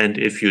 And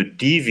if you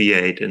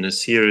deviate in a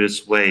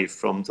serious way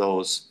from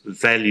those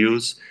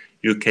values,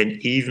 you can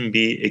even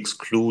be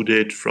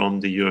excluded from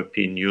the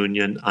European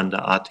Union under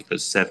Article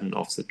 7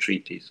 of the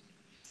treaties.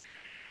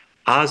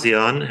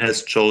 ASEAN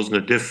has chosen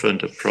a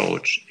different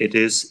approach. It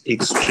is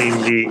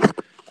extremely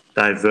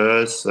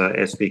diverse,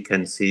 as we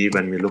can see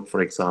when we look,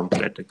 for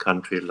example, at a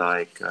country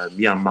like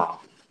Myanmar.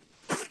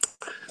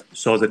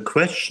 So the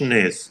question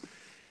is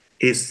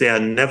there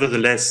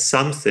nevertheless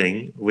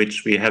something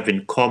which we have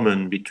in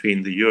common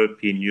between the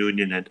European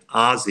Union and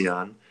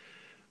ASEAN,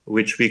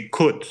 which we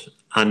could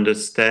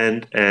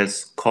understand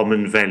as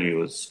common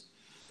values?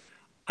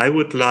 I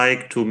would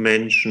like to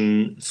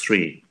mention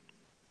three.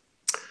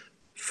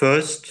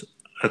 First,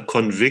 a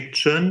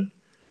conviction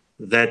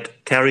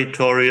that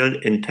territorial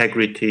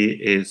integrity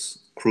is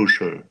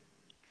crucial.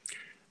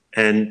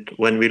 And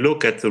when we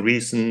look at the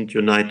recent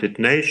United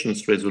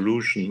Nations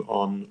resolution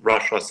on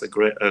Russia's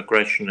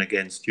aggression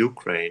against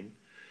Ukraine,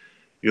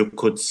 you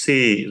could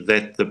see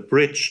that the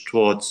bridge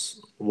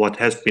towards what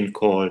has been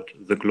called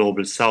the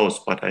Global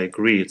South, but I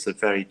agree it's a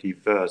very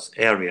diverse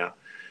area,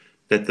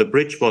 that the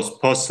bridge was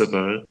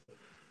possible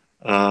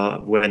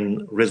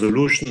when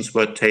resolutions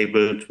were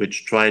tabled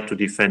which tried to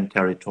defend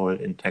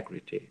territorial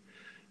integrity.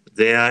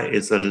 There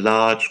is a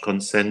large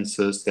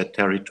consensus that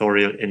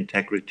territorial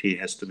integrity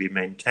has to be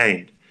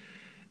maintained.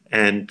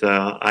 And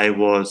I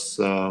was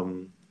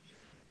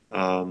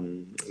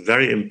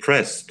very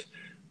impressed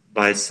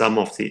by some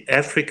of the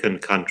African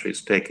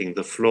countries taking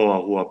the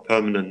floor who are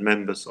permanent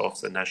members of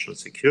the National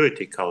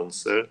Security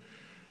Council,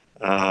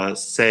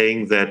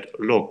 saying that,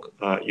 look,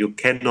 you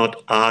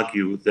cannot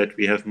argue that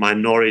we have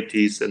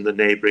minorities in the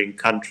neighboring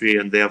country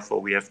and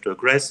therefore we have to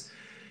aggress.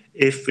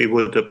 If we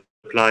would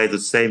apply the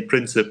same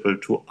principle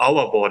to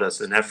our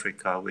borders in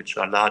Africa, which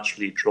are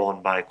largely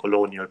drawn by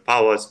colonial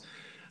powers,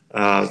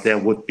 there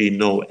would be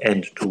no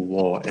end to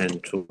war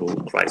and to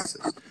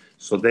crisis.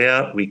 So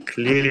there we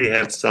clearly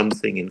have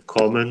something in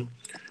common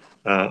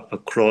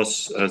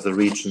across the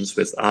regions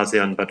with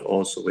ASEAN, but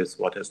also with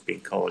what has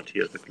been called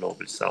here the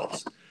Global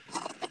South.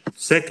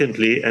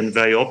 Secondly, and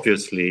very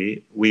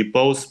obviously, we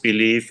both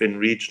believe in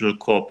regional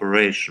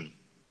cooperation.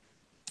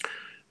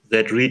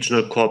 That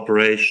regional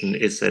cooperation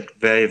is at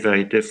very,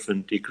 very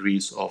different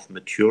degrees of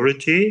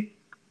maturity.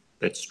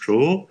 That's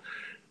true.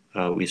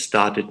 We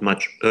started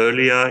much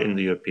earlier in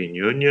the European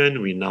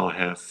Union. We now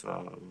have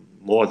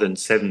more than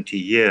 70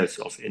 years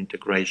of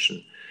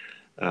integration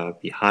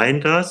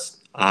behind us.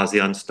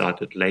 ASEAN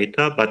started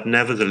later, but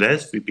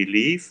nevertheless, we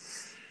believe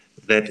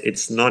that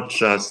it's not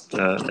just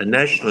a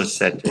national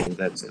setting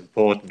that's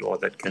important or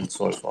that can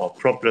solve our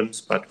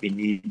problems, but we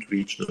need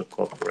regional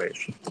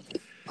cooperation.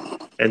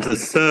 And the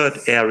third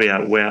area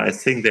where I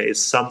think there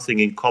is something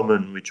in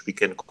common which we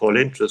can call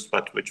interest,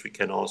 but which we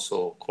can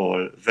also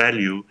call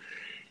value,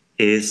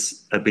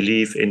 is a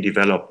belief in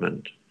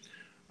development.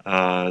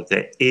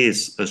 There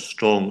is a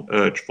strong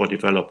urge for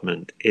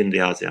development in the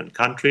ASEAN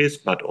countries,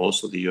 but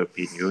also the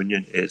European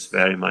Union is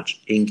very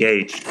much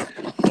engaged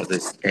for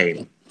this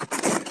aim.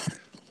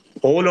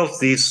 All of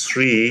these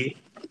three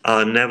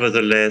are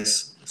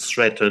nevertheless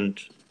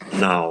threatened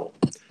now,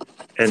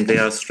 and they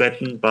are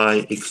threatened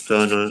by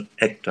external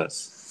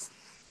actors.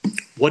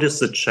 What is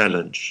the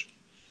challenge?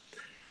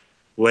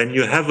 When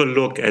you have a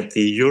look at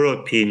the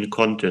European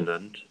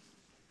continent,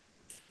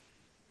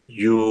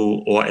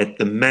 or at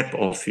the map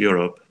of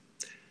Europe,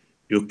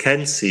 you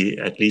can see,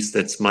 at least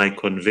that's my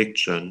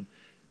conviction,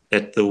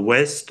 that the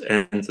West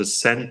and the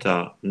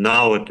center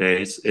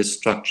nowadays is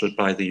structured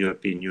by the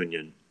European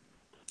Union.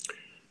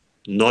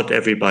 Not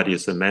everybody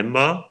is a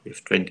member, we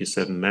have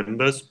 27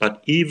 members,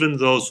 but even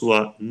those who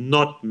are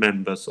not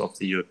members of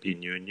the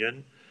European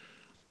Union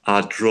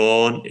are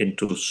drawn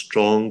into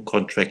strong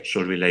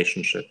contractual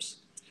relationships.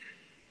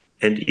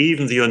 And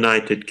even the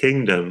United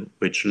Kingdom,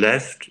 which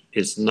left,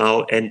 is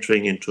now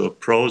entering into a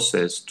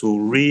process to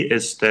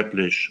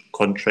re-establish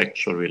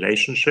contractual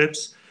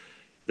relationships.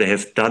 They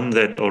have done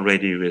that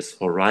already with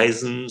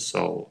Horizon,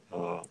 so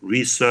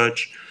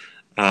research,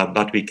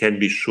 but we can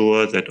be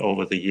sure that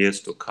over the years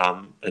to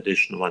come,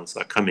 additional ones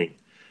are coming.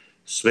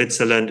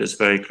 Switzerland is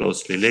very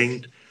closely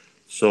linked.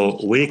 So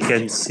we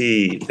can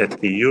see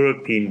that the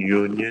European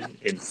Union,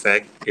 in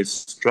fact, is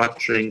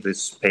structuring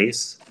this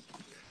space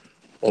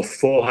of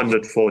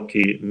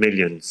 440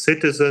 million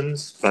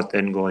citizens, but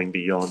then going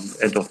beyond,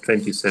 and of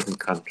 27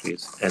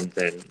 countries, and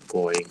then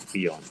going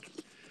beyond.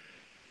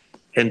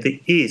 In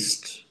the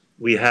East,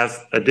 we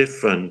have a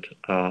different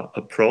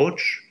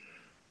approach.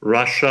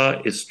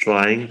 Russia is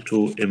trying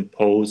to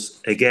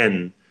impose,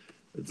 again,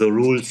 the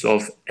rules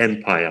of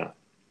empire.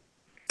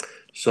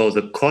 So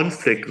the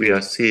conflict we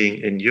are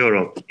seeing in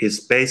Europe is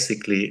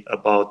basically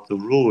about the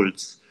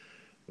rules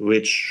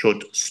which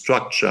should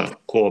structure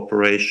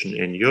cooperation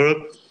in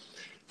Europe.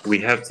 We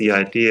have the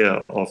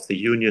idea of the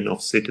Union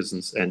of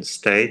Citizens and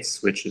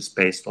States, which is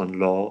based on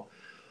law,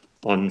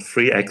 on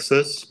free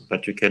access,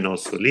 but you can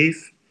also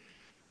leave,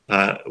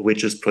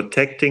 which is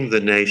protecting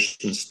the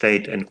nation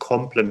state and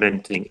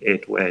complementing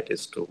it where it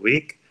is too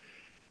weak.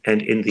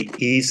 And in the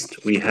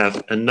East, we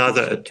have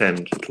another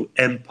attempt to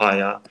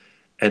empire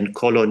and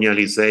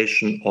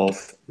colonialization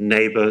of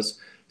neighbors,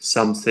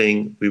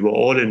 something we were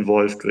all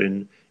involved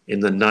in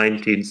the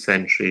 19th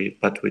century,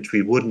 but which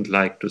we wouldn't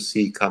like to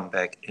see come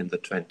back in the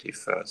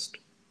 21st.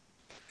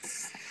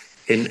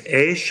 In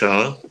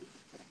Asia,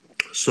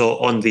 so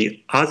on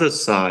the other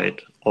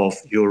side of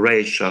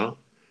Eurasia,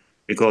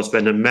 because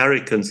when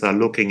Americans are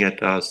looking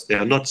at us, they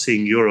are not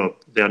seeing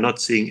Europe, they are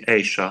not seeing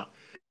Asia,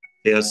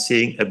 they are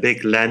seeing a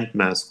big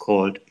landmass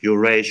called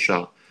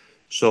Eurasia.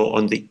 So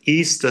on the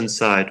eastern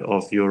side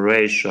of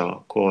Eurasia,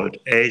 called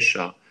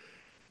Asia,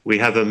 we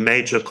have a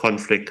major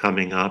conflict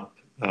coming up,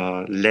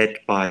 led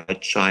by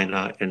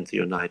China and the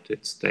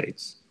United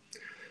States.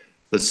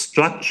 The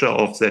structure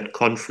of that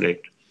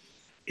conflict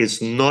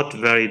is not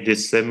very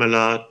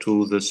dissimilar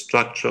to the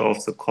structure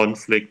of the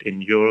conflict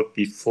in Europe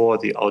before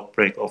the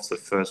outbreak of the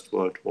First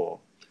World War.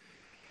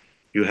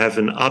 You have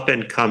an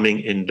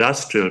up-and-coming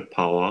industrial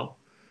power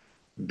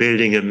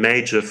building a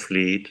major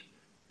fleet,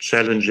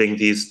 challenging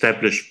the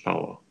established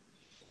power.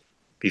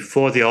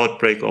 Before the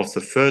outbreak of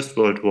the First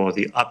World War,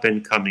 the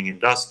up-and-coming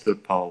industrial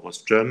power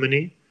was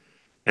Germany,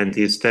 and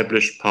the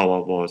established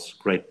power was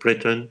Great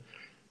Britain,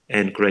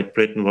 and Great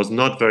Britain was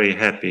not very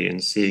happy in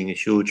seeing a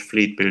huge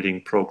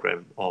fleet-building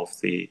program of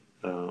the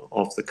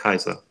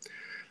Kaiser.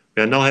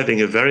 We are now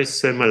having a very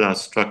similar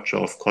structure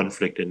of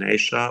conflict in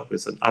Asia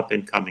with an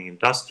up-and-coming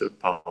industrial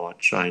power,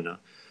 China,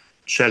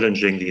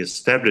 challenging the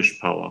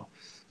established power,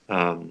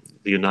 the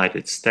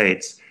United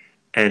States,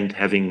 and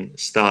having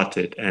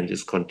started and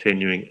is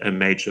continuing a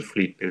major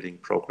fleet-building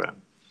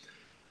program.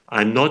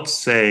 I'm not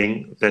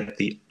saying that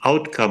the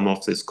outcome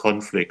of this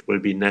conflict will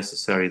be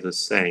necessarily the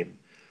same,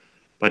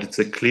 but it's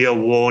a clear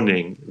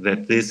warning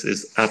that this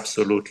is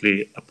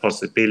absolutely a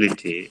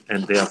possibility,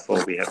 and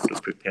therefore we have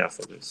to prepare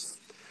for this.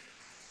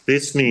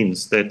 This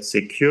means that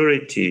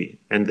security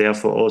and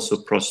therefore also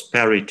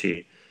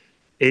prosperity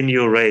in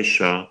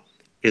Eurasia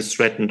is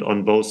threatened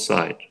on both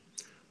sides.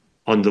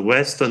 On the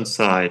Western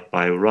side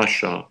by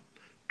Russia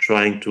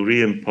trying to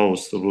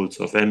reimpose the rules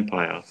of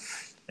empire,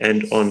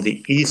 and on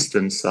the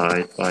Eastern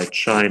side by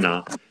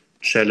China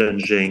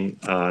challenging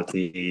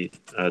the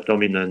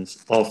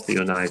dominance of the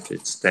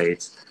United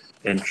States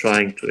and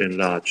trying to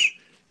enlarge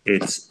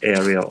its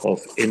area of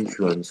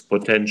influence,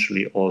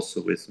 potentially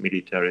also with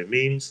military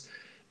means.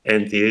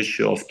 And the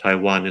issue of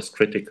Taiwan is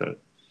critical,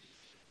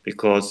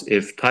 because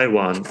if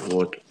Taiwan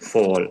would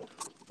fall,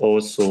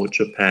 also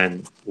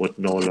Japan would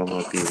no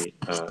longer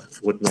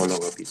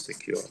be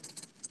secure.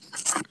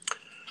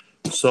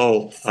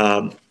 So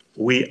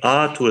we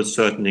are, to a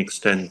certain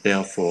extent,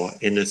 therefore,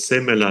 in a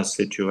similar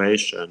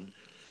situation.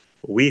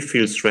 We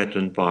feel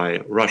threatened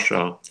by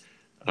Russia,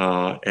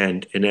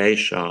 and in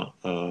Asia,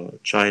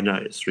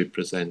 China is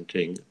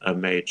representing a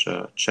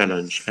major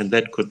challenge, and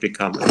that could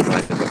become a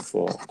driver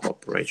for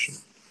cooperation.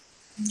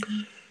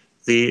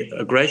 The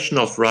aggression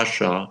of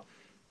Russia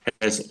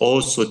has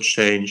also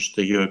changed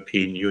the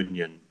European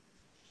Union.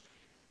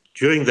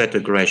 During that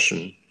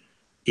aggression,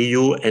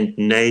 EU and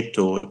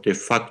NATO de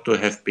facto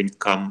have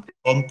become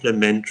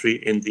complementary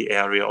in the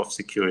area of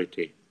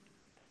security.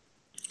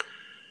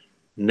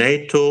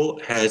 NATO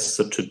has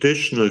the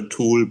traditional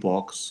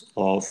toolbox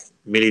of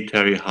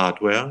military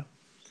hardware,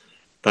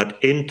 but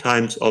in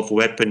times of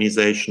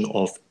weaponization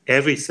of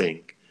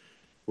everything,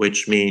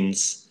 which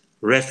means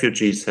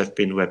refugees have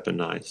been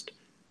weaponized,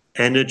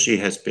 energy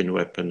has been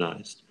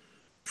weaponized,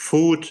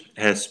 food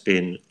has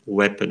been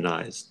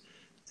weaponized,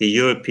 the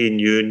European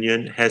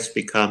Union has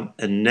become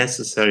a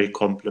necessary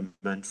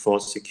complement for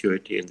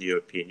security in the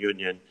European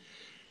Union.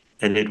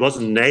 and it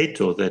wasn't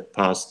NATO that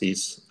passed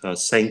these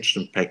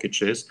sanction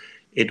packages,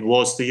 it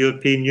was the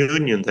European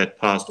Union that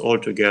passed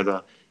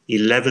altogether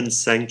 11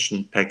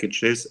 sanction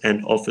packages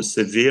and of a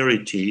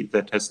severity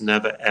that has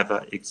never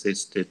ever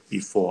existed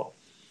before.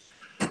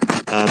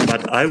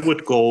 But I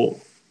would go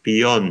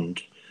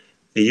beyond.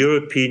 The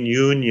European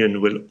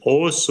Union will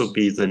also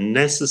be the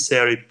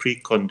necessary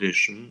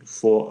precondition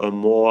for a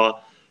more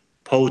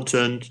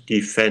potent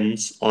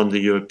defense on the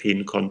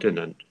European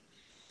continent.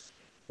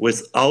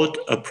 Without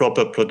a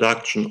proper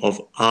production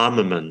of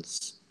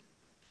armaments,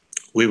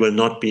 we will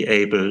not be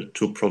able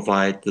to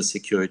provide the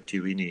security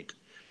we need.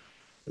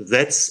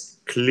 That's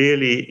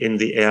clearly in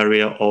the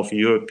area of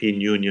European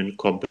Union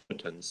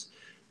competence.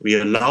 We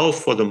allow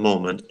for the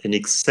moment an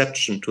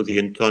exception to the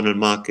internal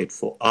market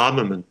for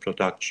armament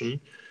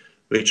production,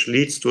 which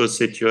leads to a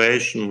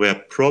situation where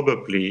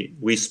probably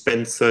we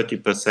spend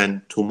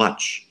 30% too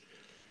much.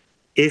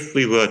 If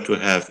we were to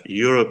have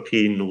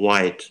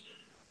European-wide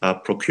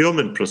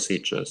procurement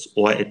procedures,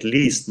 or at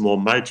least more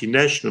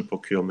multinational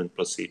procurement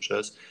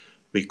procedures,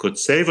 we could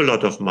save a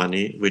lot of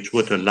money, which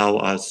would allow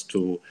us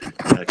to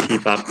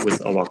keep up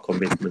with our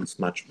commitments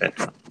much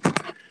better.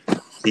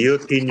 The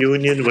European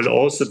Union will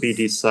also be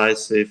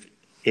decisive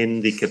in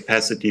the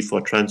capacity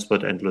for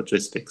transport and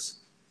logistics.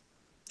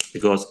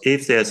 Because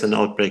if there's an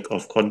outbreak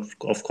of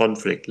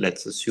conflict,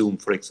 let's assume,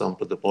 for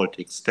example, the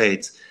Baltic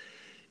states,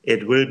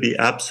 it will be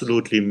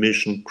absolutely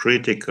mission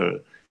critical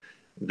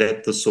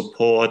that the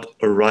support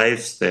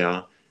arrives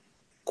there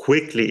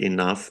quickly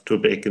enough to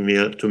make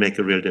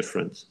a real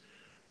difference.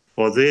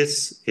 For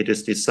this, it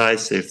is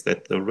decisive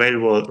that the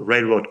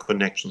railroad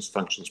connections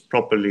functions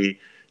properly,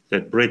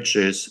 that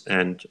bridges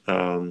and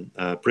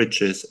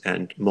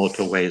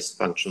motorways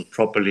function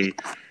properly,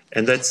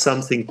 and that's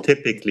something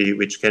typically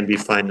which can be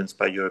financed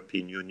by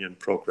European Union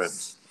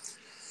programs.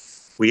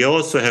 We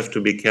also have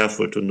to be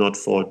careful to not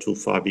fall too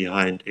far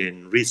behind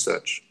in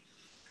research,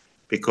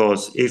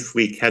 because if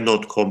we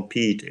cannot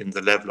compete in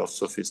the level of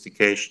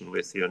sophistication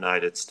with the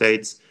United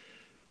States,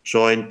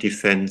 joint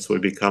defense will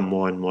become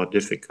more and more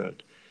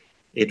difficult.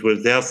 It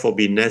will therefore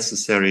be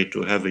necessary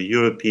to have a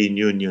European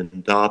Union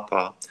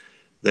DARPA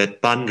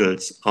that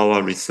bundles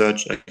our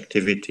research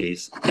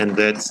activities, and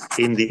that's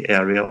in the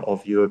area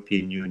of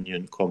European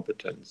Union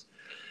competence.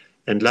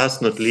 And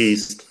last not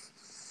least,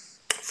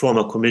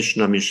 former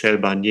Commissioner Michel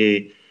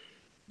Barnier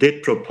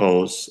did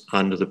propose,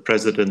 under the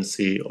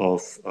presidency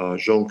of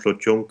Jean-Claude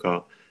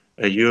Juncker,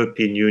 a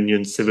European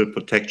Union civil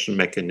protection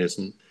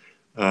mechanism,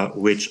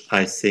 which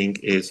I think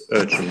is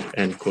urgent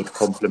and could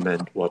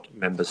complement what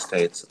member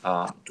states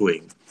are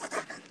doing.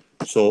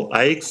 So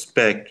I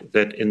expect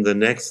that in the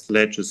next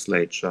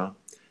legislature,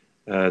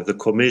 the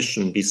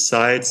Commission,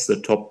 besides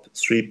the top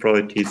 3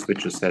 priorities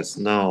which it has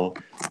now,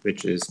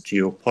 which is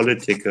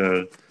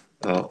geopolitical,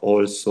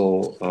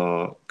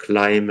 also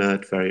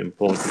climate, very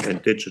important,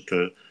 and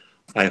digital,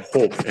 I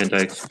hope and I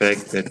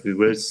expect that we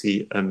will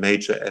see a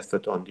major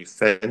effort on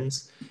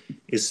defense,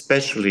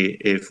 especially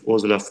if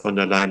Ursula von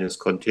der Leyen is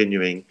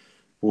continuing,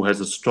 who has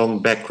a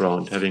strong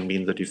background, having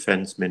been the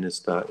defense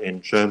minister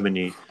in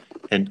Germany,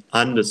 and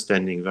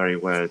understanding very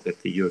well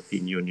that the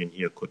European Union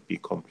here could be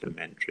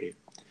complementary.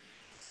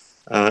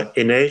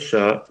 In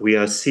Asia, we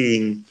are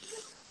seeing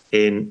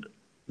in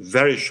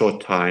very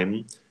short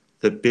time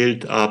the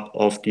build-up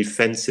of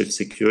defensive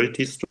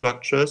security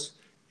structures.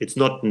 It's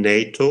not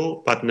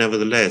NATO, but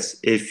nevertheless,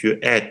 if you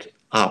add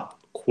up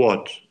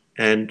Quad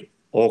and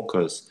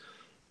AUKUS,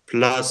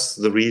 plus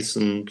the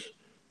recent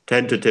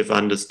tentative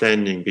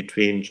understanding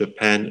between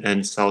Japan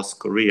and South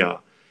Korea,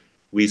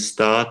 we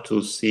start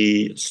to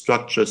see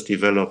structures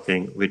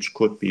developing which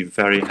could be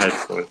very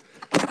helpful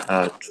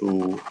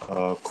to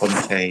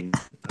contain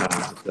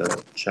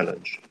the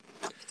challenge.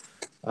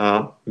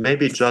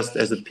 Maybe just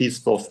as a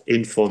piece of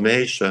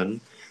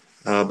information,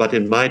 but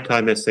in my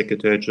time as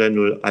Secretary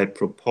General, I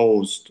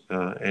proposed,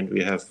 and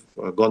we have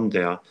gone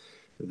there,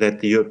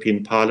 that the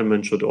European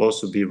Parliament should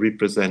also be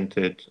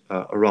represented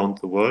around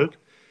the world.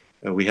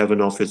 We have an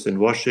office in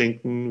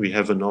Washington. We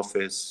have an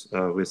office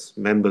with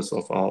members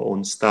of our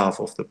own staff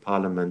of the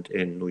Parliament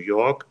in New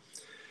York.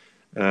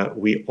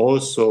 We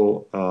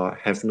also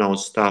have now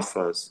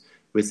staffers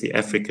with the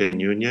African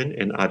Union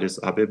in Addis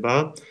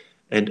Ababa.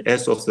 And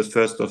as of the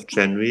 1st of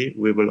January,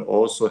 we will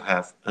also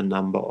have a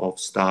number of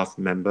staff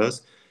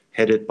members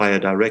headed by a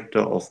director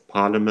of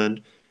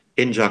parliament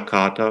in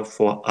Jakarta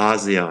for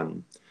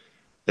ASEAN.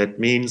 That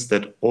means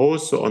that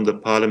also on the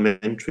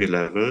parliamentary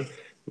level,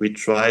 we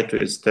try to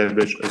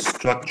establish a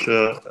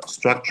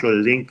structural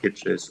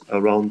linkages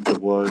around the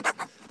world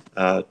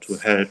to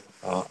help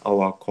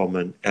our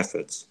common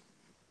efforts.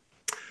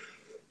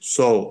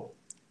 So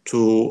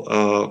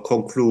to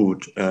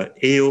conclude,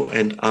 EU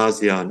and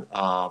ASEAN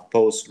are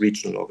both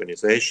regional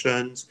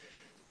organizations.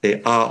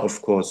 They are,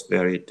 of course,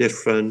 very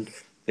different.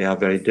 They are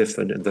very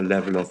different in the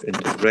level of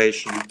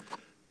integration,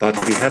 but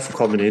we have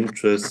common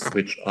interests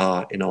which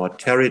are in our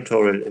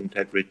territorial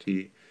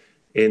integrity,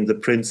 in the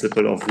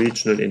principle of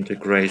regional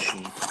integration,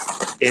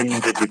 in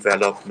the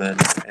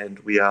development, and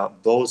we are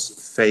both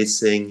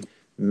facing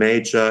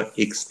major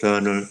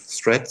external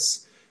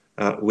threats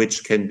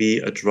which can be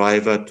a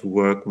driver to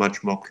work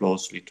much more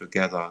closely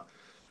together.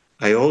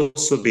 I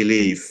also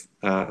believe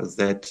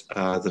that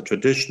the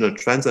traditional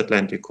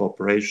transatlantic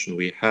cooperation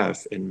we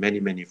have in many,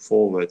 many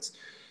forwards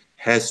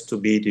has to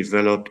be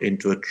developed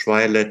into a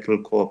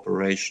trilateral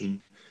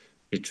cooperation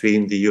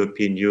between the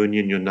European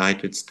Union,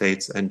 United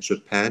States, and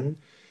Japan.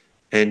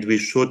 And we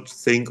should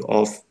think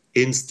of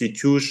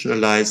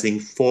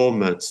institutionalizing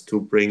formats to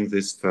bring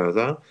this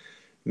further,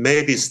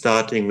 maybe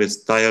starting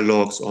with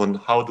dialogues on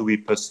how do we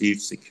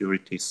perceive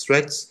security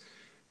threats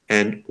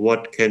and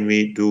what can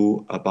we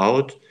do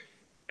about.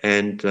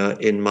 And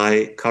in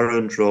my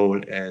current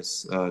role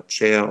as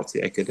chair of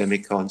the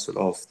Academic Council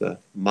of the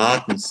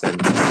Martens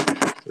Center,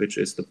 which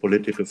is the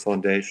political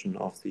foundation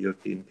of the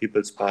European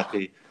People's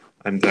Party,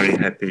 I'm very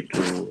happy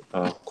to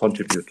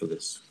contribute to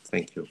this.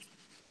 Thank you.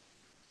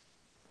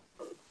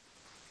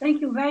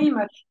 Thank you very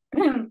much,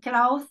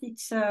 Klaus.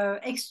 It's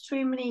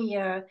extremely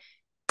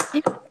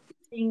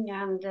interesting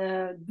and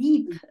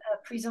deep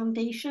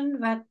presentation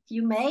that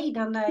you made,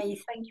 and I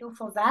thank you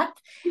for that.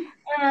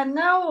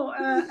 Now,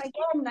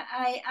 again,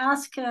 I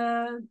ask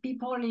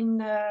people in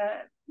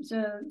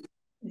the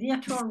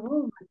virtual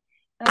room,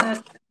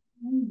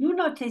 do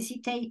not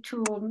hesitate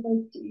to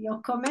make your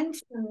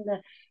comments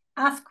and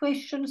ask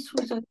questions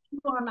through the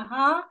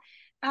Q&A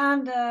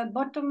and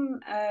button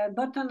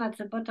at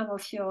the bottom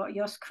of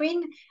your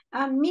screen.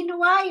 And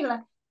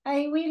meanwhile,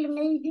 I will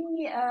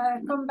maybe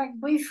come back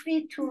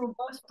briefly to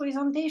both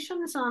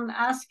presentations and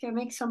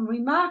make some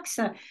remarks.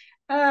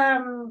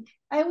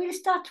 I will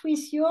start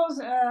with yours,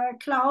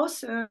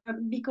 Klaus,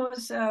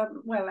 because,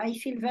 well, I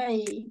feel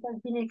it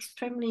has been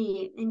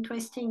extremely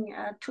interesting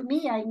to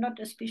me. I'm not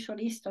a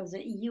specialist of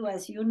the EU,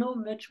 as you know,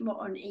 much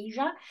more on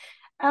Asia.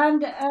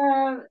 And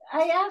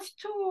I have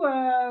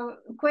two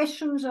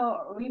questions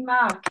or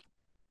remarks.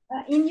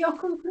 In your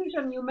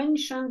conclusion, you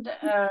mentioned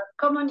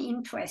common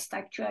interest,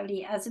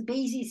 actually, as a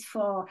basis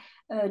for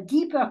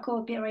deeper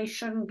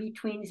cooperation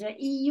between the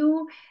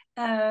EU,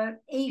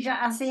 Asia,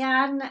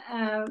 ASEAN,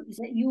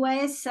 the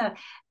US,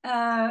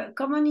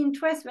 common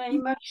interest very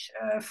much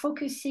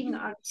focusing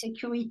on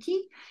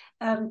security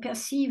and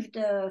perceived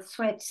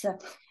threats.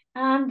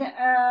 And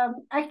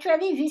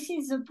actually, this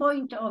is the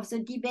point of the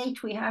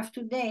debate we have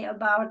today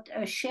about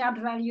shared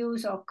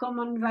values or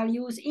common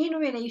values in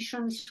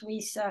relations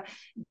with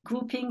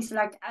groupings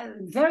like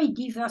very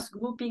diverse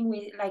grouping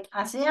like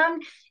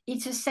ASEAN.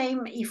 It's the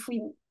same if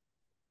we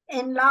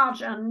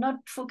enlarge and not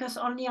focus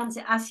only on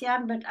the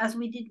ASEAN, but as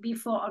we did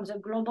before on the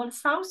global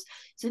south.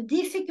 The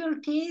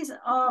difficulties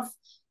of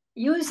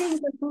using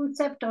the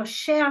concept of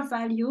shared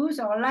values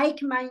or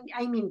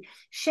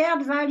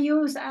shared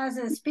values as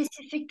a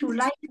specific to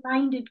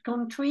like-minded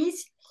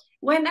countries,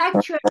 when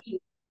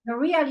actually the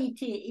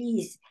reality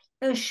is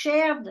a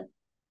shared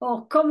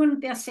or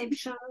common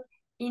perception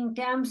in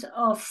terms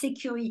of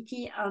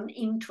security and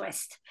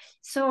interest.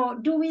 So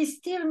do we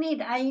still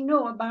need, I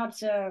know about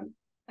the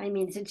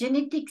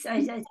genetics,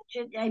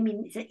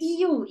 the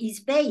EU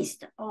is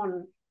based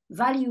on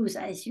values,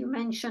 as you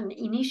mentioned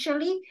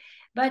initially,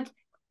 but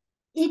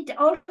it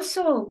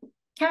also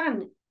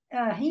can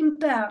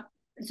hinder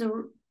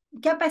the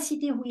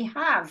capacity we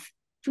have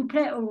to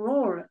play a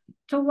role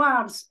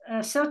towards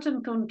a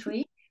certain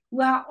country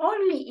who are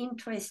only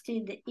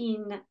interested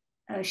in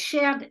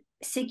shared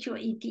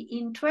security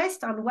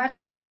interest and what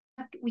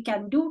we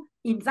can do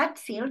in that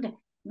field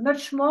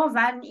much more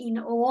than in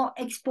our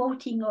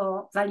exporting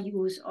our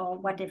values or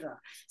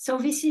whatever. So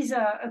this is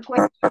a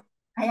question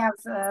I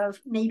have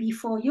maybe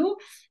for you.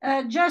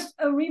 Just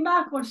a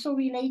remark also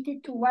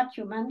related to what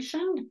you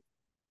mentioned.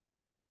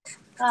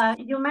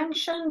 You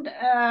mentioned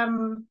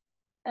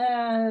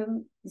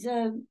the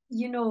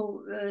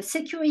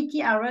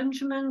security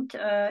arrangement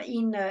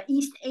in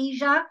East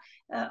Asia,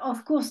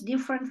 of course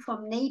different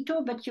from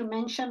NATO, but you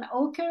mentioned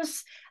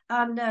AUKUS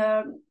and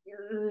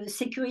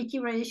security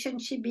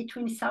relationship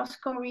between South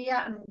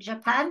Korea and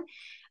Japan.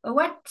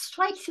 What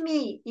strikes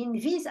me in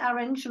this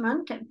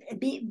arrangement,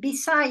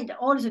 beside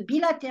all the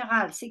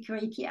bilateral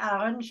security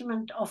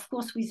arrangement, of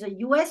course, with the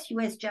US,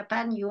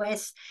 Japan,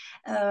 US,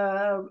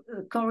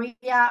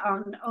 Korea,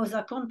 and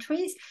other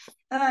countries,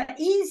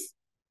 is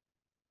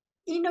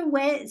in a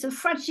way the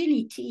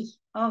fragility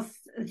of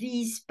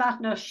this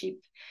partnership.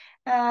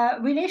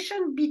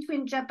 Relation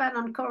between Japan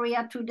and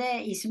Korea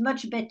today is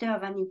much better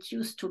than it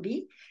used to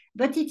be,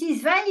 but it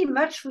is very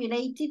much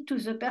related to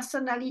the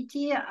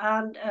personality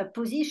and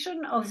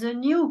position of the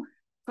new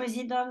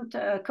president,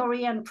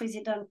 Korean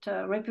president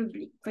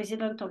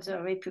of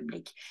the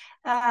Republic,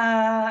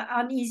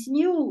 and his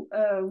new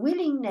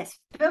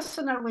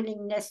personal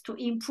willingness to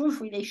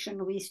improve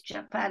relation with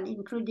Japan,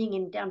 including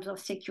in terms of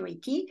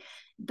security.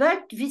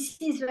 But this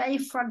is very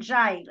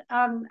fragile.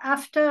 And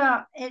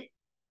after,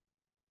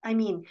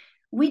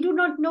 we do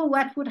not know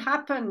what would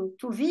happen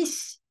to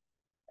this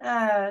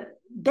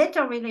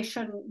better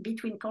relation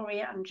between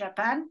Korea and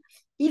Japan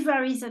if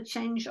there is a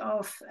change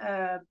of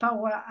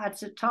power at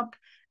the top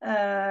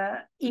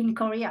in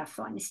Korea,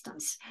 for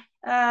instance.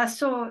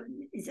 So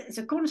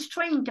the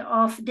constraint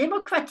of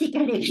democratic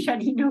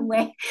election, in a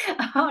way,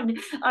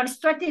 on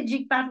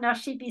strategic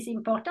partnership is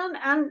important.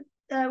 And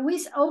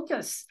with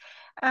AUKUS,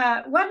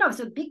 one of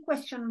the big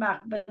question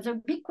marks, but the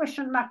big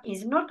question mark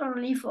is not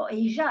only for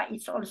Asia,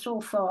 it's also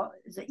for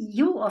the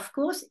EU, of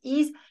course,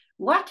 is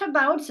what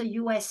about the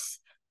US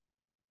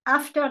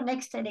after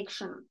next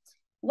election?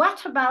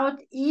 What about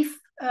if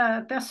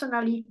a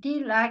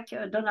personality like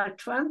Donald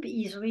Trump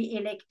is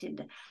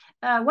re-elected?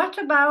 What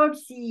about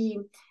the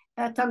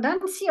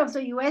tendency of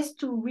the US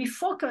to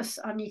refocus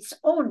on its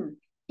own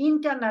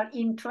internal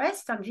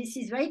interest? And this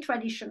is very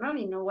traditional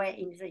in a way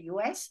in the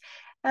US.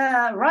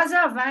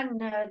 Rather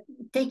than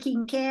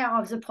taking care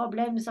of the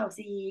problems of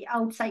the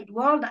outside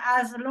world,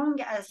 as long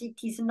as it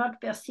is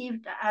not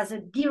perceived as a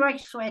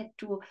direct threat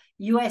to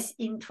US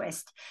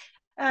interest.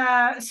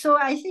 So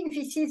I think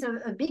this is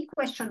a big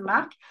question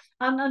mark.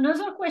 And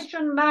another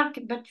question mark,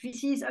 but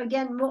this is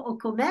again more a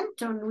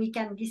comment, and we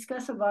can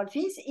discuss about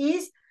this,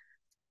 is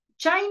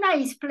China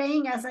is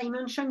playing, as I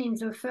mentioned in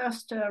the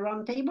first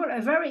roundtable,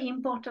 a very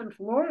important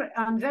role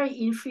and very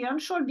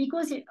influential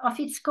because of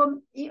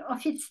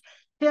its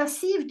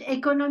perceived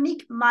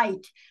economic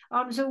might,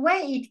 on the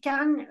way it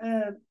can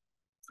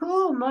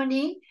pour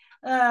money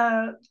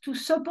to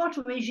support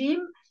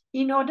regime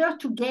in order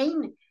to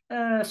gain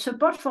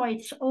support for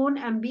its own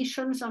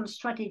ambitions and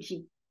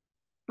strategy.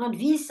 And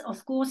this,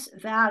 of course,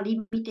 there are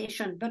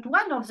limitations. But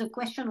one of the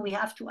questions we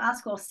have to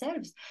ask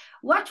ourselves,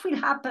 what will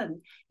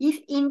happen if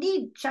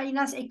indeed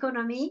China's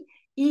economy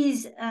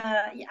is,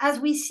 as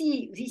we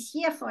see this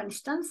year, for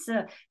instance,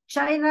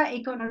 China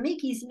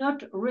economic is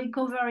not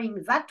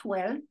recovering that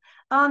well,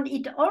 and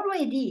it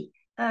already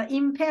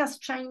impairs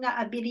China's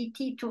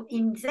ability to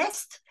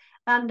invest.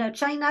 And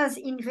China's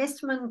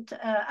investment,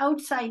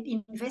 outside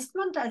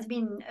investment, has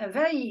been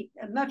very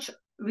much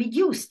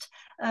reduced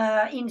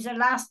in the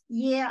last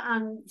year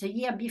and the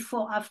year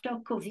before after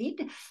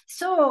COVID.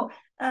 So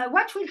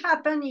what will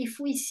happen if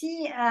we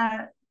see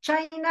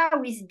China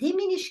with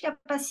diminished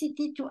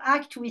capacity to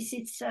act with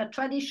its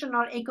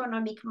traditional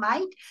economic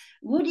might?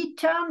 Would it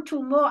turn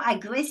to more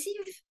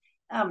aggressive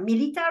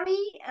military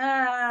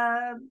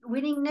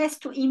willingness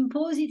to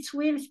impose its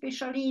will,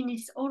 especially in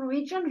its own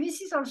region?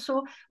 This is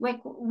also where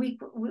we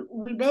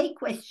may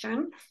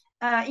question,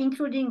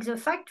 including the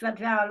fact that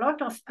there are a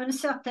lot of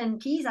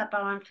uncertainties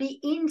apparently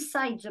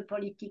inside the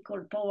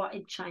political power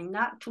in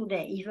China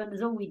today, even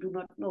though we do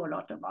not know a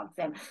lot about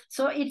them.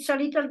 So it's a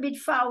little bit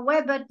far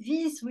away, but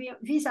these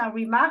are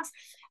remarks.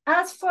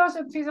 As for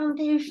the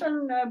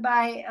presentation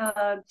by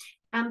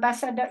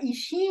Ambassador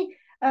Ishii,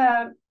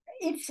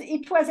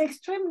 it was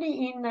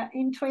extremely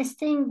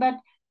interesting, but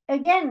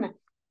again,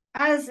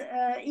 as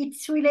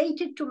it's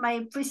related to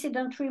my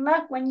precedent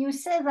remark, when you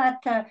say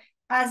that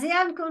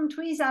ASEAN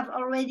countries have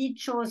already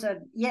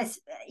chosen, yes,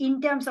 in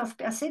terms of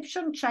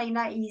perception,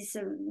 China is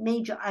a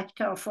major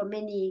actor for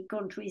many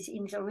countries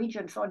in the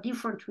region for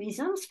different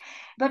reasons.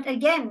 But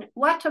again,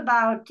 what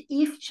about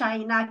if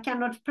China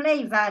cannot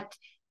play that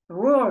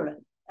role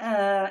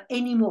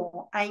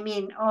anymore? I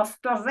mean,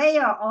 of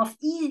purveyor of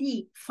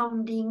easy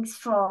fundings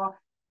for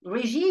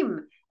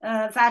regime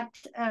that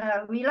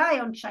rely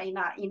on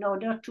China in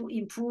order to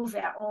improve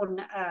their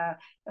own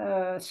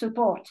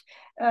support.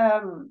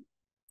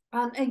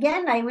 And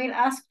again, I will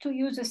ask to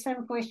you the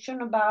same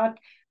question about,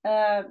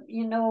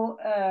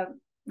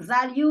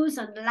 values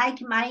and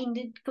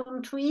like-minded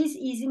countries.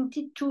 Isn't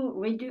it too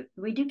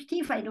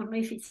reductive? I don't know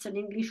if it's an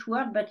English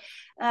word, but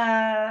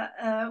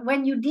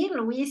when you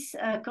deal with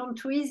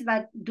countries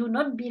that do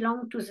not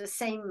belong to the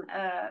same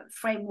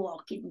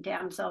framework in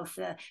terms of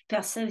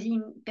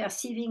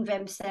perceiving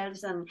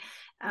themselves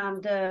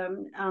and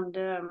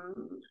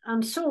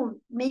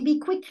so maybe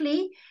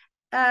quickly,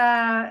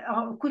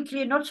 or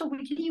quickly, not so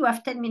quickly, you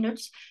have 10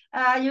 minutes.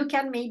 You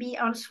can maybe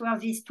answer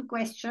these two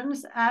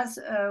questions, as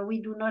we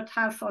do not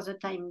have for the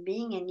time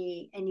being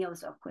any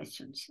other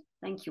questions.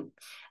 Thank you.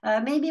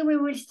 Maybe we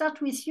will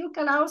start with you,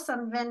 Klaus,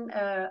 and then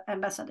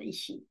Ambassador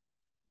Ishii.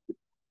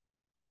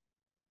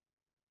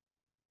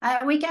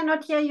 We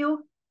cannot hear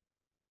you.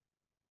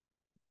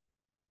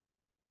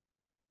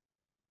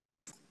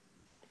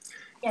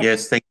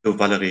 Yes, thank you,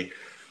 Valérie.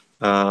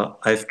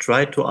 I've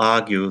tried to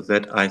argue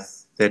that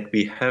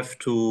we have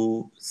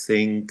to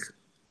think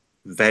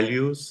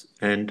values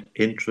and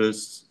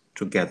interests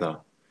together.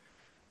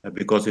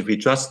 Because if we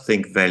just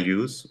think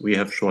values, we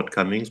have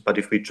shortcomings, but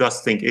if we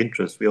just think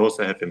interests, we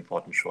also have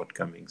important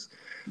shortcomings.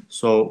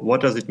 So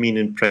what does it mean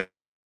in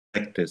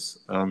practice?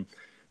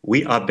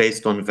 We are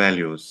based on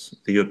values.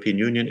 The European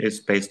Union is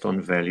based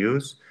on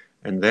values,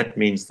 and that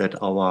means that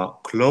our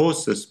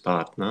closest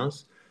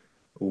partners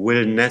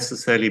will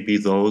necessarily be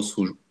those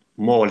who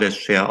more or less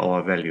share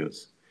our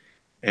values.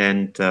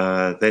 And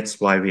that's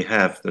why we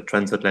have the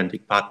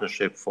transatlantic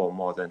partnership for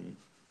more than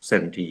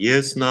 70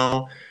 years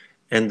now.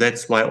 And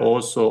that's why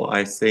also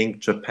I think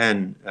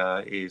Japan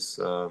is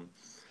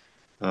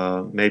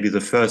maybe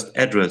the first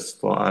address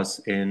for us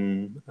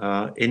in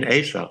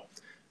Asia,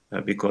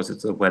 because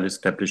it's a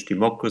well-established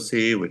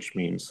democracy, which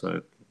means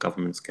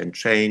governments can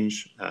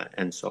change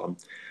and so on.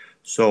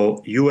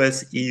 So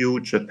US, EU,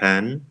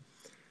 Japan,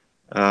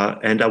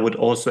 and I would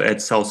also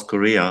add South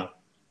Korea,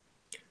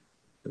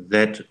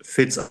 that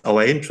fits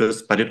our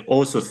interests, but it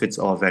also fits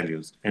our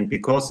values. And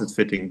because it's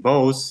fitting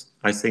both,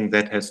 I think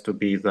that has to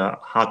be the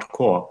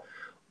hardcore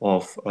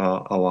of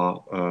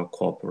our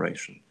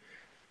cooperation.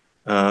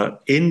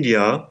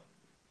 India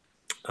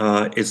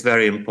is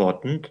very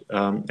important.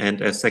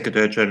 And as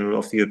Secretary General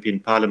of the European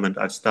Parliament,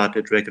 I've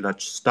started regular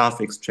staff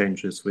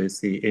exchanges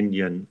with the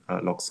Indian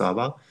Lok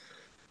Sabha.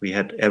 We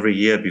had every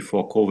year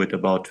before COVID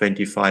about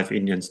 25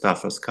 Indian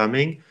staffers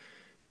coming,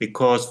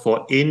 because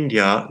for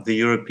India, the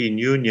European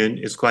Union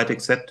is quite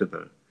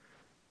acceptable.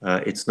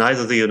 It's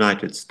neither the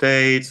United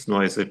States,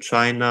 nor is it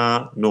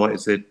China, nor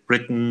is it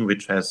Britain,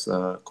 which has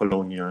a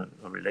colonial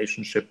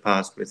relationship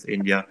past with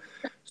India.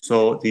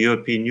 So the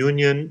European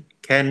Union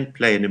can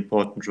play an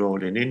important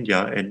role in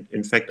India. And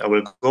in fact, I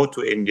will go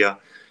to India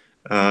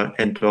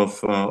end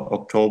of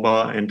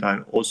October, and I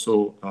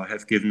also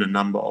have given a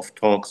number of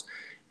talks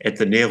at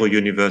the Nehru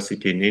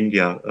University in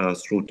India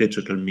through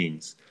digital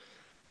means.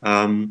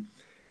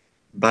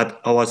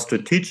 But our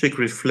strategic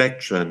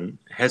reflection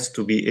has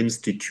to be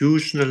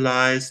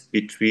institutionalized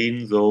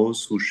between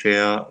those who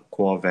share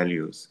core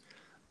values.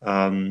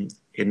 In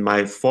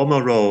my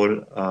former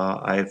role,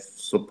 I've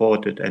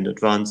supported and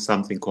advanced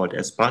something called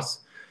ESPAS,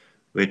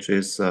 which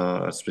is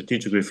a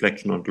strategic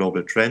reflection on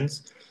global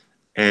trends.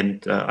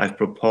 And I've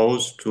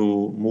proposed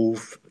to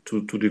move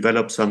to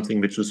develop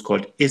something which is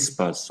called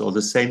ISPAS, so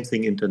the same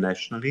thing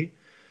internationally,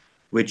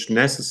 which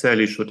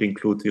necessarily should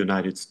include the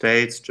United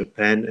States,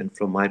 Japan, and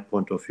from my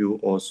point of view,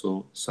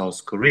 also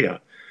South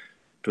Korea,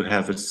 to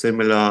have a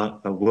similar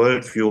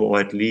worldview, or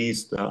at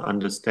least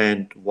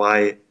understand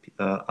why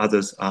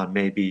others are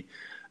maybe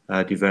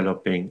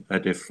developing a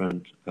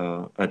different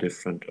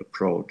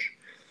approach.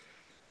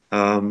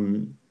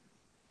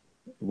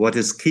 What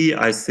is key,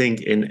 I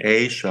think, in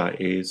Asia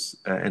is,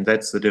 and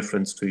that's the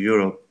difference to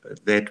Europe,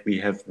 that we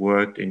have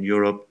worked in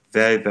Europe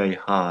very, very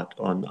hard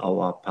on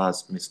our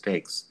past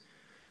mistakes.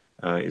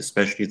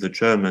 Especially the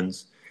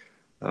Germans,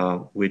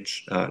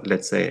 which,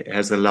 let's say,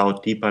 has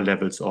allowed deeper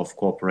levels of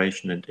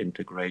cooperation and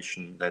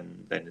integration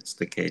than it's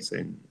the case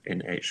in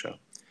Asia.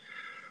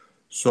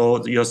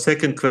 So your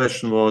second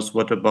question was,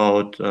 what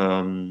about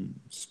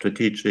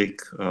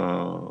strategic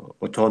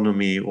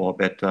autonomy, or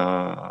better,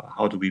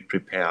 how do we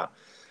prepare?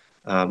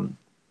 I'm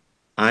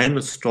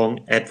a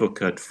strong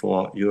advocate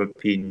for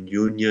European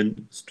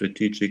Union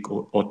strategic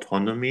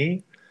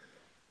autonomy.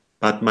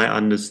 But my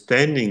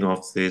understanding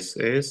of this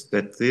is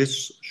that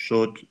this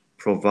should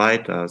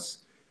provide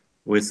us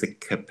with the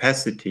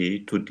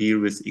capacity to deal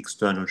with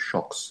external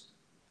shocks.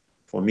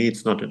 For me,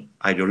 it's not an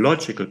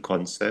ideological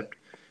concept.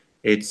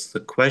 It's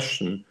the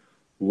question,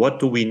 what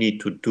do we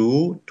need to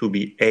do to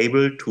be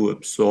able to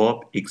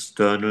absorb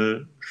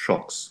external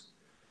shocks?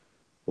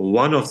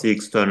 One of the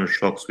external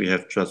shocks we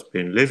have just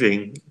been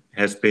living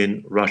has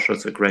been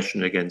Russia's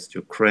aggression against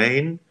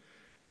Ukraine,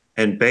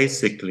 and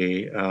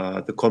basically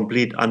the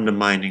complete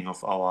undermining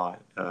of our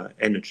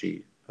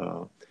energy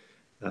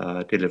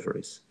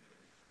deliveries.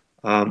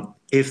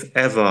 If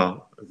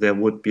ever there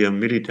would be a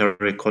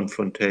military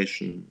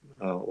confrontation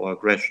or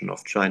aggression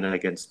of China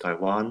against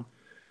Taiwan,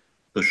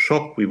 the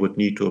shock we would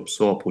need to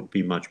absorb would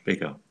be much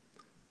bigger,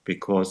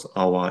 because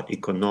our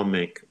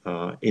economic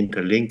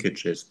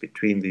interlinkages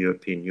between the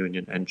European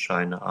Union and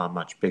China are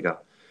much bigger.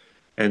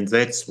 And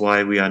that's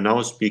why we are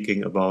now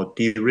speaking about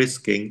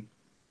de-risking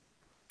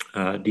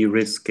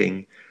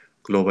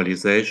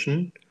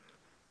globalization,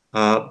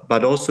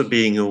 but also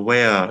being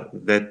aware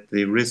that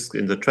the risks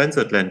in the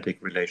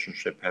transatlantic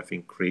relationship have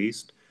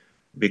increased,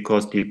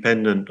 because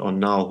dependent on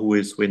now who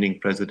is winning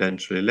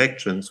presidential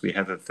elections, we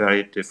have a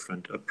very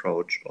different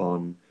approach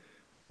on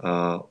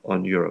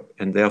Europe.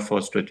 And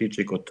therefore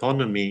strategic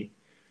autonomy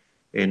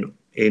in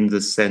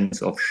the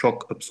sense of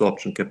shock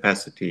absorption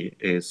capacity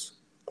is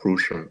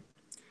crucial.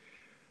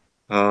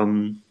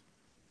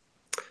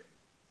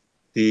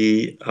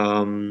 The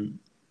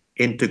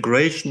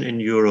integration in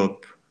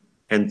Europe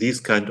and these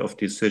kind of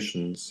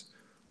decisions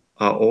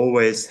are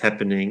always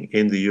happening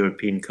in the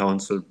European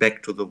Council,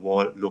 back to the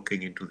wall,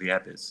 looking into the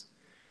abyss.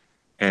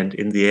 And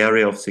in the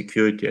area of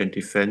security and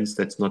defense,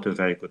 that's not a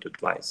very good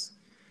advice.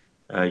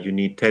 You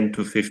need 10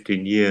 to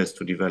 15 years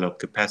to develop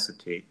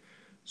capacity.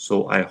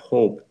 So I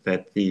hope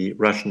that the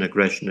Russian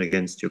aggression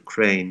against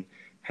Ukraine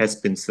has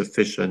been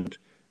sufficient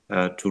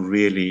to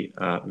really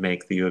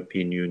make the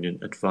European Union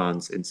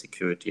advance in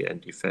security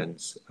and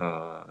defense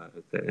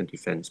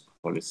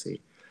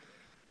policy.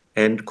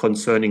 And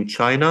concerning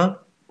China,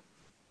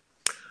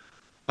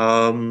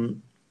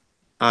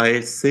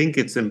 I think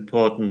it's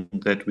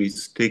important that we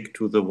stick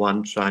to the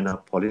one China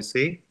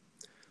policy,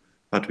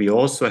 but we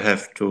also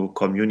have to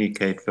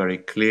communicate very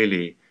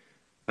clearly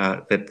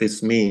that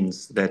this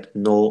means that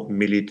no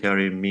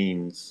military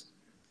means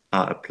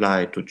are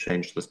applied to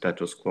change the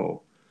status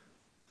quo.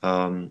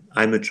 I'm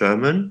a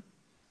German.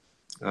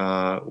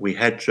 We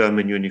had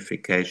German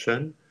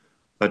unification,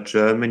 but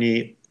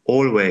Germany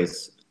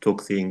always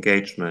took the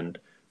engagement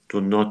to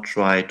not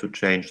try to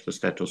change the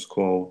status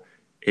quo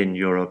in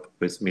Europe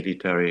with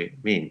military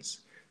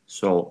means.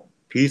 So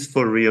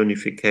peaceful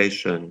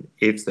reunification,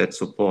 if that's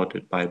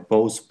supported by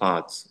both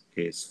parts,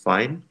 is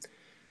fine.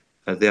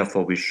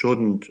 Therefore, we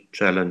shouldn't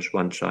challenge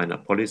one China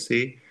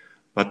policy,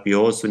 but we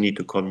also need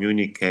to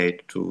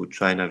communicate to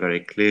China very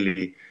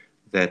clearly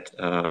that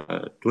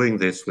doing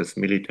this with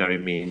military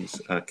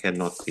means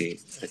cannot be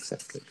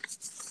accepted.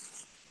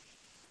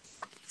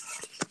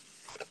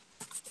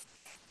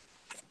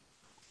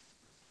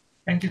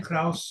 Thank you,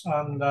 Klaus.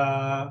 And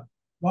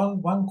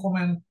one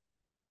comment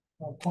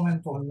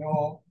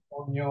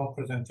on your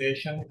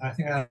presentation. I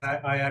think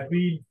I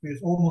agree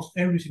with almost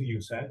everything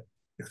you said,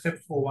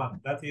 except for one.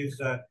 That is,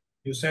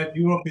 you said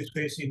Europe is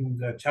facing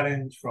the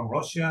challenge from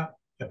Russia.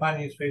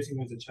 Japan is facing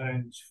with the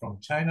challenge from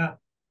China.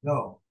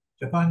 No,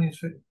 Japan is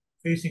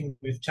facing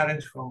with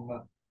challenge from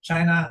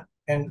China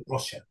and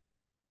Russia.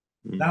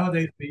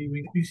 Nowadays,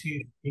 we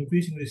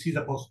increasingly see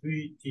the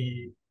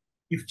possibility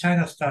if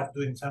China starts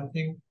doing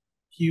something,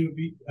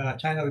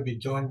 China will be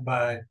joined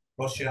by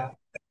Russia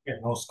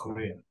and North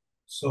Korea.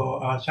 So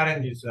our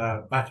challenge is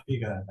much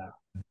bigger now.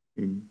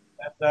 And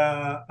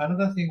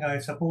another thing I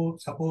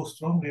suppose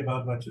strongly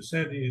about what you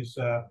said is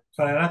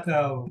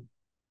trilateral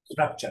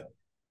structure.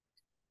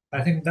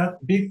 I think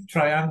that big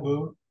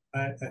triangle,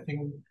 I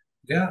think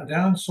there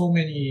aren't so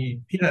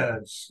many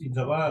pillars in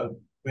the world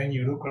when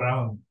you look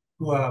around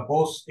who are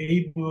both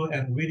able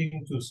and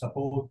willing to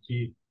support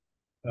the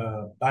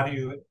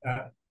value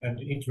and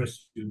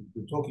interest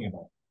you're talking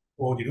about,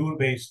 or the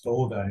rule-based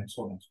order and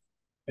so on.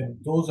 And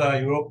those are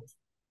Europe,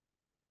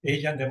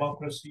 Asian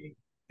democracy,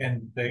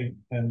 and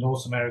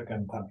North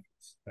American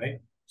countries,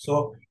 right?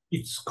 So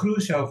it's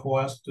crucial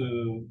for us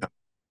to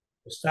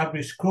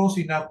establish close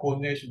enough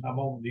coordination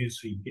among these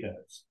three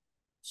pillars.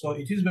 So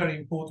it is very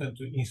important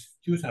to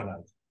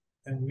institutionalize,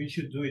 and we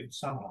should do it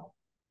somehow.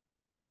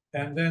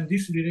 And then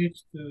this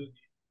relates to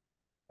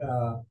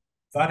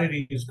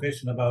Valerie's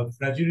question about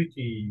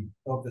fragility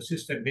of the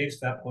system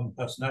based upon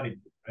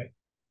personality, right?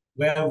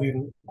 Where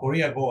will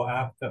Korea go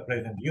after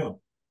President Yoon?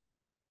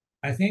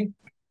 I think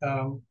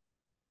the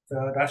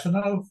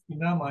rationale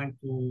in our mind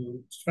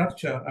to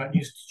structure and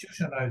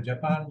institutionalize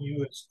Japan,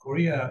 US,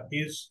 Korea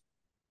is,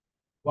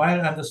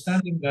 while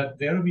understanding that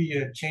there will be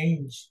a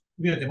change,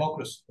 we are a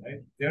democracy,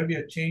 right? There will be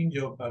a change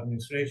of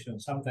administration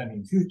sometime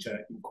in future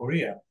in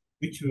Korea,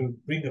 which will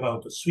bring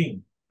about a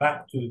swing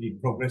back to the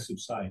progressive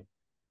side.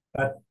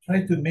 But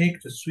try to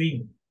make the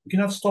swing, you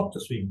cannot stop the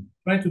swing,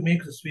 try to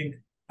make the swing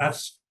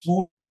as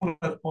small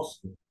as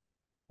possible.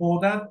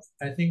 For that,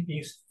 I think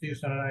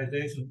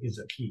institutionalization is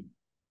a key.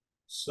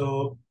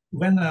 So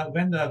when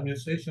the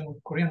administration,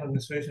 Korean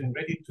administration is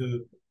ready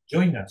to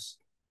join us,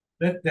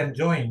 let them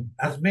join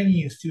as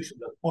many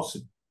institutions as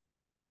possible.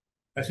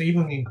 I say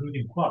even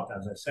including Quad,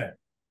 as I said,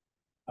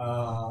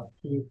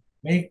 to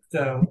make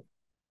the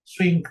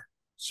swing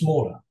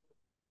smaller.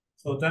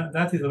 So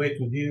that is the way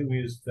to deal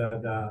with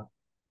the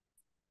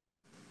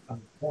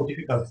more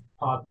difficult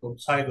part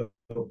of side of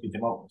the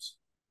democracy.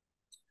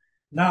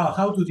 Now,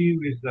 how to deal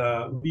with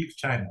weak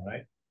China,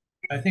 right?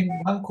 I think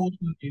one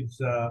caution is,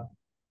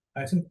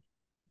 I think,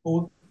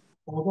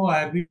 although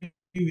I agree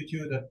with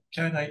you that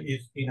China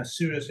is in a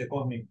serious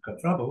economic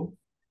trouble,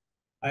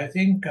 I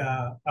think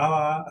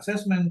our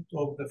assessment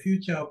of the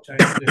future of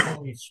Chinese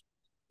economy is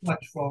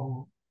much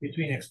from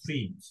between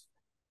extremes.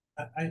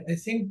 I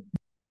think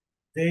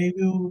they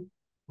will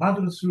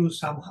muddle through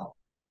somehow,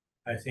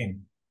 I think.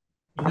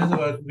 In other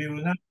words, we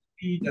will not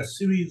see a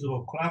series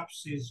of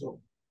collapses of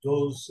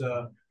those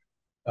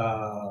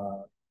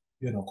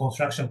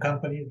construction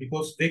companies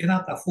because they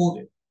cannot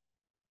afford it.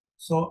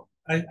 So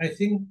I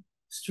think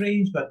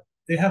strange, but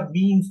they have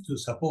means to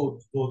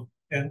support those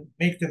and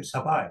make them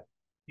survive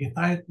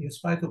in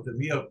spite of the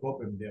real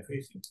problem they're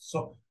facing.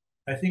 So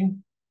I think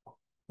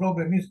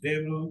problem is they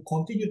will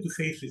continue to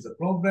face with the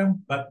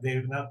problem, but they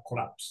will not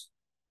collapse.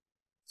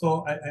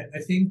 So I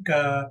think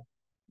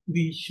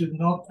we should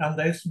not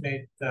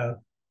underestimate the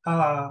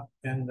power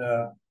and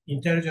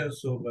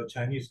intelligence of the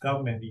Chinese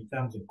government in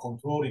terms of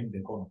controlling the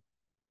economy.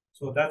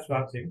 So that's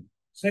one thing.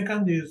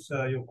 Second is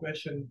your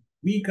question,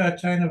 weaker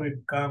China will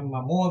become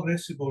more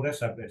aggressive or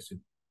less aggressive?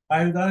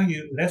 I would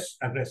argue less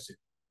aggressive.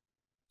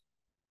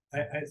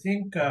 I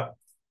think,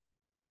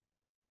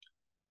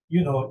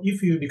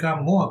 if you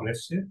become more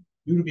aggressive,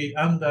 you'll be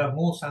under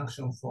more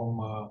sanctions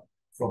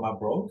from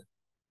abroad,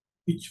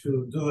 which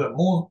will do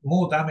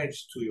more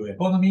damage to your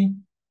economy.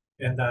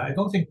 And I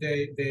don't think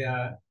they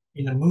are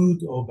in a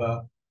mood of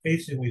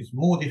facing with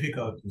more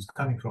difficulties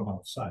coming from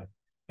outside.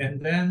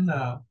 And then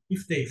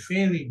if they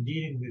fail in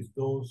dealing with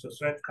those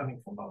threats coming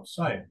from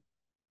outside,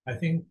 I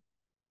think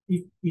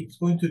it's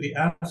going to be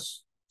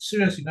as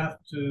serious enough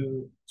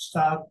to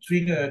start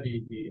trigger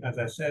as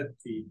I said,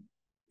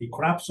 the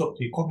collapse of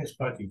the Communist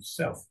Party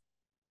itself.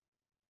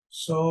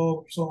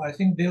 So I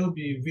think they will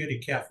be really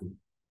careful.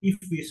 If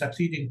we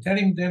succeed in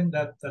telling them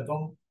that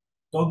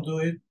don't do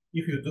it,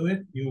 if you do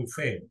it, you will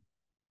fail.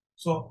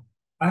 So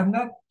I'm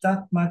not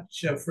that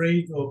much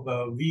afraid of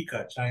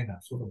weaker China,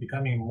 sort of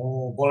becoming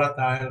more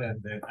volatile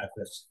and then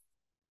aggressive.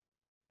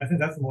 I think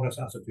that's more or less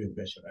answer to your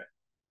question, right?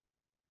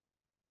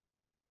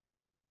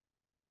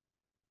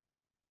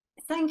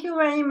 Thank you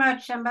very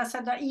much,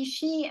 Ambassador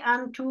Ishii,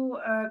 and to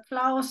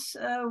Klaus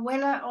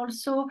Welle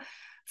also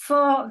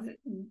for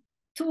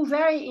two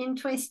very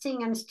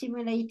interesting and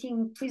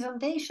stimulating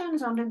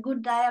presentations on a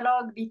good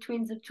dialogue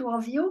between the two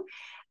of you.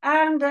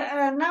 And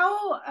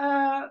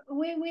now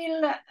we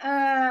will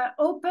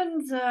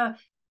open the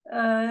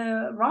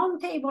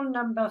roundtable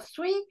number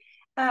 3,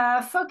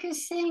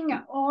 focusing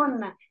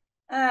on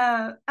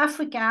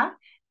Africa.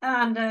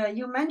 And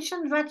you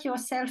mentioned that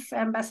yourself,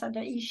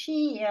 Ambassador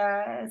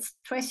Ishii,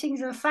 stressing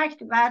the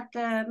fact that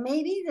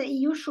maybe the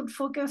EU should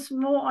focus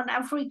more on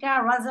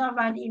Africa rather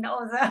than in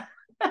other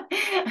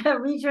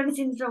regions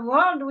in the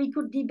world. We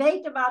could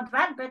debate about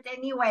that, but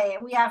anyway,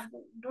 we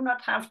do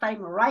not have time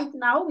right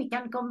now. We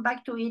can come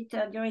back to it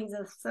during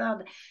the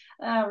third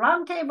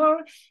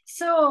roundtable.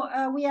 So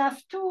we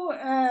have two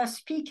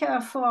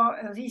speakers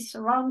for this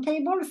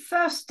roundtable.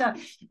 First,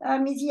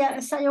 Ms.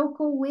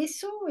 Sayoko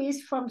Uesu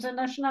is from the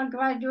National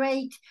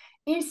Graduate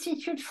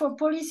Institute for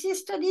Policy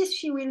Studies.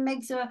 She will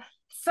make the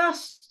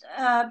first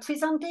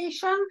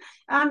presentation,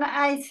 and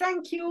I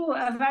thank you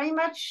very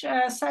much,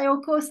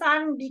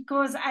 Sayoko-san,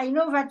 because I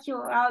know that you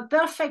are a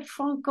perfect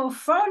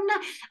francophone,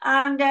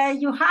 and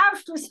you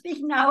have to speak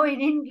now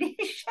in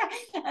English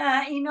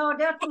in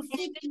order to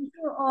fit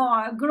into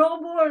our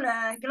global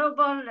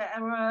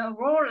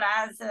role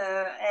as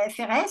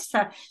FRS.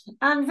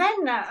 And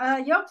then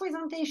your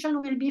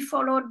presentation will be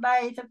followed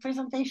by the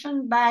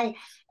presentation by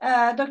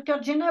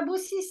Dr. Jenna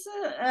Bousis,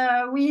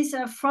 who is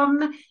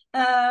from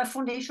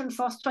Fondation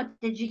for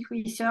Strategic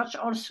Research,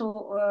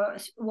 also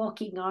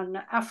working on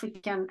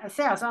African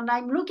affairs. And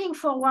I'm looking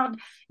forward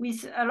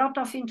with a lot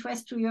of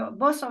interest to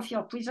both of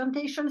your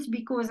presentations,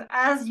 because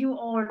as you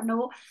all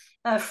know,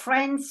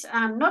 France,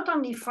 and not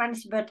only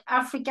France, but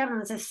Africa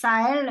and the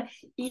Sahel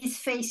is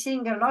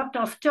facing a lot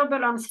of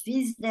turbulence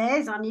these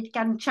days, and it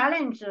can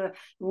challenge the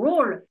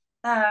role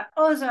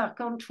other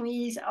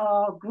countries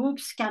or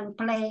groups can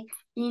play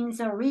in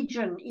the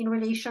region in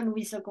relation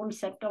with the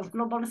concept of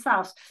global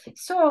south.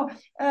 So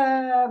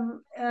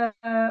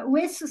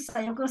with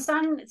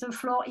Sayoko-san, the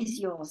floor is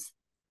yours.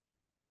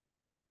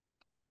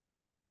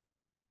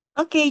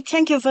 Okay,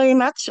 thank you very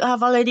much,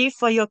 Valérie,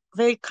 for your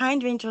very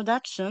kind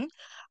introduction.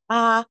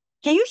 Can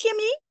you hear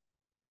me?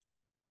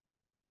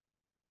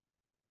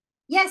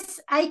 Yes,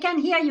 I can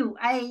hear you.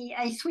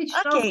 I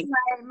switched off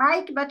my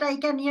mic, but I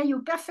can hear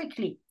you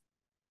perfectly.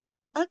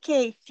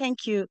 Okay,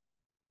 thank you.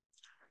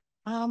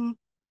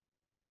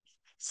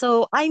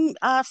 So I'm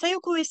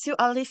Sayoko Uesu,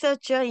 a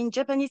researcher in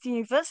Japanese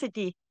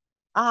university.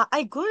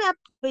 I grew up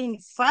in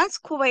France,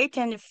 Kuwait,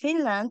 and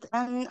Finland,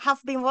 and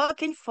have been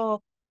working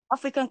for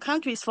African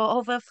countries for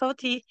over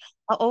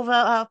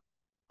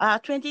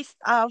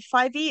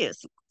 25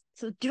 years.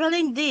 So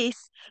during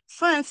this,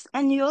 France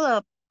and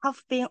Europe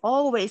have been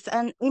always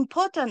an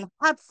important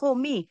hub for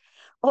me,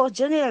 or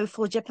generally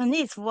for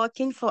Japanese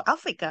working for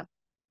Africa,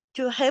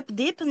 to help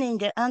deepening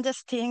the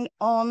understanding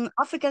on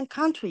African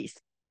countries.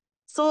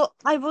 So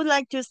I would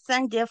like to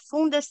thank the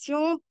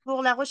Fondation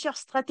pour la Recherche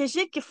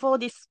Stratégique for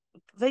this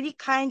very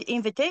kind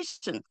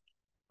invitation.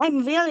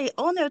 I'm really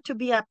honored to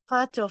be a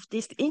part of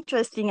this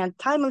interesting and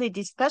timely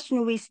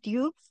discussion with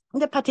you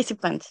and the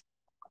participants.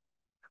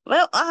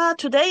 Well,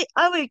 today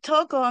I will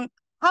talk on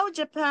how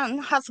Japan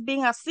has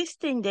been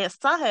assisting the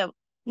Sahel,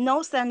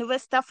 North and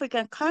West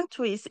African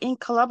countries in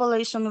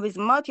collaboration with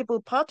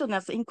multiple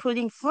partners,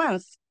 including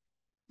France.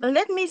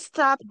 Let me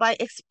start by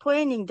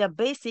explaining the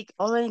basic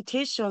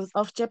orientations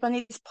of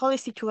Japanese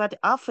policy toward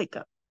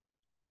Africa.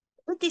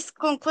 It is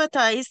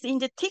concretized in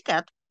the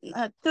TICAD,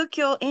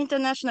 Tokyo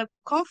International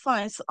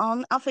Conference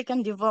on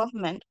African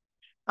Development,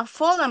 a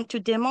forum to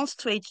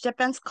demonstrate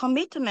Japan's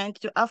commitment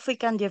to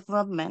African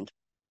development.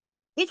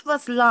 It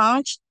was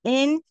launched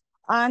in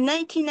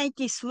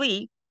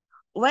 1993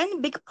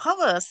 when big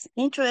powers'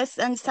 interest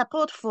and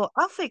support for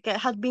Africa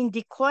had been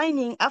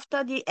declining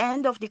after the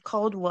end of the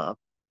Cold War.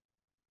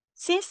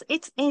 Since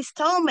its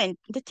installment,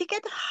 the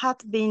ticket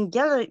had been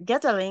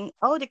gathering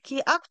all the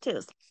key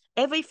actors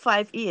every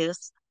 5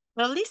 years,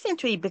 but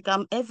recently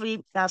become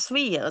every 3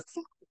 years,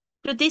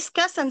 to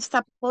discuss and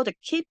support the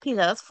key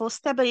pillars for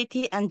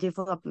stability and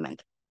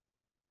development.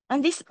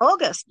 And this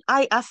August,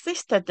 I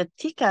assisted the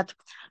TICAD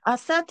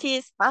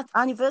 30th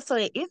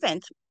anniversary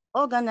event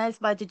organized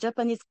by the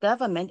Japanese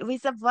government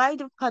with a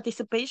wide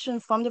participation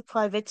from the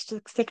private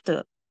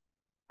sector.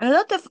 A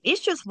lot of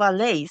issues were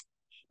raised,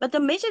 but the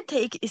major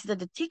take is that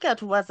the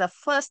TICAD was the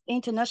first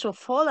international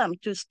forum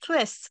to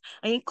stress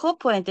and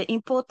incorporate the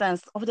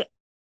importance of the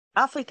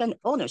African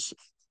ownership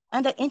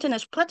and the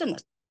international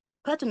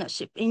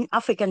partnership in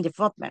African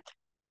development.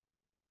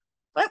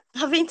 Well,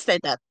 having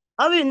said that,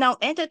 I will now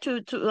enter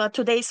to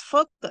today's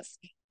focus.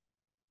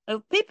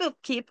 People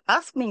keep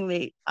asking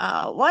me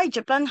why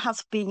Japan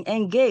has been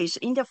engaged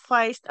in the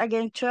fight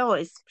against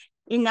terrorists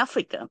in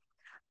Africa,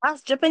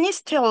 as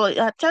Japanese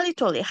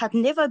territory had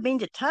never been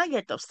the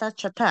target of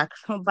such attack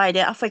by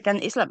the African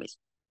Islamists.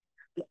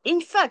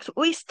 In fact,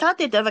 we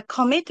started our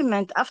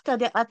commitment after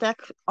the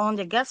attack on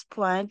the gas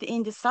plant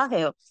in the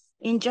Sahel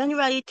in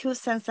January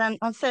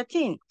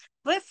 2013,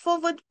 where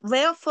 40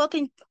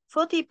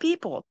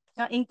 people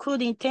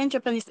including 10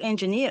 Japanese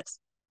engineers,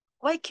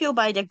 were killed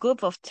by the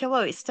group of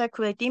terrorists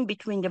circulating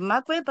between the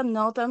Maghreb and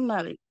northern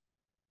Mali.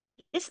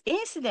 This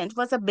incident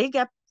was a big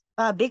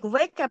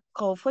wake-up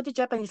call for the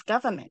Japanese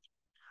government.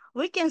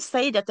 We can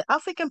say that the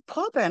African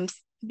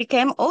problems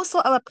became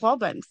also our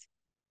problems.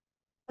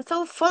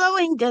 So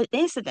following the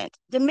incident,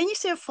 the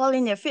Ministry of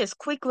Foreign Affairs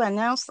quickly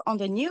announced on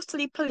the new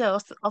 3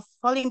 pillars of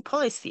foreign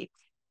policy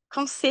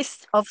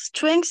consists of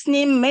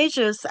strengthening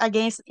measures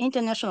against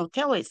international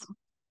terrorism,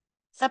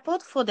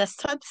 support for the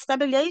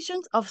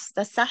stabilization of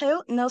the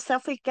Sahel, North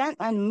African,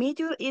 and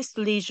Middle East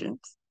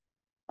regions,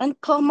 and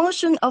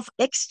promotion of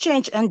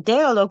exchange and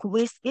dialogue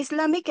with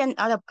Islamic and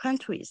Arab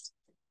countries.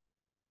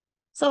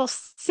 So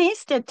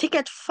since the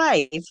Ticket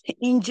 5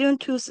 in June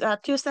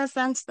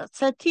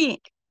 2013,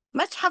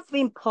 much have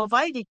been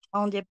provided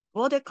on the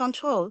border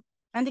control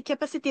and the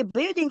capacity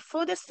building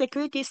for the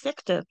security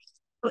sector,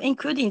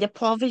 including the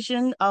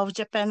provision of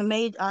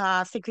Japan-made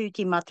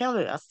security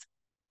materials,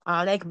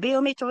 like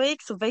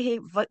biometrics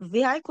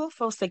vehicle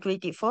for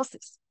security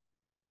forces.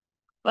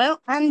 Well,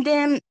 and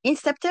then in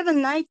September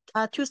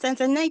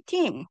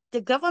 2019,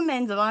 the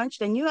government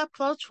launched a new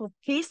approach for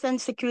peace and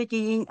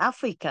security in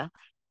Africa,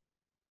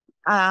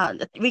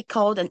 that we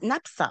call the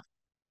NAPSA.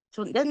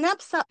 So the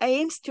NAPSA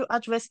aims to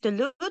address the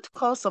root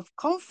cause of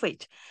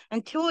conflict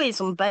and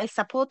terrorism by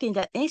supporting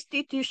the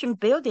institution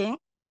building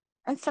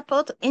and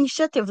support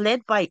initiative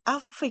led by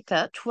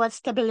Africa towards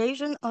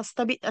stabilization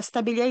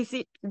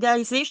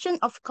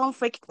of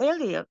conflict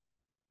area,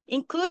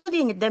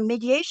 including the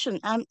mediation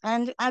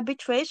and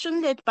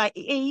arbitration led by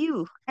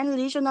EU and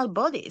regional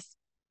bodies.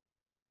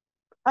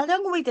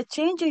 Along with the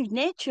changing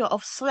nature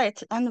of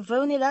threats and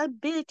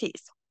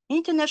vulnerabilities,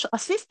 international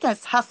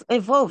assistance has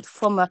evolved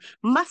from a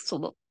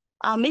muscle,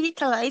 a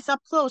militarized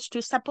approach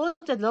to support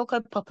the local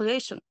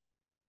population.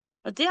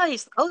 There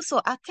is also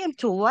an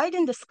attempt to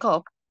widen the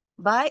scope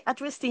by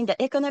addressing the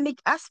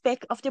economic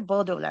aspect of the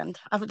borderland,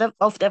 of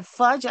the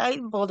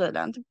fragile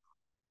borderland.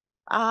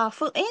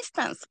 For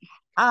instance,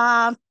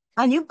 a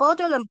new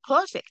borderland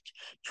project,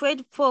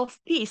 Trade for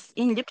Peace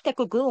in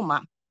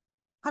Liptako-Goma,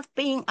 has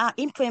been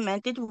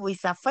implemented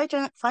with a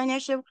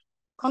financial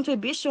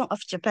contribution of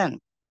Japan.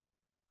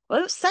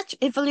 Well, such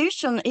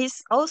evolution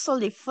is also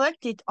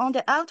reflected on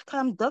the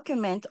outcome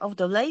document of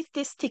the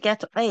latest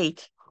Ticket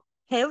 8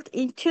 held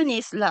in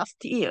Tunis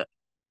last year.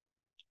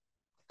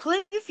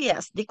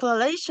 Previous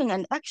declaration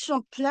and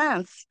action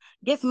plans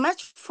gave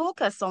much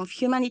focus on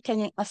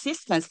humanitarian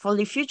assistance for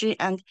refugee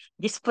and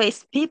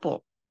displaced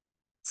people.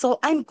 So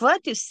I'm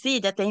glad to see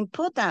that the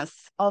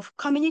importance of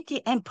community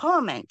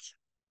empowerment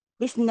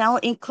is now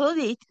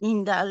included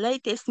in the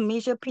latest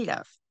major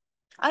pillars.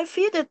 I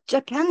feel that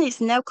Japan is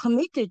now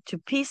committed to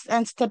peace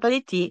and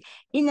stability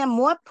in a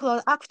more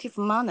proactive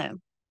manner.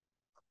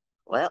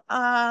 Well,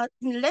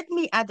 let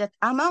me add that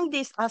among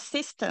these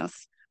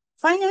assistance,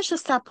 financial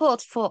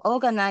support for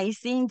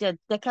organizing the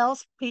Dakar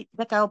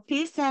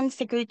Peace and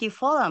Security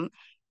Forum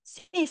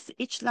since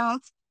its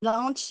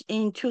launch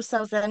in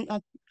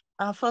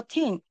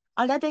 2014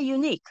 are rather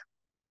unique.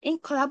 In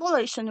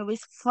collaboration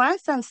with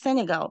France and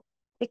Senegal,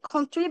 the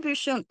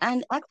contribution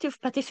and active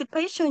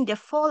participation in the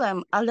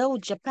forum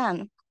allowed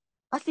Japan,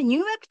 as a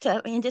new actor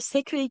in the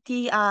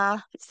security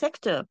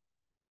sector,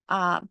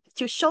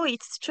 to show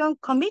its strong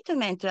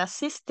commitment to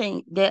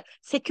assisting the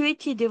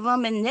security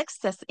development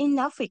nexus in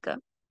Africa.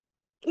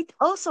 It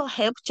also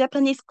helped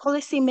Japanese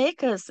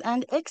policymakers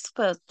and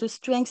experts to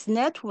strengthen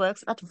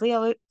networks at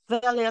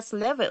various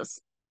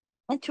levels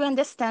and to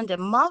understand the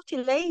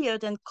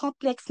multi-layered and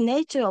complex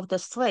nature of the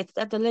threat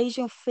that the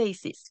region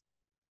faces.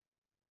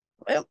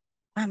 Well,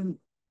 and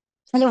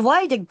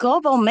why the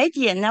global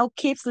media now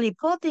keeps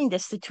reporting the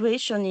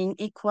situation in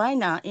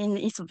Ukraine and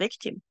its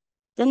victims.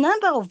 The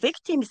number of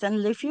victims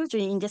and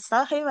refugees in the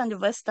Sahel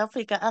and West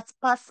Africa has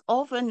passed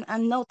often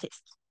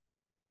unnoticed.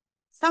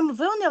 Some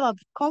vulnerable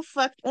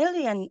conflict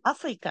areas in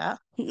Africa,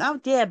 now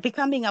they are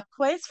becoming a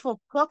place for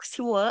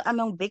proxy war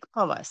among big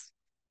powers.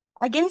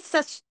 Against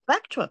such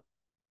backdrop,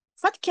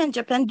 what can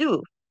Japan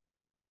do?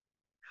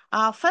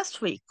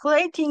 Firstly,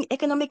 creating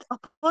economic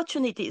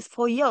opportunities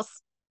for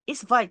youth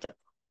is vital.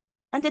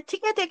 And the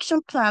Ticket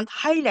Action Plan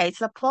highlights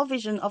the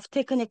provision of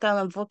technical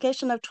and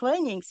vocational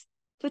trainings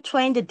to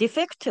train the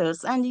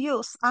defectors and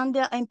youth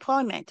under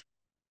employment.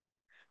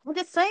 At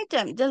the same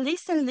time, the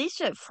recent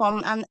research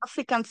from an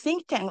African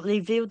think tank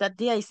revealed that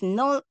there is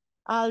no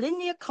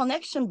linear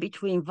connection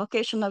between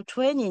vocational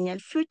training and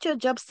future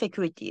job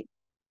security.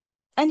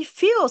 And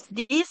feels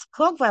these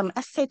programs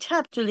are set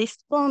up to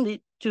respond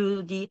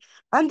to the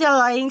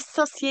underlying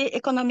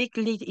socio-economic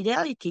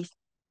realities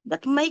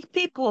that make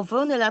people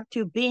vulnerable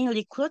to being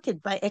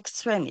recruited by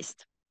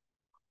extremists.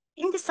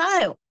 In the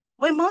Sahel,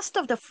 where most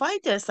of the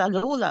fighters are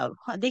rural,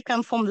 they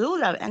come from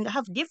rural and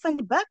have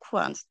different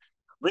backgrounds,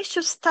 we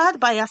should start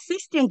by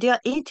assisting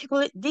their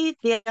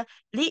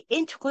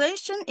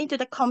reintegration into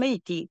the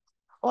community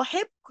or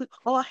help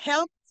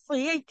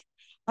create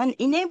an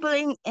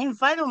enabling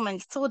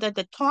environment so that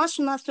the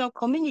transnational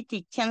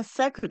community can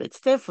circulate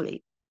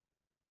safely.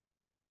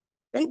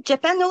 Then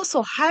Japan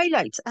also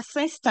highlights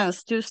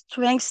assistance to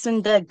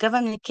strengthen the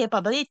government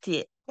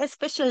capability,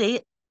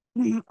 especially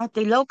at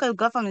the local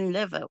government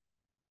level.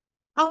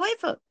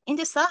 However, in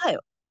the Sahel,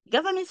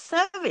 government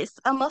services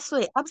are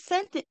mostly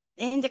absent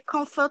in the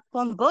comfort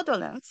from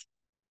borderlands.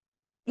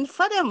 And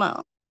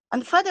furthermore,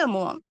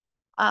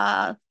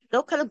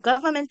 local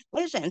government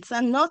agents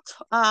are not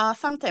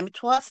sometimes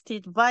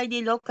trusted by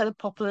the local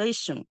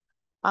population,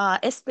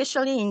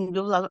 especially in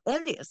rural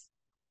areas.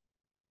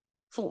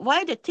 So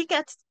while the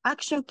Ticket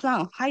Action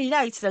Plan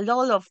highlights the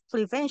role of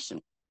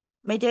prevention,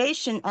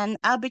 mediation, and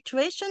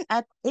arbitration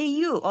at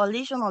EU or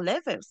regional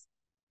levels,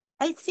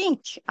 I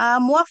think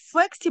a more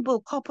flexible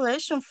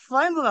cooperation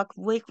framework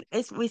with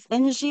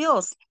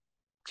NGOs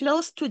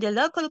close to the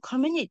local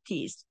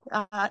communities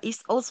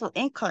is also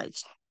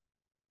encouraged.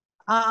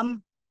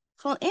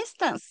 For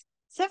instance,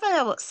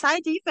 several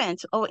side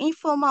events or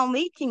informal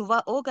meetings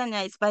were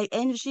organized by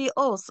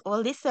NGOs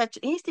or research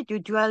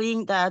institutes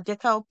during the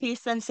Dakar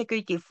Peace and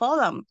Security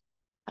Forum,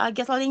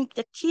 gathering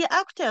the key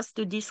actors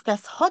to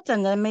discuss hot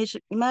and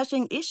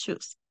emerging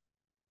issues.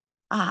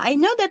 I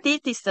know that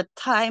it is a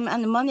time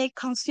and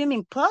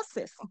money-consuming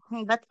process,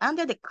 but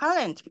under the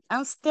current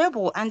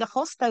unstable and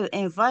hostile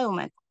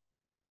environment,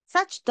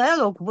 such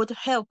dialogue would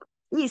help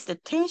ease the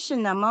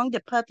tension among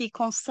the parties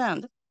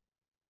concerned.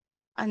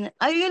 And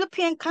our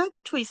European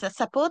countries are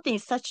supporting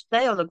such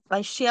dialogue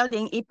by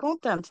sharing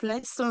important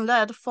lessons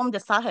learned from the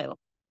Sahel.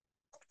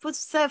 It would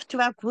serve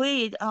to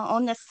agree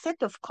on a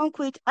set of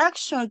concrete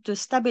actions to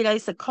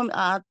stabilize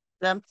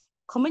the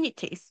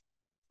communities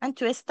and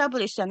to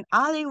establish an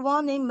early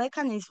warning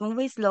mechanism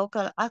with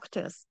local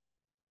actors.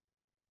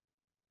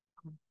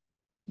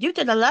 Due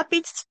to the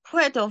rapid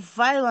spread of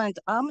violent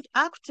armed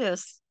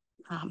actors,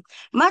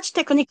 much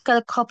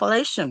technical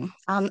cooperation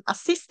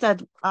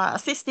assisted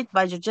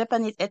by the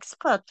Japanese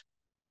expert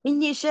in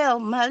Niger,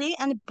 Mali,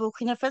 and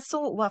Burkina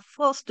Faso were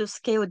forced to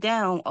scale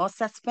down or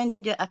suspend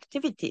their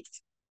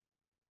activities.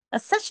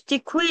 Such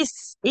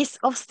decrease is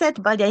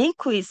offset by the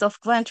increase of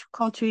grant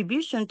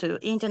contribution to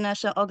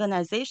international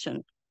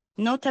organizations,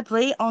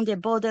 notably on the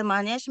border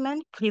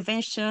management,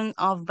 prevention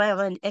of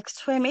violent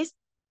extremism,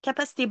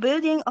 capacity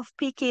building of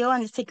PKO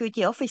and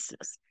security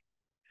officers.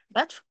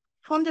 But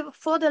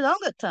for the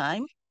longer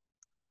time,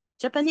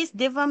 Japanese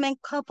development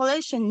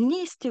cooperation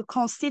needs to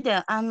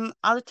consider an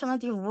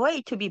alternative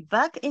way to be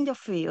back in the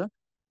field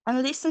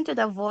and listen to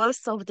the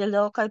voice of the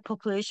local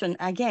population.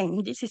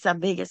 Again, this is the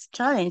biggest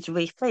challenge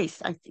we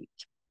face, I think.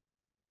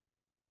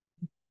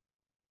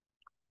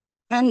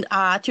 And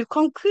to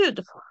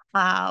conclude,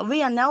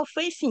 we are now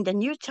facing the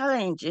new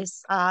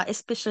challenges,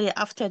 especially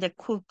after the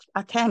coup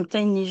attempt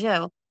in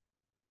Niger.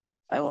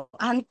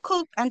 And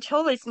coup and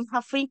terrorism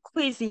have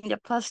increased in the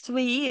past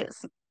 3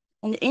 years.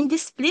 And in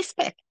this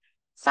respect,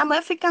 some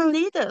African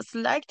leaders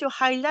like to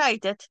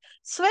highlight that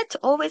threats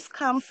always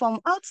come from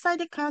outside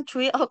the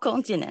country or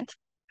continent.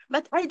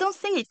 But I don't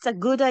think it's a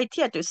good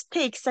idea to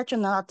take such a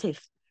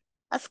narrative,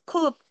 as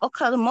coup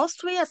occurred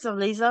mostly as a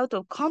result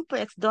of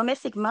complex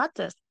domestic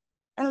matters,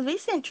 and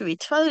recently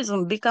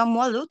terrorism became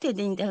more rooted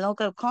in the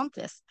local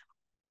context.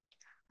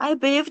 I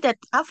believe that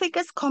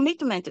Africa's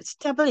commitment to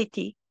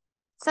stability,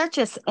 such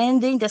as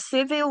ending the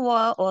civil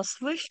war or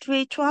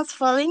swiftly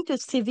transferring to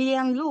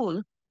civilian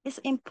rule, is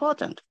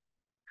important.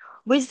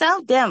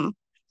 Without them,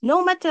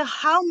 no matter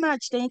how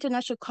much the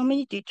international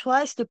community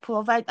tries to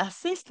provide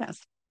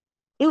assistance,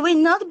 it will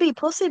not be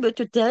possible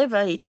to deliver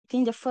it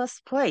in the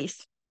first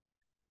place.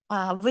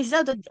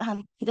 Without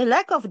the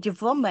lack of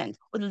development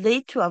would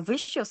lead to a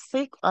vicious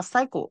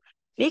cycle,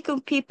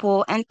 making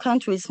people and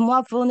countries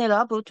more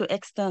vulnerable to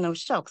external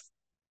shocks.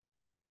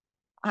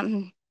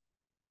 And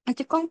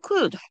to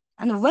conclude,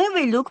 and when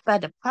we look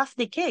back the past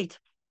decade,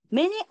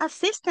 many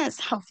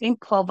assistance have been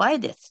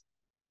provided.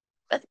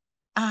 But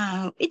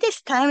it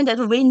is time that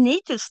we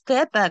need to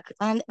step back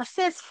and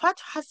assess what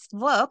has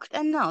worked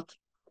and not.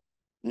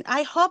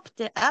 I hope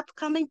the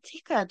upcoming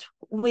ticket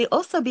will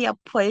also be a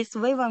place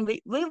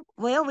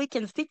where we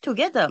can sit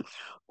together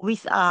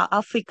with our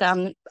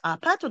African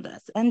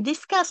partners and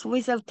discuss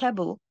without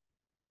taboo.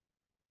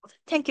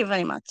 Thank you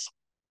very much.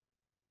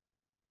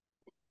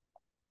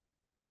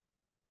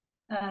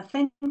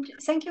 Thank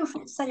you,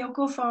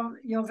 Sayoko, for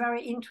your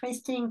very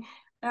interesting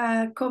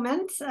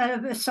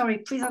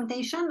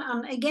presentation.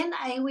 And again,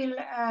 I will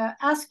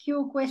ask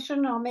you a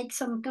question or make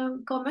some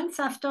comments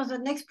after the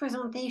next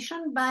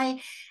presentation by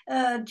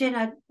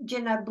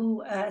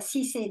Jenabu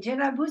Sise.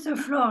 Jenabu, the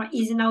floor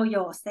is now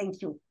yours.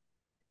 Thank you.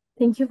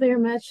 Thank you very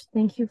much.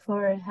 Thank you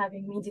for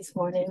having me this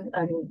morning,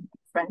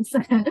 friends.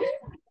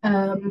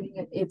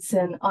 It's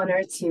an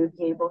honor to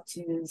be able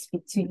to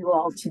speak to you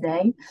all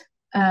today.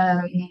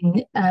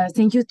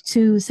 Thank you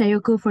to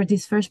Sayoko for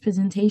this first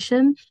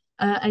presentation.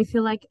 I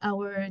feel like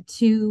our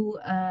two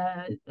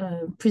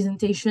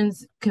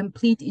presentations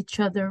complete each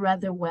other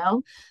rather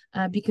well,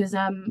 because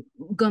I'm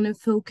gonna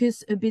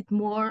focus a bit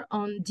more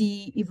on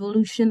the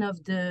evolution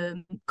of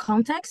the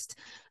context,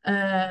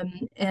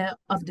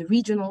 of the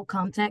regional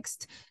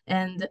context,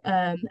 and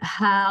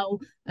how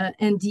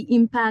and the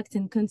impact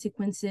and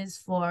consequences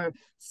for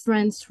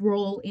France's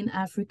role in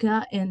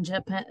Africa and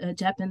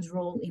Japan's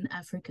role in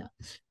Africa.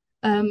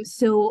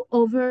 So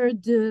over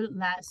the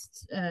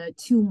last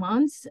 2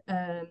 months,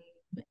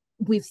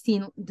 we've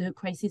seen the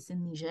crisis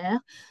in Niger,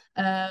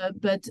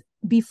 but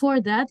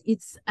before that,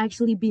 it's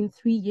actually been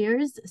 3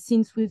 years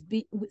since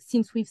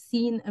we've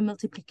seen a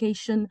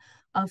multiplication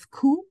of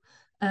coups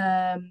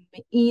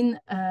in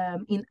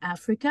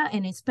Africa,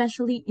 and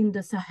especially in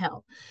the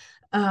Sahel.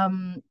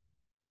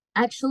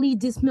 Actually,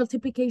 this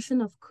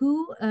multiplication of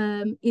coups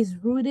is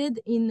rooted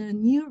in a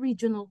new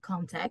regional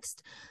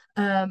context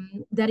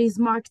that is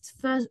marked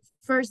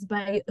first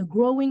by a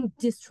growing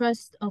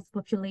distrust of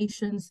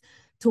populations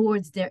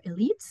towards their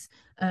elites,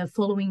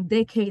 following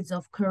decades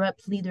of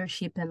corrupt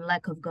leadership and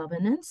lack of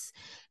governance,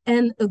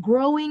 and a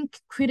growing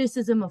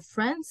criticism of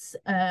France,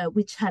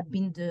 which had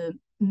been the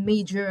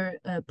major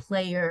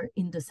player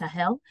in the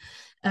Sahel,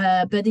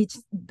 but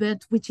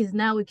which is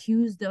now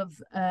accused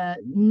of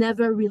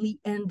never really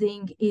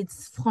ending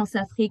its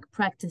France-Afrique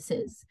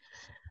practices.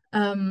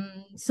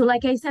 So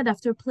like I said,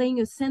 after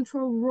playing a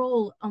central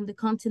role on the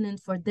continent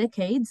for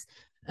decades,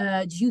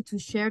 due to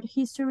shared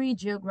history,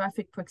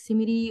 geographic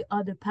proximity,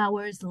 other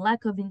powers,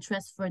 lack of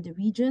interest for the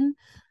region,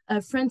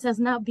 France has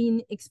now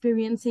been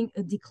experiencing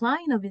a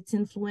decline of its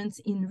influence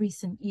in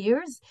recent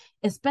years,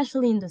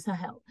 especially in the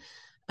Sahel.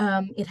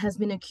 It has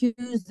been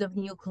accused of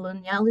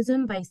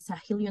neocolonialism by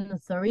Sahelian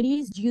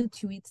authorities due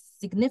to its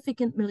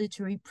significant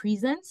military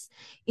presence,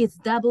 its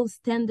double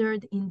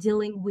standard in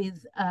dealing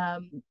with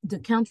the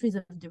countries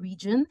of the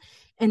region,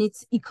 and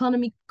its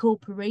economic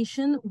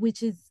cooperation,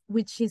 which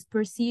is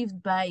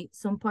perceived by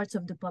some parts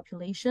of the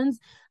populations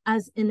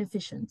as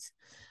inefficient.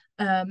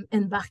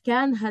 And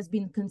Barkhane has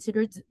been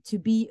considered to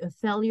be a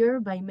failure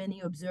by many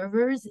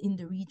observers in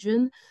the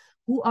region,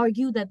 who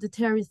argue that the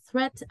terrorist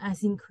threat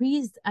has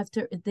increased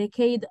after a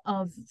decade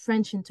of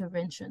French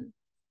intervention.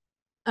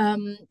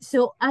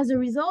 So as a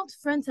result,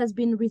 France has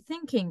been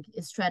rethinking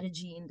its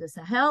strategy in the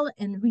Sahel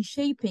and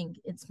reshaping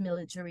its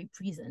military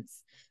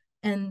presence.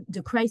 And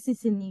the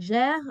crisis in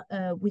Niger,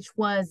 which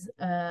was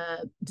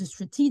the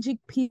strategic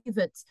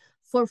pivot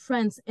for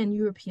France and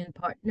European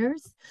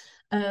partners,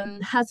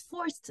 has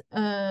forced,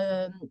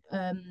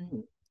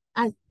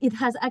 it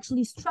has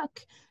actually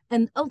struck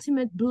an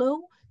ultimate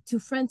blow to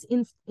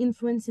France's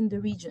influence in the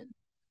region.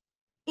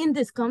 In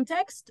this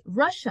context,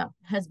 Russia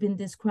has been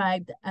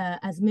described,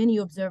 as many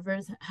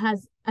observers,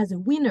 as a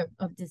winner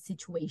of this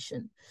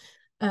situation,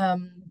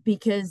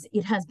 because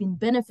it has been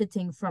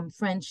benefiting from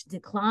French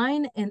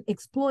decline and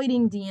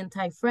exploiting the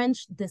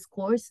anti-French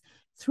discourse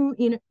through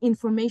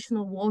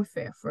informational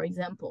warfare, for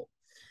example.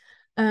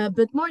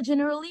 But more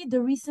generally,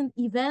 the recent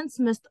events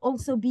must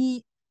also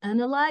be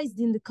analyzed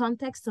in the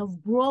context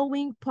of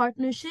growing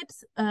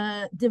partnerships,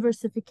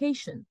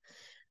 diversification.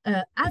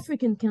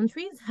 African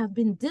countries have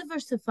been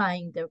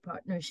diversifying their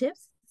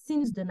partnerships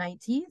since the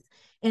 90s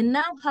and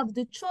now have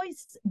the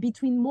choice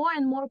between more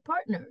and more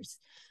partners.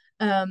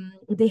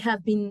 They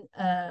have been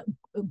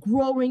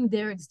growing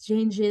their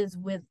exchanges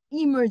with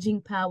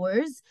emerging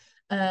powers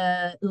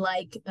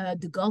like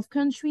the Gulf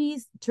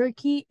countries,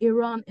 Turkey,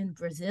 Iran, and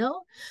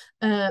Brazil,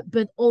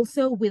 but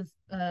also with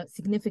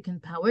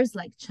significant powers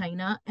like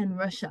China and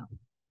Russia.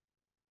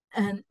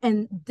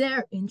 And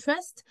their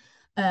interest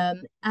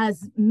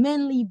has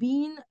mainly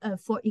been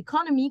for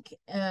economic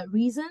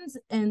reasons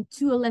and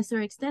to a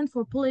lesser extent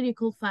for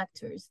political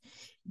factors.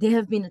 They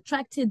have been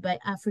attracted by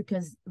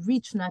Africa's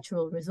rich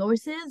natural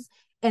resources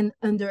and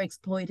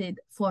underexploited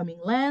farming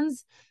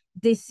lands.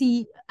 They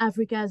see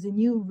Africa as a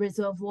new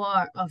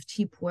reservoir of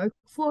cheap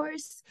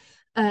workforce.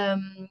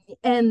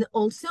 And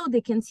also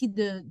they can see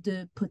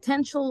the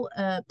potential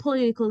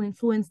political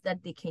influence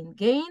that they can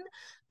gain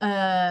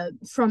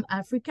from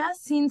Africa,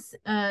 since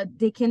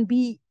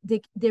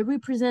they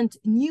represent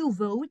new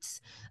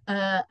votes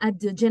at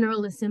the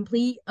General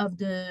Assembly of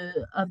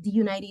the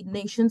United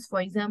Nations,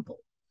 for example.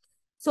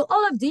 So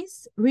all of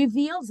this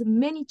reveals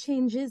many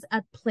changes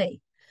at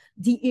play.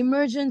 The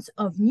emergence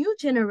of new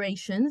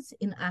generations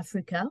in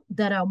Africa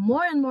that are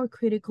more and more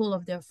critical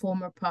of their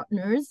former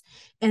partners,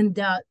 and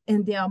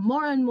they are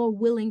more and more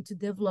willing to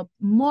develop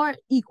more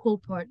equal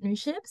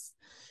partnerships.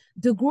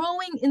 The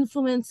growing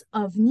influence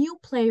of new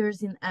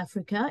players in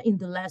Africa in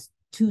the last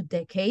 2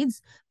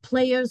 decades,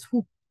 players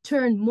who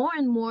turn more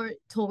and more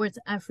towards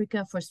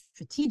Africa for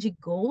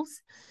strategic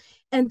goals,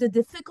 and the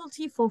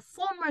difficulty for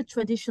former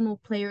traditional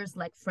players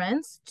like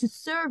France to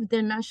serve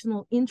their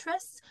national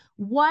interests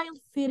while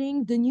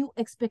fitting the new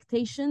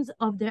expectations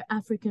of their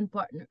African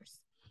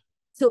partners.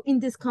 So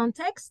in this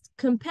context,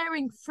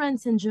 comparing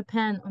France and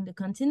Japan on the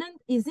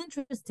continent is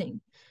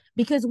interesting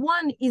because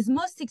one is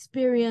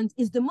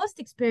the most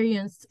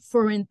experienced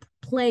foreign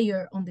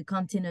player on the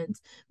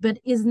continent, but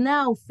is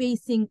now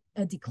facing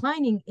a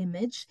declining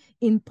image,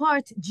 in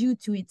part due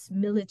to its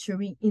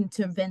military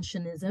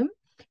interventionism.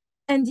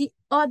 And the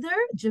other,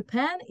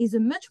 Japan, is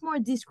a much more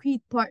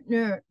discreet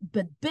partner,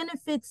 but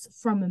benefits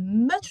from a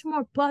much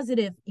more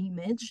positive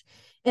image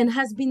and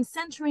has been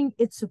centering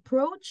its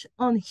approach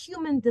on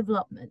human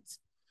development.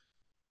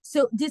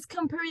 So this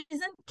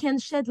comparison can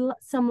shed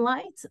some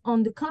light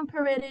on the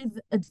comparative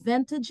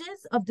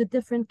advantages of the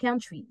different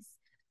countries.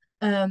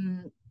 I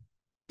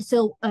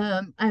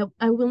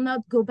will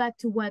not go back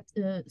to what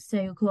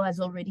Sayoko has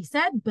already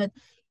said, but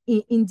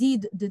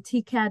indeed, the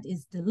TCAD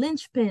is the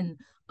linchpin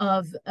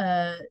of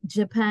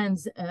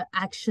Japan's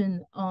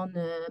action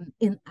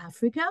in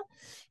Africa.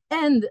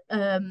 And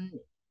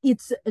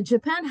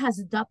Japan has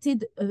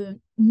adopted a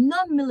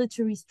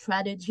non-military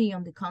strategy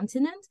on the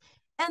continent,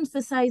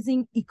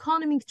 emphasizing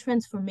economic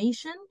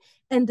transformation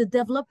and the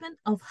development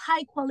of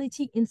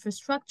high-quality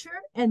infrastructure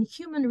and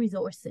human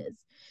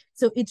resources.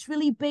 So it's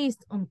really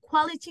based on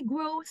quality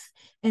growth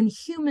and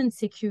human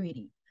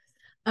security.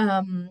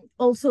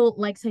 Also,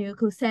 like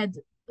Sayoko said,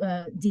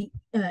 the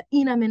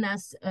In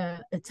Amenas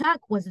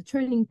attack was a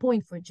turning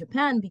point for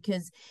Japan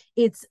because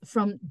it's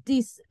from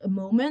this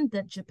moment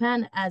that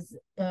Japan has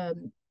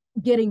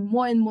getting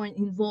more and more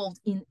involved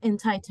in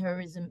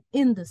anti-terrorism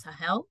in the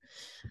Sahel.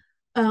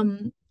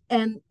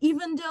 And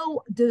even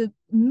though the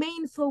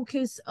main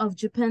focus of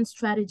Japan's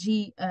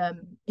strategy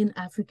in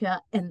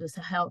Africa and the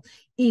Sahel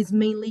is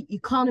mainly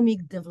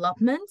economic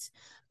development,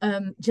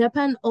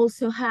 Japan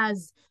also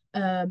has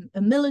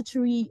a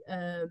military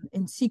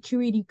and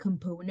security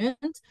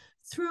component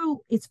through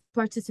its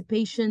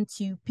participation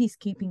to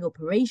peacekeeping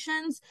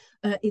operations,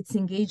 its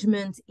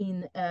engagement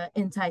in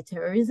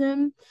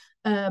anti-terrorism,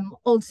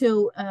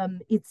 also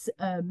its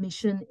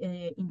mission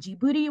in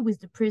Djibouti with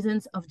the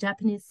presence of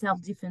Japanese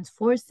self-defense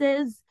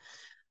forces,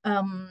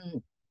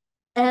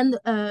 and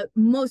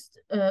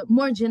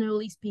more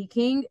generally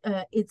speaking,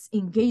 its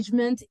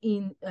engagement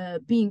in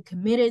being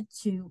committed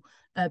to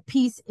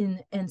peace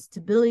and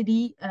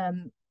stability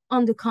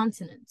on the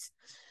continent.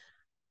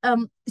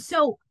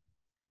 So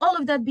all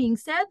of that being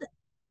said,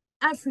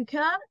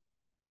 Africa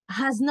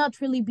has not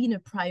really been a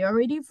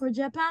priority for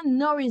Japan,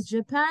 nor is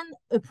Japan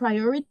a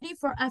priority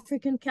for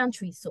African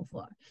countries so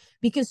far,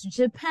 because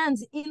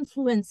Japan's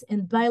influence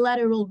and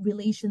bilateral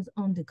relations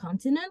on the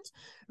continent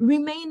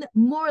remain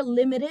more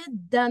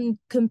limited than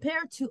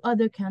compared to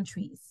other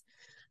countries.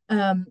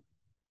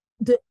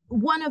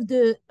 One of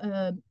the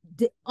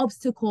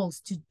obstacles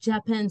to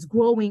Japan's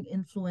growing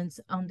influence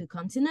on the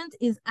continent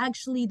is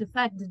actually the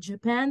fact that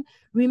Japan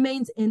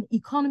remains an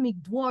economic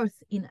dwarf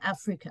in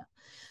Africa.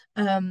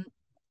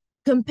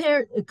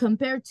 Compared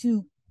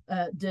to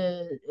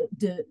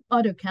the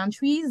other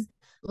countries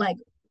like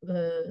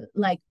the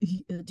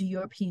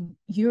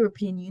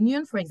European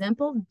Union, for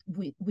example,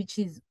 which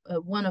is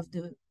one of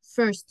the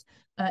first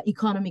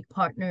economic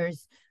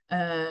partners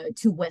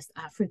to West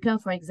Africa,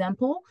 for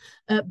example,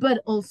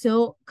 but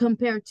also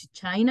compared to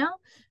China,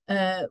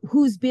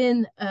 who's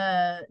been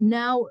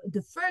now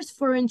the first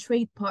foreign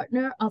trade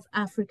partner of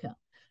Africa.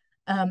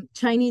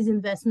 Chinese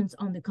investments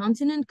on the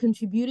continent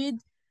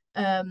contributed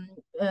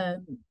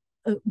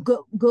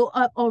go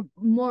up, or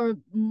more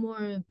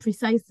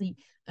precisely,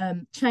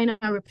 China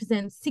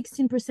represents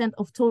 16%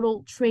 of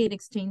total trade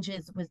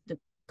exchanges with the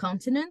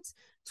continent,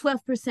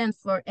 12%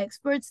 for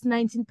exports,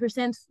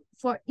 19%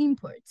 for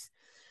imports.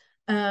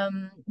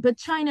 But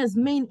China's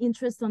main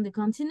interests on the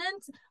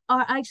continent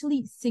are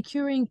actually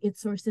securing its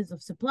sources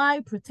of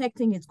supply,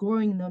 protecting its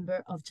growing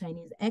number of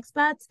Chinese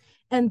expats,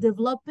 and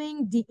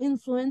developing the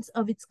influence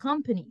of its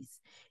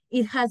companies.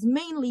 It has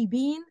mainly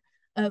been,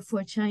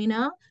 for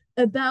China,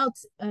 about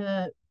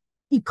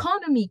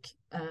economic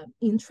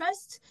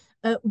interest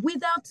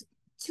without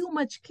too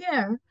much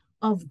care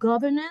of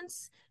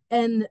governance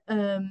and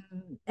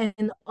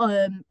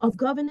of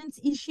governance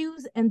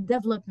issues and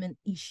development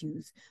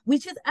issues,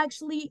 which is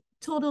actually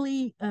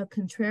totally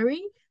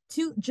contrary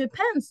to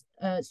Japan's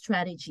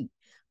strategy.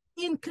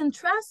 In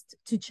contrast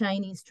to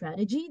Chinese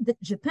strategy,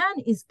 Japan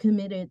is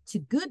committed to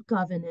good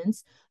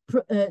governance,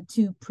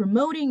 to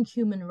promoting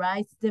human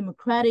rights,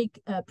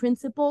 democratic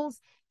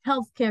principles,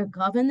 healthcare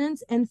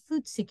governance, and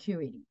food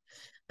security.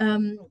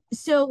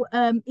 So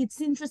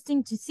it's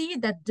interesting to see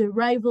that the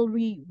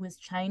rivalry with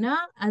China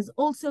has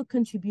also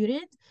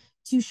contributed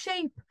to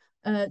shape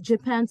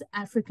Japan's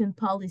African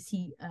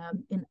policy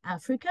in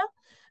Africa.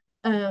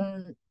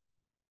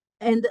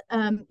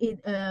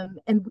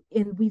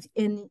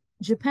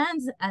 Japan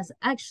has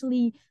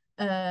actually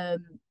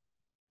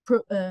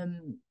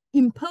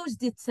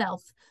imposed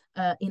itself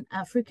in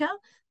Africa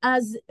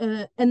as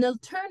an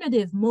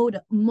alternative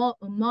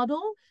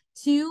model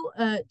to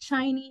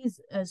Chinese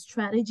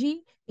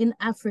strategy in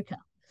Africa.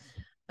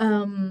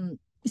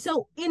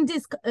 So in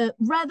this,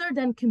 rather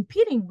than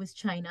competing with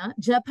China,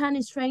 Japan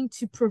is trying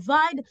to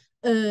provide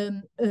a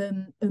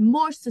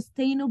more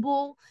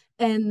sustainable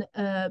and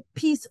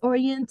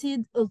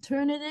peace-oriented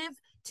alternative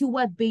to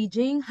what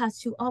Beijing has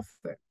to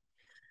offer.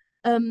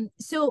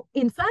 So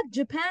in fact,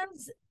 Japan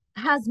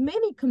has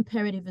many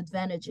comparative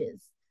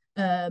advantages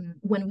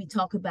when we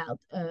talk about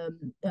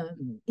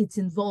its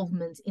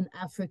involvement in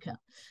Africa.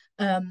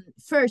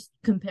 First,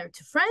 compared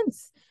to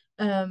France,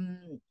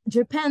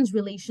 Japan's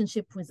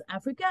relationship with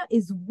Africa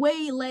is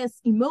way less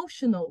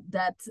emotional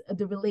than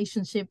the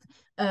relationship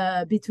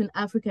between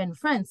Africa and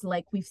France,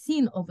 like we've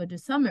seen over the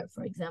summer,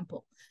 for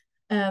example.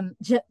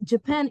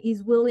 Japan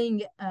is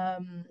willing,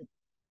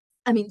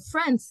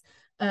 France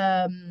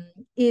has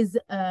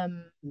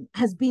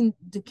been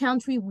the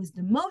country with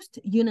the most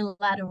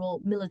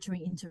unilateral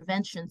military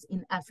interventions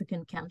in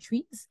African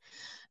countries.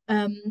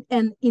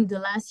 And in the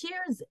last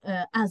years,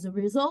 as a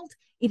result,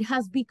 it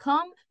has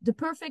become the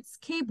perfect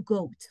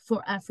scapegoat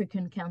for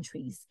African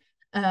countries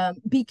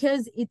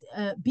because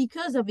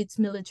of its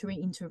military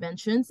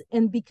interventions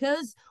and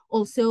because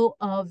also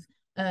of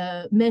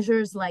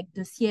measures like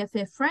the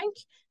CFA franc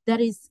that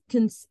is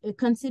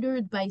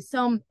considered by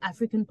some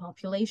African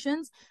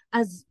populations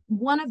as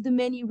one of the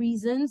many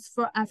reasons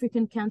for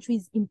African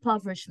countries'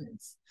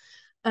 impoverishments.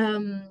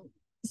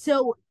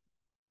 So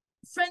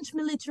French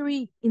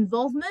military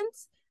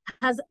involvement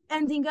has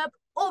ending up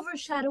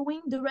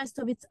overshadowing the rest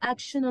of its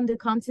action on the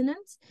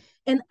continent.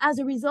 And as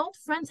a result,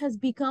 France has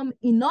become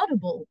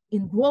inaudible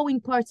in growing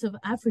parts of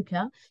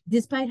Africa,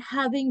 despite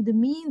having the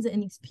means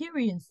and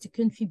experience to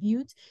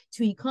contribute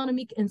to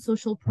economic and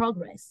social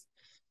progress.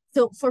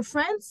 So for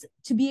France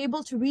to be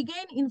able to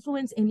regain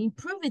influence and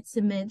improve its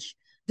image,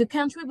 the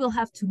country will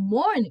have to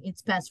mourn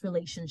its past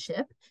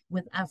relationship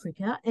with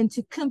Africa and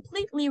to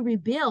completely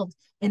rebuild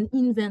and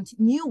invent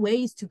new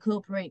ways to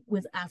cooperate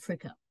with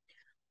Africa.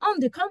 On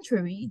the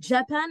contrary,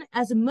 Japan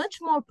has a much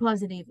more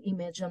positive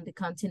image on the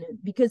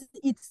continent because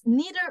it's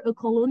neither a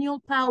colonial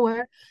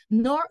power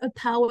nor a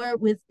power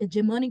with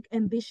hegemonic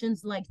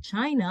ambitions like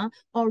China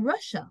or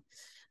Russia.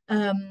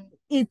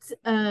 It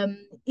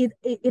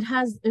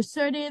has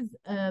assertive,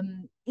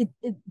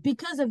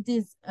 because of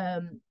this,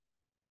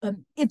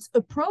 its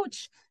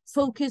approach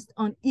focused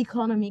on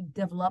economic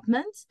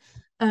development.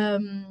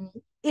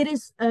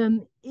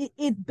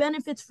 It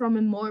benefits from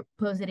a more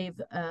positive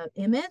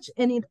image,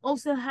 and it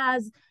also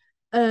has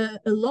a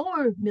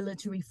lower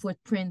military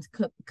footprint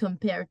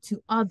compared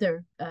to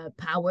other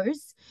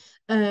powers.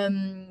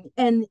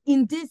 And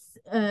in this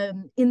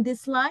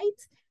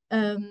light,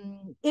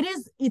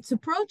 its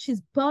approach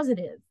is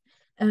positive.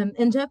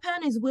 And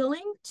Japan is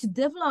willing to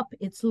develop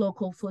its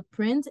local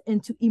footprint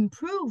and to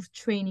improve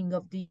training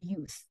of the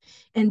youth.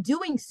 And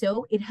doing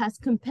so, it has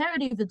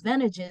comparative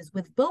advantages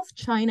with both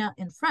China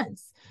and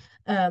France.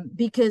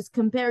 Because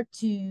compared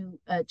to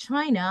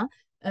China,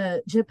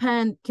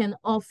 Japan can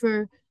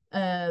offer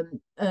a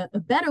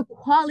better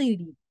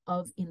quality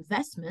of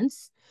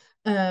investments.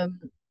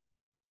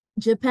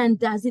 Japan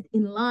does it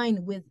in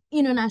line with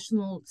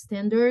international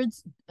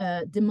standards,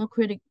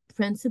 democratic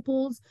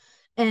principles,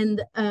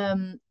 and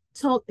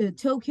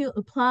Tokyo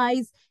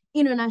applies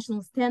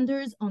international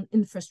standards on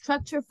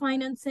infrastructure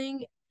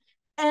financing,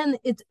 and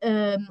it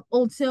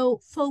also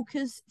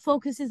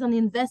focuses on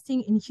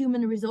investing in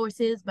human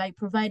resources by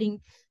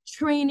providing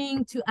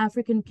training to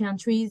African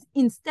countries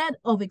instead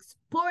of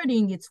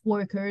exporting its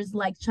workers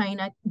like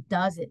China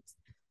does it.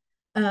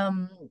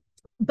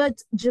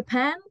 But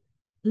Japan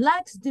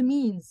lacks the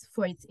means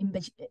for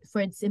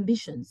its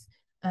ambitions,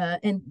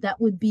 and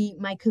that would be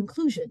my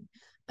conclusion.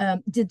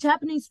 The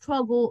Japanese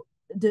struggle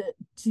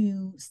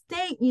to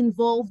stay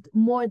involved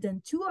more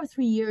than 2 or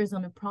 3 years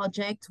on a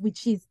project,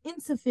 which is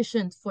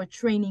insufficient for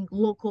training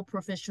local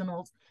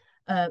professionals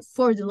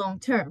for the long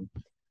term.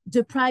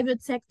 The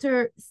private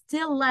sector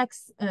still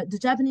lacks, the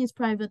Japanese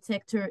private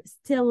sector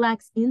still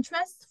lacks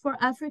interest for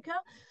Africa.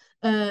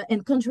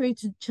 And contrary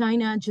to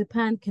China,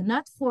 Japan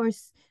cannot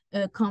force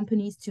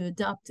companies to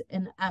adopt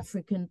an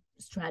African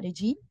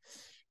strategy.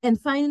 And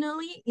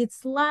finally,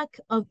 its lack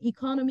of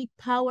economic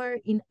power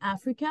in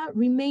Africa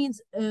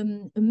remains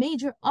a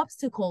major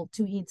obstacle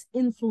to its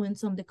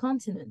influence on the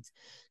continent.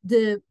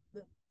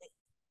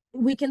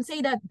 We can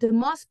say that the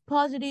most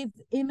positive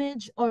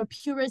image or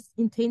purest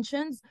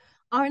intentions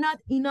are not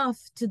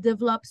enough to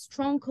develop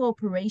strong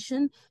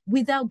cooperation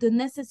without the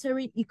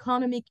necessary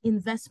economic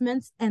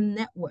investments and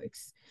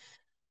networks.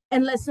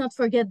 And let's not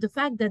forget the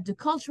fact that the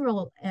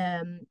cultural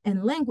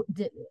and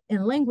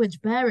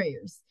language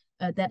barriers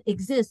that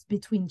exist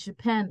between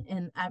Japan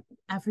and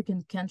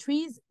African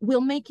countries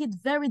will make it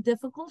very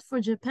difficult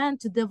for Japan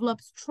to develop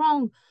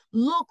strong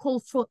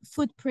local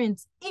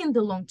footprints in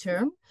the long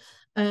term,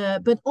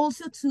 but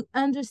also to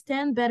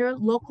understand better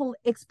local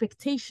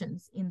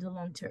expectations in the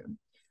long term.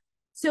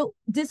 So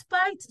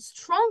despite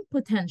strong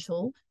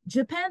potential,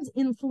 Japan's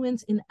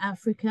influence in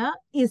Africa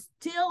is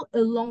still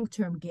a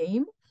long-term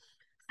game.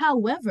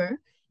 However,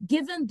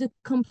 given the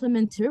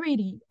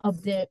complementarity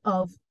of the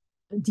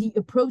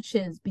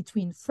approaches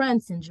between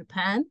France and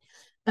Japan,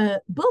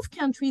 both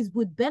countries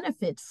would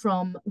benefit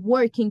from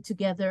working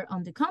together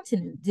on the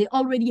continent. They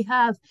already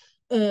have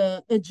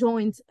a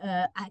joint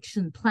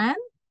action plan.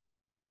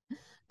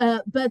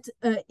 But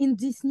in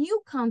this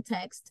new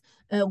context,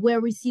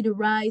 where we see the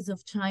rise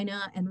of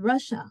China and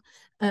Russia,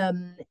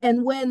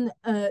 and when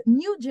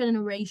new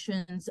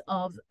generations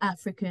of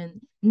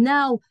African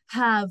now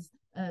have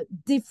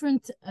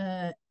different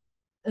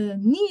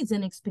needs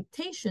and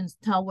expectations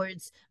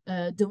towards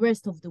the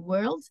rest of the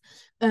world,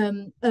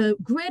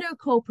 greater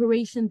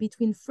cooperation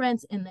between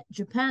France and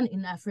Japan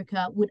in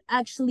Africa would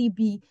actually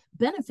be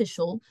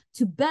beneficial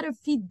to better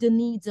fit the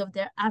needs of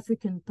their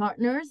African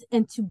partners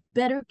and to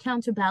better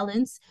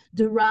counterbalance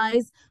the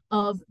rise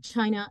of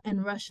China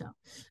and Russia.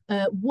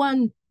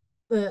 One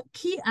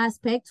key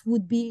aspect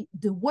would be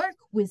the work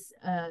with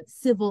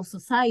civil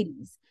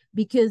societies,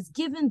 because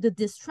given the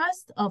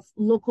distrust of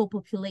local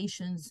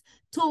populations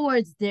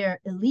towards their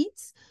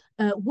elites,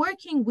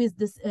 working with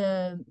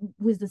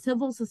the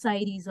civil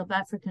societies of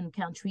African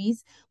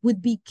countries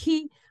would be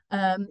key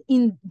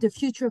in the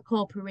future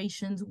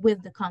cooperations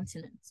with the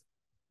continent.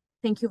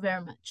 Thank you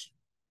very much.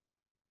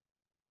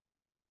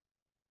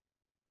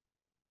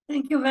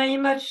 Thank you very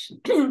much,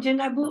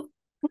 Jenabu,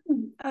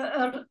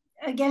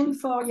 again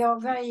for your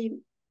very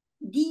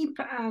deep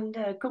and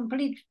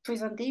complete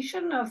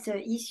presentation of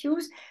the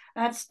issues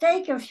at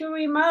stake. A few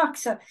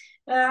remarks.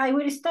 I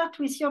will start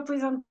with your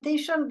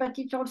presentation, but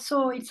it's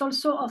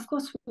also of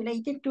course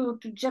related to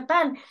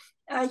Japan.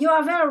 You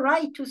are very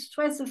right to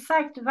stress the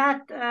fact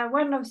that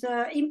one of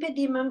the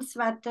impediments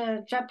that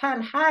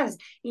Japan has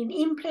in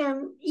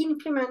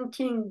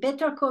implementing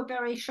better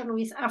cooperation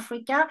with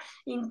Africa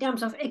in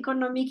terms of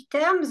economic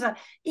terms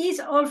is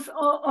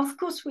of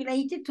course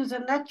related to the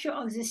nature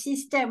of the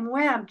system,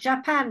 where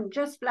Japan,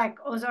 just like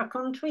other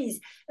countries,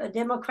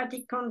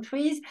 democratic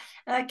countries,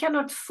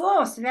 cannot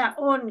force their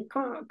own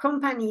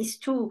companies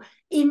to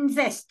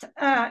invest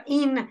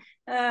in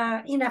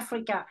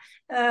Africa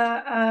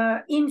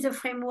in the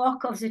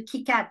framework of the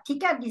TICAD.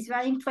 TICAD is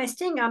very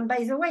interesting, and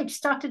by the way, it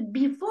started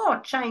before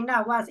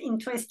China was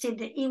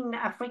interested in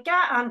Africa,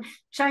 and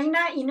China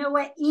in a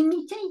way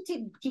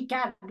imitated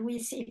TICAD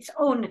with its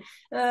own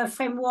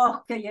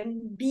framework,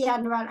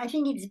 biannual, I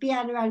think it's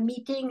biannual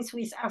meetings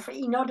with Africa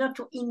in order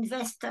to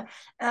invest,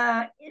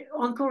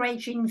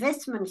 encourage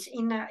investments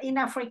in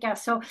Africa.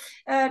 So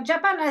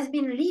Japan has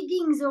been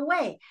leading the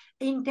way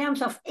in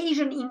terms of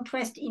Asian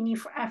interest in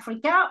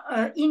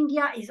Africa.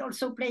 India is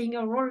also playing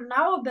a role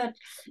now, but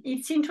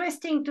it's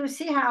interesting to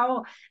see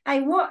how I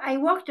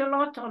worked a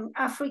lot on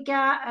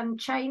Africa and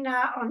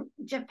China, on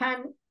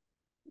Japan,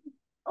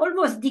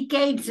 almost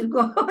decades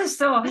ago.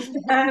 So,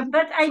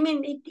 but I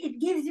mean, it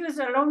gives you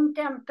the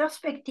long-term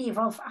perspective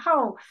of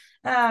how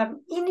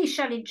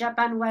initially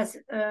Japan was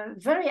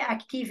very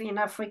active in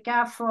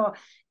Africa for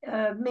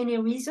many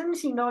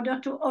reasons, in order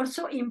to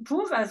also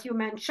improve, as you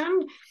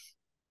mentioned,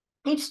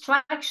 its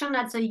traction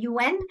at the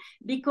UN,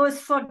 because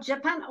for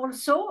Japan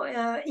also,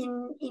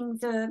 in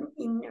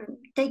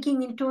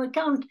taking into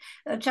account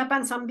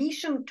Japan's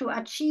ambition to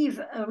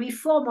achieve a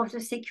reform of the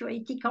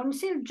Security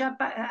Council,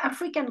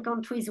 African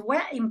countries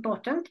were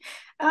important,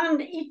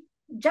 and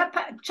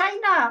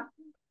China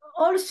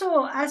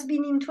also has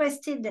been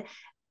interested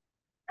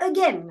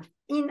again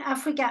in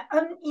Africa.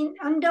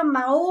 Under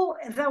Mao,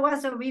 there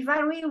was a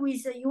rivalry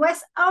with the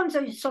US and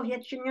the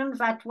Soviet Union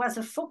that was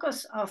a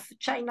focus of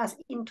China's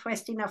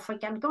interest in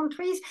African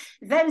countries.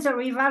 Then the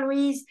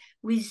rivalries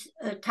with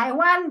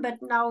Taiwan, but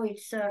now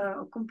it's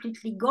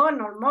completely gone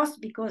almost,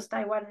 because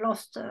Taiwan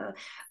lost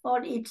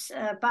all its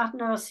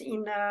partners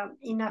in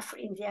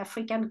the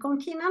African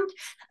continent.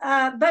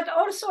 But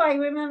also I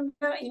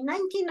remember in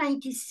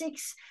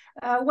 1996,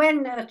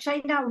 when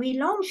China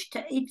relaunched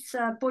its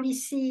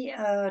policy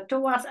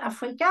towards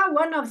Africa,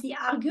 one of the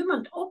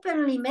arguments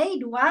openly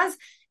made was,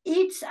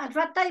 it's at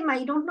that time,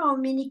 I don't know how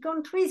many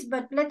countries,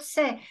 but let's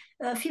say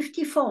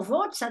 54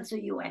 votes at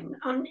the UN.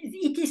 And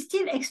it is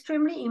still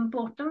extremely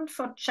important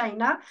for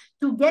China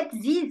to get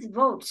these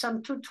votes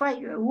and to try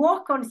to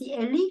work on the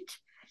elite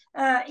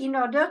in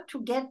order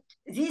to get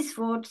these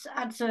votes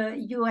at the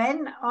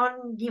UN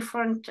on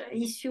different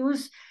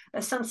issues,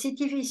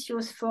 sensitive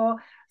issues for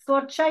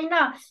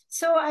China.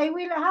 So I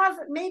will have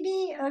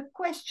maybe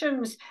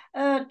questions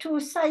to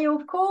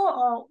Sayoko,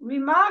 or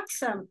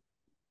remarks.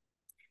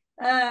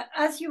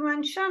 As you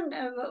mentioned,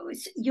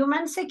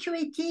 human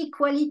security,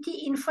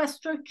 quality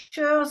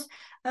infrastructures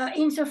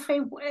in the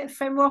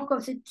framework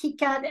of the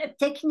TICAD,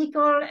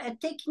 technical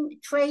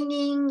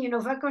training,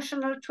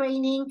 vocational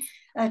training,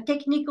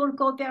 technical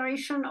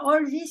cooperation,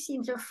 all this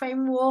in the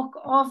framework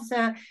of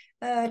the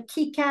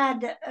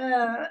TICAD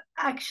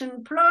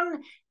action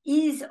plan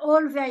is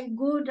all very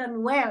good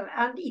and well,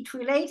 and it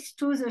relates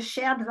to the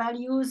shared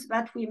values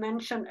that we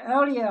mentioned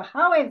earlier.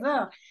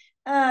 However,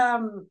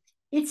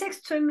 it's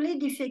extremely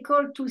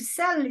difficult to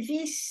sell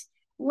this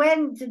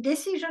when the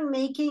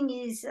decision-making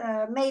is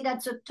made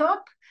at the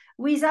top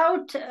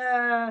without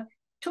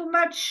too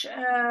much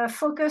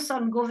focus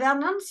on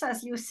governance,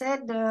 as you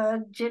said,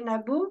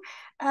 Jenabu,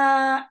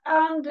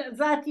 and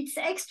that it's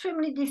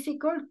extremely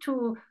difficult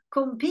to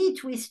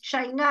compete with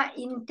China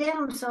in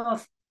terms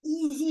of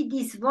easy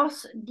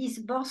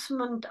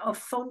disbursement of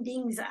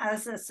fundings,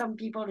 as some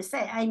people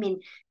say. I mean,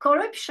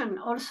 corruption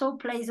also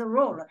plays a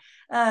role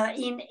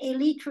in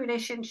elite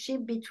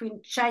relationship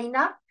between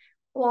China,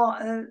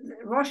 or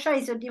Russia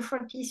is a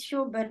different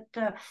issue, but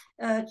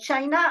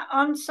China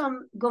and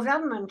some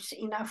governments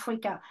in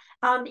Africa.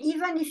 And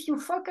even if you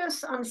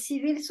focus on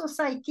civil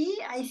society,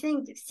 I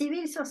think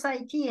civil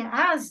society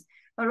has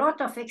a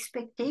lot of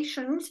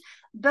expectations,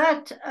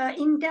 but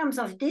in terms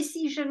of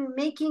decision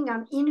making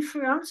and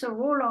influence, the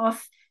role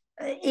of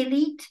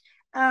elite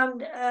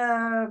and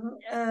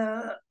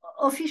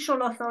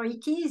official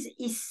authorities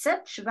is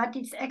such that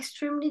it's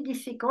extremely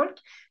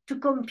difficult to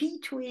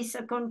compete with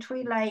a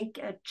country like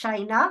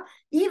China,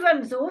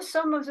 even though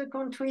some of the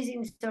countries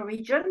in the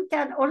region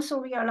can also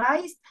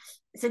realize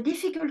the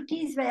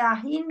difficulties they are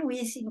in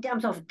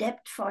terms of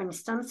debt, for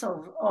instance,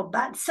 or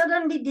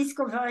suddenly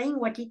discovering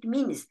what it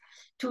means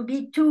to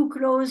be too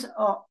close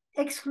or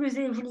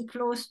exclusively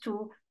close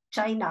to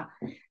China.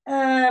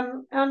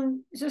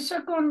 And the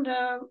second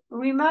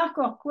remark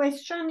or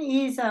question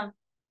is,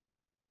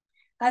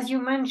 as you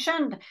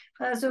mentioned,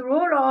 the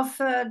role of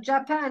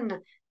Japan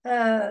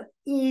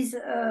is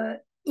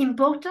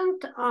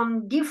important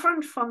and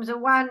different from the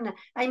one.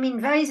 I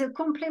mean, there is a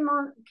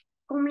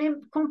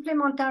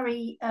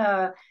complementary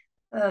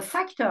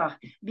factor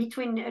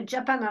between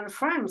Japan and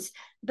France,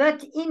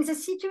 but in the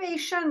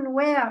situation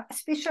where,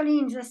 especially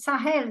in the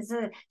Sahel,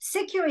 the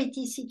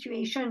security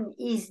situation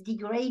is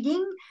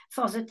degrading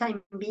for the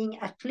time being,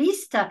 at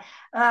least.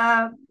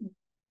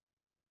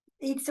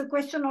 It's a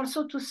question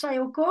also to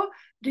Sayoko.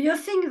 Do you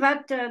think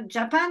that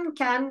Japan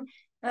can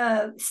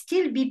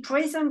still be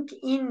present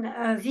in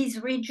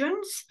these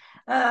regions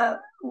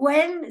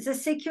when the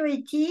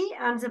security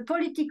and the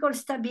political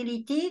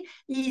stability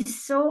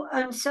is so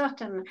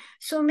uncertain?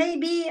 So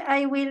maybe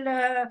I will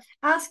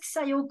ask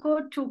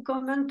Sayoko to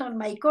comment on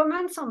my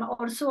comments and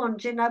also on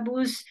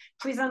Jenabu's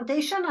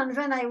presentation, and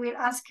then I will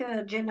ask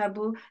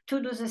Jenabu to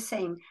do the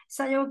same.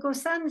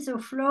 Sayoko-san, the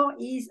floor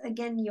is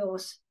again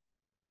yours.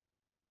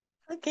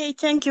 Okay,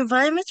 thank you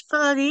very much,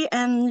 Valérie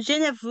and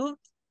Jenabu.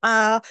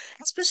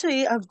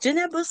 Especially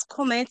Jenabu's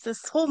comments are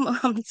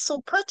so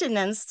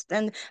pertinent,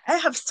 and I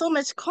have so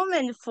much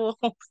comment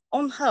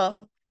on her.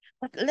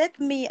 But let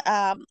me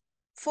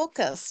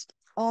focus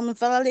on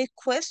Valerie's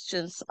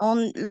questions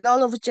on the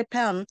role of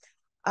Japan,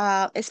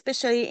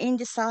 especially in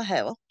the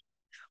Sahel.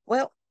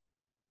 Well,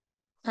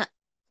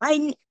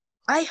 I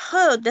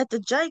heard that the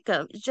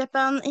JICA,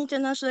 Japan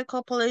International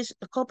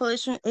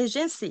Cooperation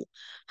Agency,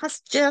 has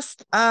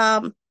just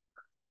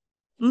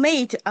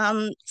made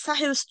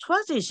Sahel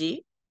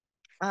strategy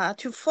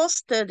to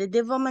foster the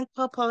development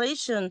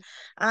cooperation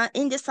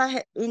in the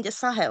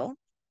Sahel.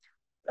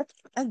 But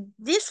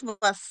this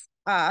was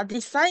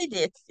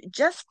decided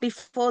just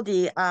before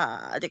the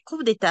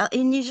coup d'etat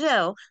in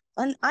Niger,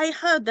 and I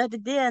heard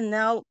that they are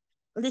now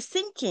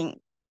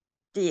rethinking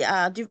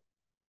the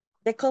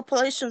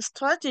cooperation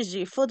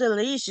strategy for the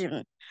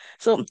region.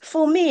 So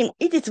for me,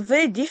 it is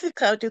very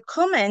difficult to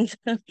comment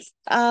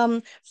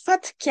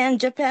what can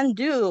Japan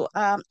do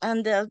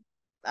under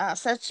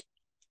such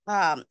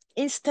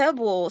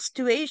unstable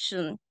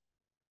situation.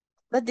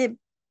 But the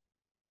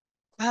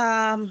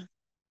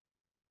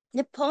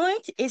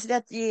point is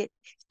that the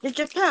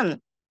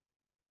Japan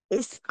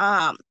is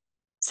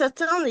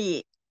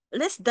certainly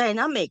less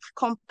dynamic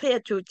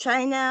compared to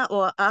China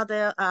or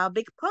other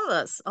big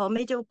powers or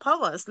major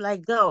powers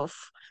like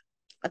Gulf.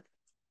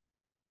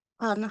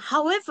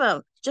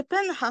 However,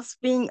 Japan has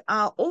been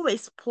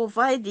always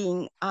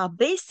providing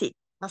basic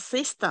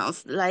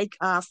assistance like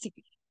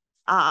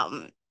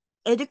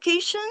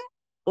education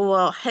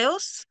or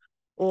health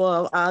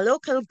or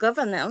local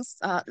governance,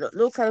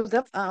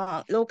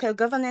 local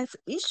governance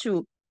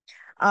issue.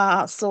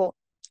 So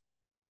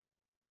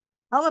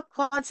our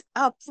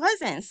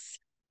presence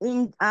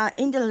in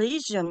the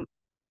region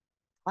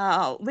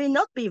will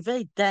not be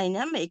very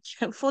dynamic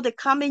for the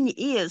coming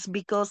years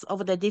because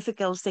of the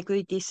difficult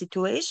security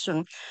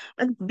situation.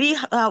 And we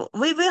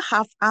will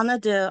have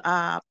another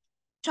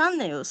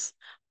channels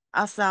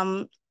as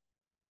some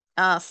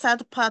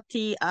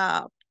third-party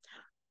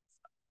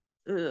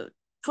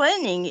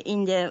training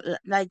in the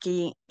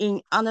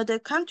in other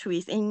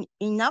countries in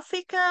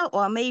Africa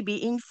or maybe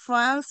in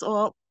France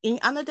or in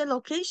another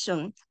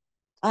location.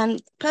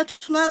 And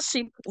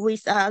partnership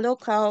with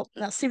local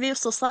civil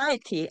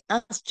society,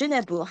 as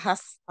Jenabu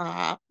has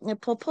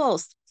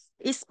proposed,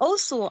 is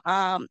also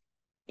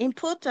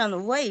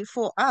important way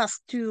for us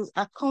to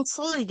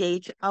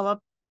consolidate our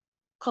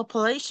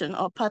cooperation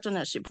or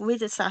partnership with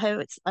the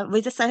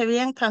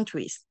Sahelian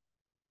countries.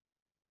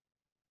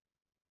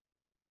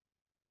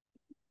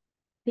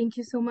 Thank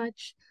you so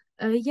much.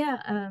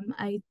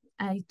 I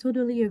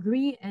totally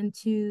agree. And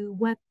to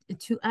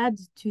add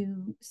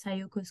to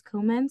Sayoko's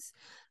comments,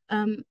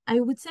 I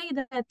would say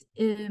that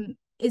the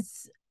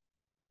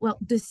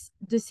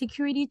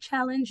security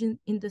challenge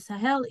in the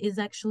Sahel is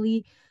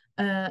actually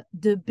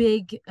the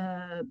big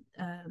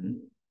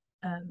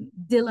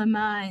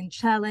dilemma and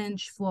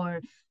challenge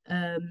for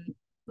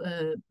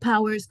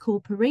powers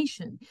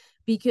cooperation,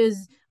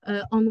 because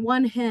on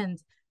one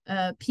hand,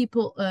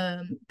 people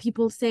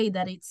say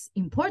that it's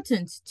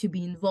important to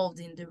be involved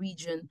in the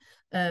region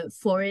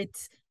for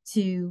it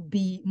to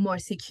be more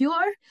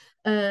secure,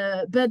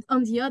 but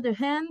on the other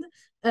hand,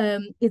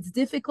 it's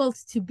difficult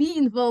to be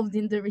involved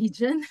in the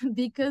region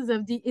because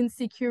of the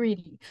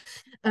insecurity.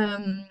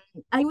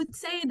 I would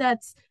say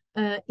that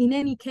in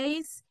any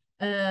case,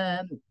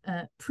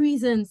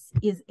 presence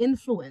is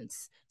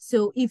influence.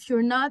 So if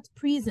you're not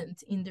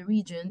present in the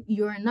region,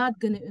 you're not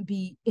going to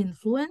be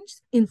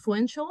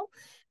influential.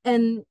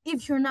 And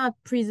if you're not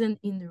present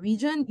in the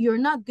region, you're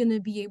not going to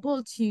be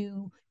able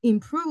to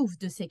improve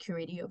the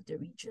security of the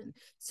region.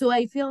 So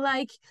I feel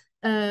like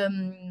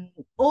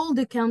all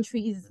the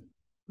countries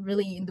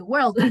really in the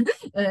world,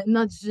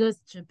 not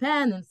just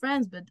Japan and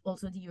France, but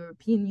also the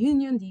European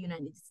Union, the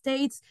United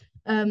States,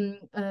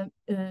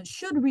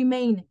 should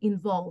remain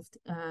involved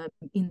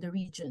in the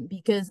region,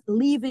 because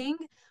leaving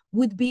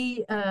would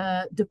be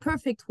the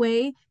perfect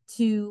way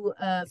to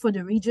for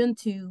the region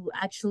to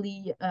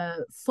actually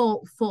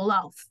fall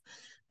off.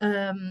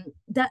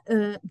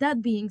 That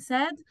being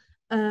said,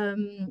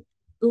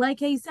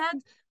 like I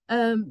said,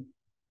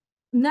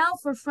 now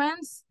for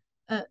France,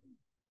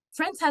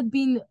 France had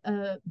been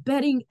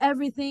betting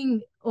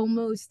everything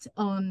almost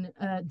on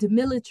the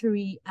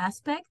military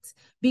aspect,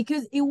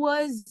 because it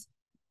was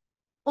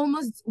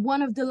almost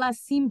one of the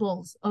last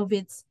symbols of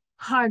its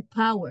hard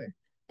power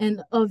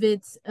and of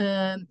its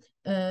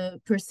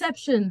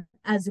perception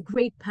as a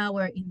great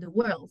power in the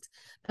world.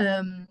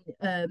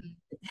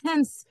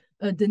 Hence,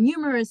 the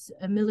numerous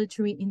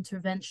military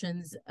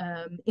interventions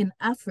in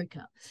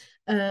Africa.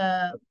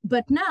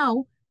 But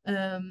now,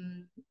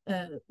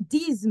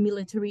 these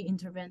military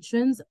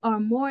interventions are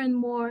more and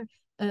more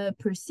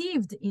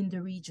perceived in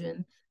the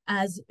region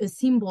as a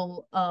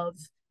symbol of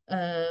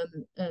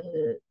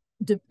the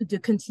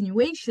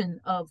continuation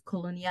of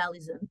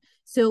colonialism.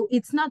 So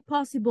it's not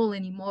possible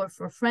anymore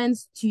for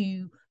France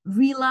to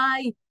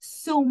rely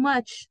so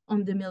much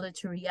on the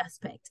military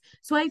aspect.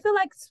 So I feel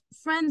like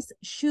France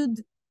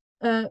should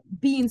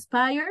be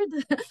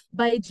inspired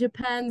by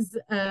Japan's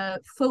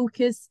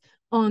focus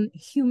on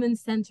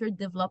human-centered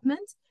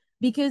development,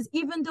 because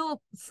even though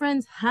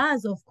France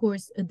has, of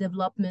course, a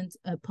development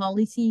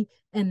policy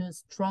and a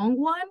strong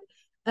one,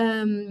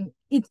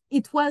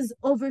 it was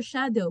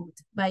overshadowed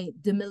by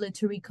the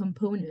military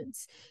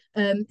components.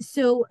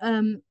 So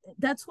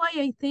that's why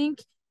I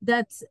think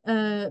that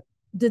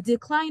the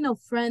decline of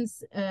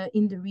France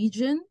in the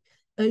region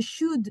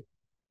should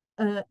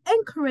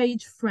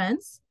encourage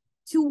France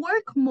to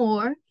work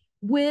more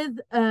with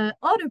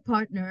other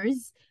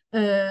partners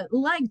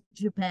like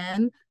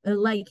Japan,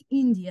 like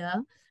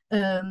India,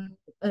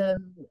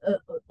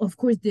 of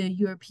course, the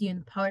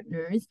European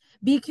partners,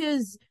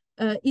 because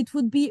it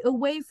would be a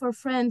way for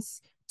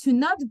France to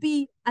not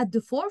be at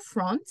the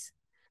forefront,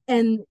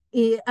 and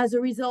as a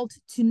result,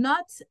 to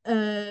not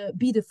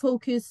be the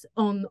focus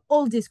on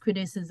all this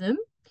criticism,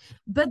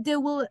 but they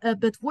will,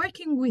 but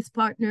working with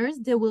partners,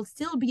 they will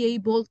still be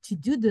able to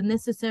do the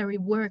necessary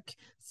work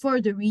for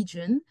the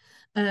region.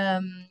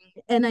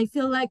 And I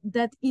feel like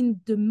that in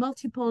the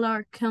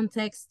multipolar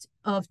context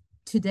of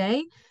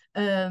today,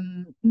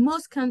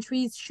 most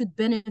countries should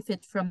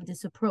benefit from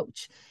this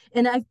approach.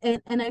 And I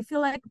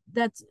feel like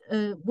that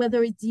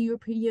whether it's the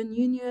European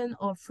Union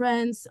or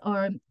France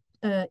or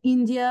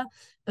India,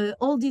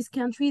 all these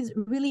countries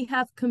really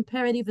have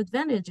comparative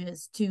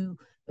advantages to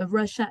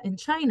Russia and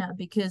China,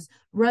 because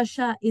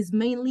Russia is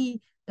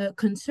mainly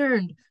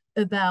concerned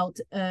about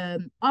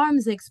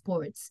arms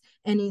exports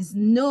and is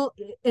in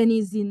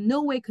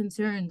no way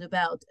concerned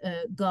about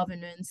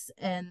governance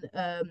and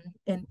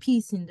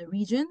peace in the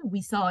region.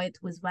 We saw it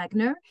with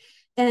Wagner.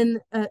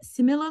 And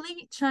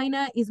similarly,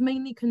 China is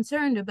mainly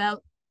concerned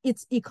about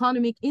its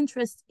economic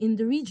interest in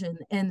the region.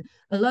 And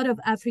a lot of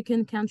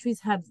African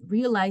countries have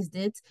realized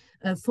it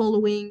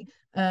following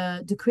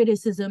the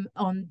criticism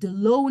on the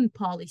loan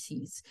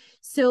policies.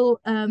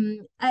 So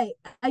I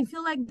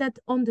feel like that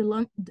on the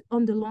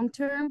long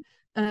term,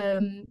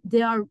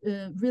 there are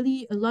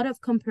really a lot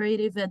of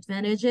comparative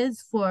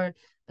advantages for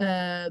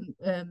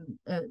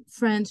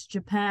France,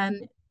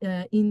 Japan,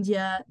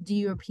 India, the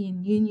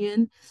European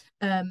Union,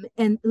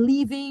 and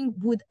leaving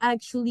would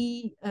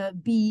actually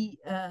be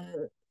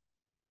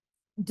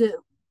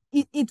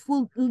it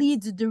will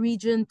lead the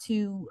region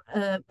to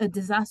a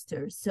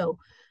disaster. So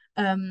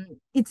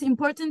it's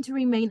important to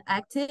remain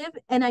active,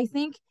 and I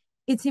think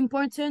it's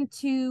important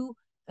to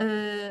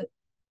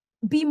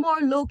be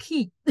more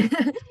low-key,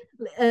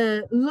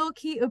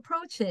 low-key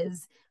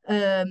approaches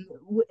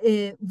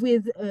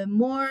with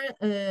more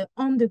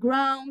on the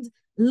ground,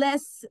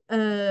 less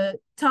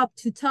top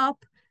to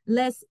top,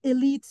 less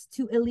elites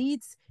to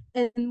elites,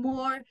 and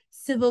more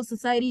civil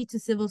society to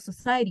civil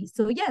society.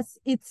 So yes,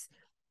 it's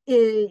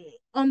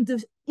in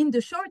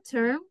the short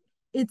term,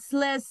 it's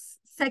less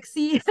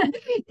sexy.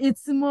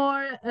 It's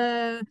more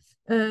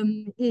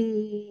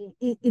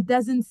it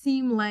doesn't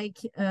seem like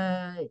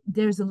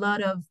there's a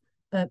lot of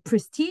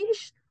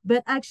prestige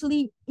but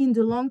actually in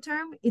the long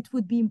term, it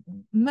would be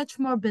much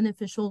more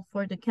beneficial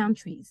for the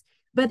countries.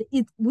 But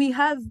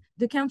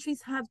the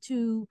countries have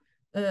to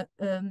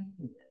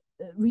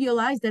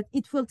realize that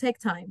it will take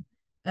time.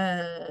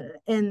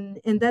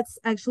 And that's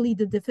actually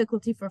the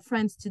difficulty for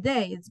France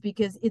today. It's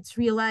because it's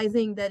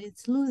realizing that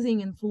it's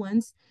losing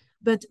influence,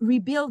 but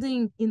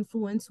rebuilding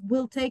influence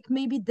will take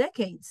maybe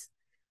decades.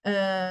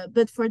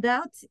 But for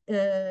that,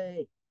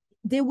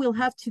 they will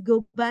have to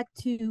go back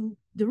to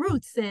the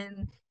roots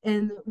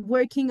and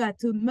working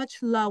at a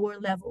much lower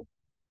level.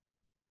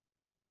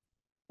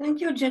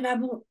 Thank you,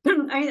 Jenabou.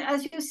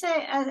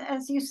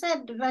 As you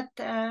said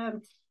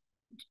that.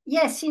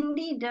 Yes,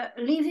 indeed,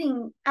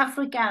 leaving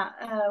Africa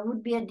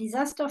would be a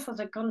disaster for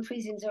the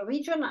countries in the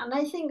region. And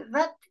I think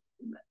that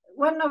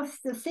one of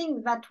the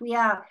things that we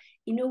are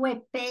in a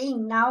way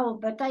paying now,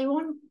 but I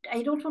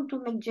don't want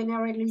to make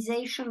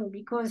generalization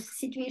because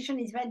situation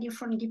is very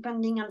different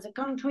depending on the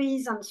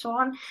countries and so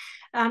on.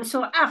 And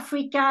so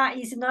Africa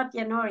is not,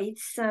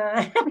 it's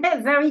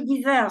very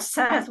diverse,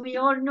 as we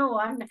all know,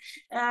 and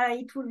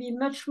it will be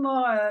much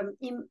more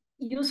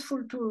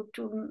useful to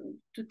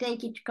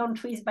take it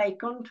countries by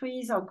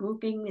countries or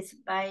groupings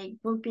by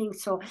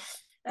groupings. So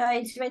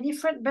it's very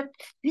different. But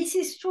this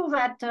is true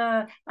that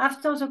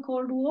after the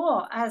Cold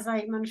War, as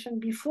I mentioned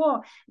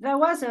before, there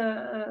was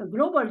a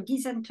global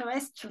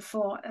disinterest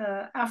for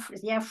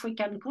the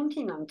African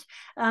continent,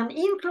 and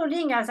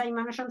including, as I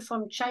mentioned,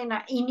 from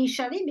China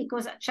initially,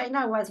 because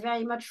China was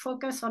very much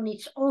focused on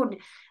its own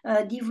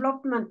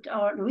development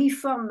or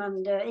reform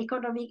and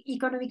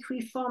economic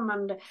reform,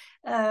 and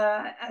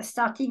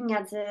starting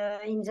in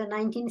the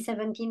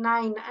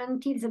 1979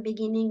 until the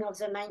beginning of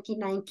the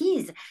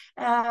 1990s,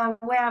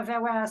 where there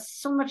was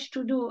so much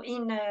to do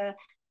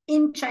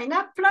in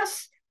China,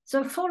 plus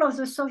the fall of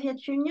the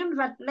Soviet Union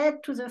that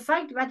led to the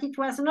fact that it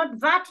was not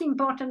that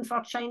important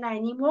for China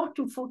anymore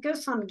to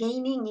focus on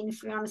gaining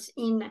influence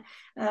on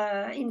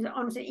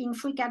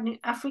the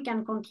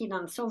African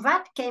continent. So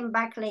that came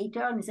back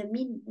later in the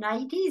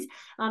mid-90s,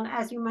 and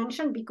as you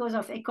mentioned, because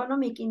of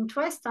economic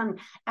interest and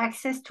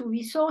access to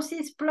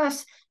resources,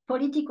 plus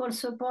political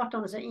support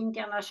on the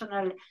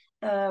international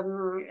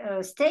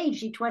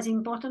stage, it was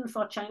important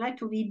for China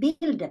to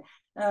rebuild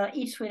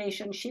its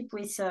relationship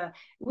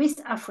with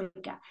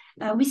Africa.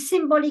 With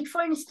symbolic,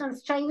 for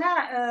instance,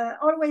 China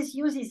always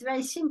uses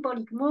very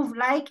symbolic move,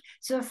 like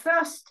the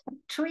first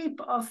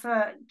trip of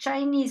a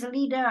Chinese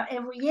leader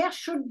every year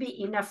should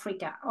be in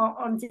Africa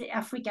or on the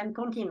African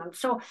continent.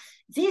 So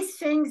these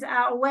things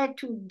are a way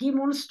to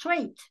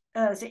demonstrate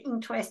the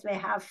interest they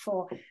have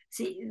for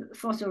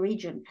the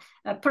region.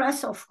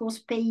 Plus, of course,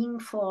 paying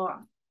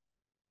for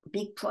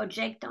big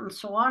project and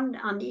so on,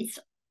 and it's,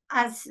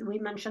 as we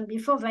mentioned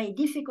before, very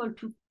difficult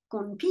to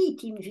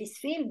compete in this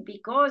field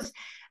because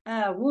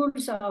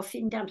rules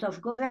in terms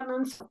of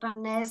governance,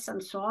 openness,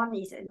 and so on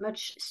is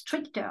much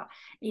stricter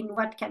in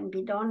what can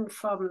be done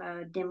from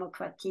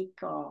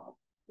democratic or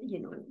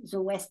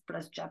the West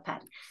plus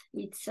Japan.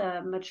 It's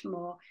much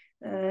more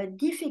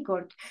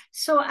difficult.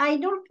 So I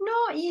don't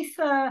know if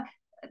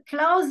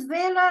Klaus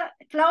Welle,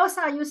 Klaus,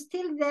 are you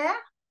still there?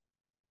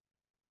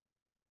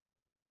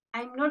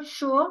 I'm not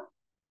sure.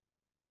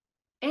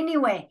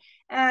 Anyway,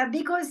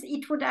 because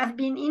it would have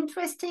been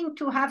interesting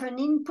to have an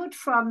input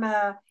from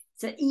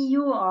the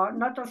EU, or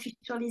not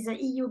officially the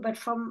EU, but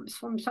from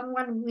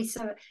someone with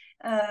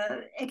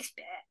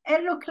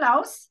hello,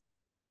 Klaus.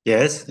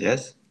 Yes.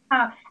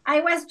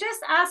 I was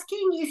just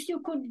asking if you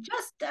could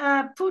just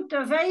put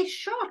a very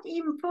short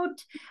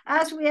input,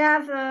 as we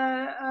have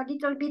a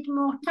little bit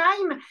more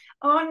time,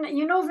 on,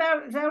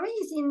 there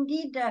is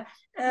indeed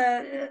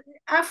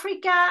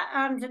Africa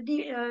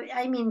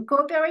and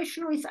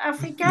cooperation with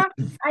Africa,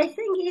 I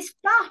think is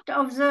part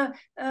of the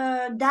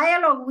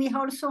dialogue we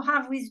also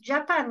have with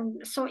Japan.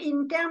 So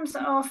in terms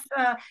of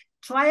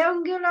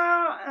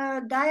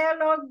triangular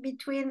dialogue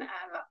between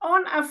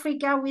on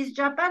Africa with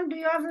Japan, do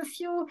you have a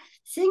few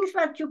things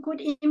that you could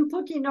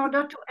input in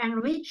order to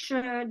enrich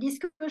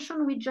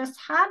discussion we just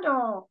had,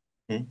 or?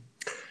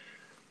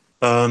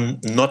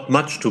 Not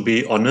much, to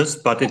be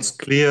honest, but it's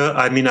clear.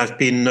 I mean, I've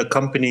been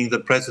accompanying the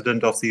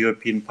President of the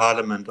European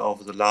Parliament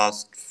over the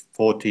last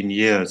 14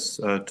 years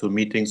to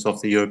meetings of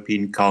the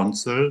European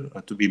Council,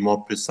 to be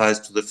more precise,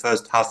 to the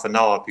first half an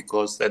hour,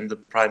 because then the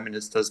prime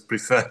ministers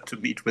prefer to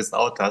meet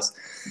without us.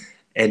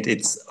 And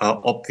it's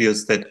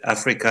obvious that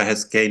Africa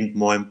has gained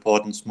more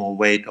importance, more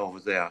weight over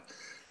there.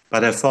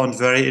 But I found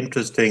very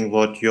interesting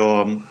what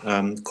your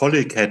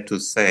colleague had to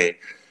say.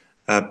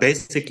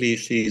 Basically,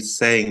 she's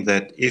saying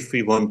that if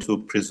we want to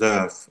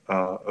preserve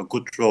a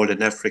good role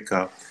in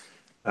Africa,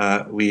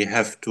 we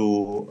have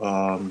to,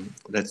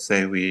 let's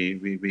say,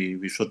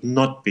 we should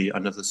not be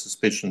under the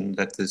suspicion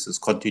that this is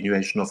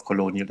continuation of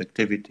colonial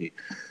activity.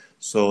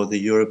 So the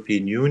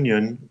European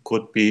Union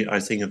could be, I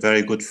think, a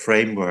very good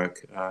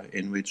framework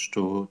in which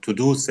to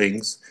do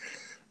things.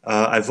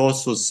 I've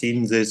also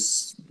seen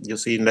this, you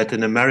see, in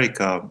Latin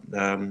America.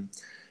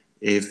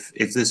 If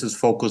this is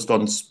focused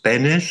on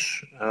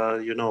Spanish,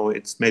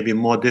 it's maybe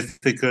more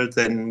difficult.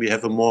 Then we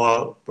have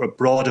a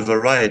broader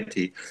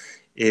variety.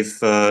 if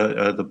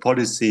the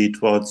policy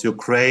towards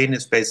Ukraine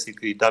is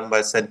basically done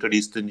by Central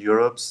Eastern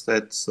Europe,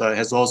 that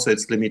has also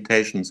its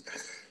limitations.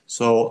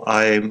 So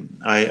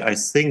I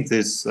think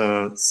this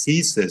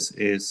thesis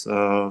is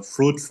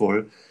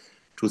fruitful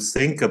to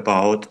think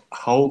about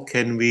how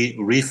can we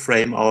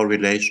reframe our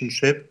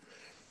relationship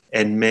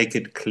and make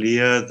it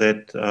clear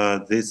that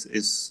this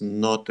is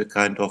not a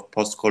kind of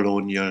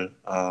post-colonial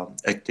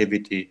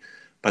activity,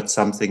 but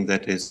something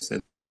that is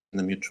in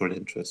the mutual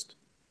interest.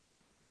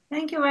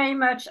 Thank you very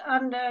much.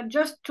 And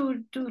just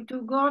to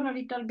go on a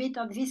little bit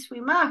on this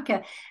remark,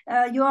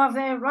 you are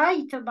very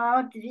right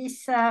about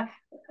this,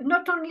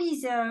 not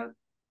only the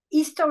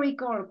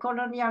historical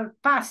colonial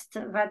past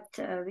that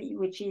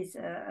which is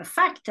a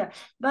fact,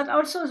 but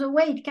also the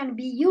way it can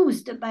be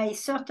used by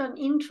certain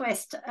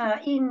interests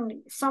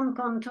in some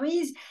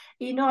countries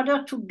in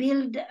order to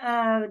build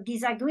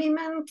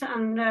disagreement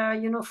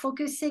and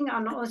focusing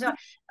on other.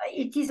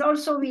 It is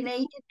also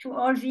related to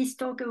all this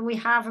talk we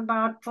have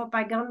about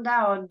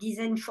propaganda or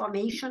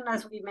disinformation,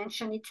 as we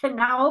mentioned it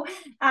now.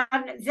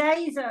 And there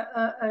is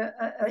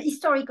a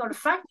historical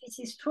fact. This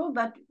is true,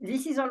 but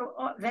this is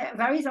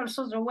there is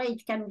also the way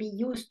it can be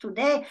used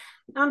today.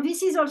 And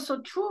this is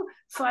also true,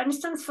 for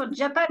instance, for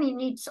Japan in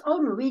its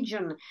own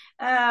region,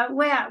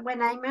 where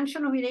when I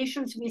mention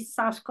relations with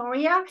South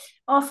Korea,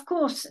 of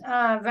course,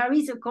 there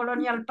is a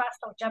colonial past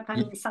of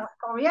Japan in South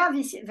Korea.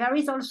 There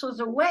is also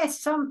the way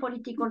some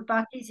political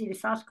parties in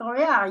South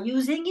Korea are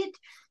using it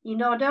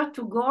in order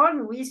to go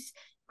on with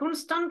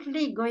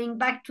constantly going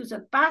back to the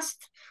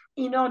past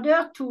in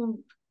order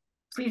to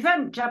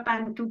prevent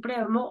Japan to play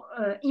a more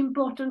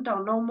important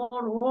or normal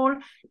role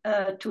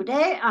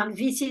today. And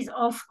this is,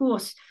 of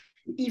course,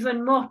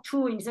 even more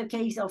true in the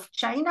case of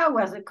China,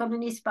 where the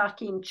Communist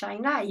Party in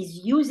China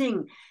is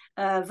using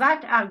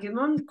that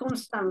argument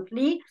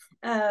constantly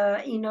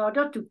in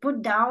order to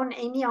put down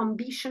any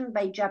ambition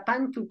by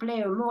Japan to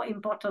play a more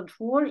important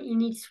role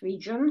in its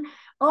region,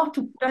 or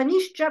to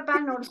punish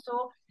Japan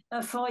also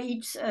for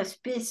its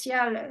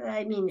special,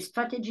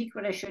 strategic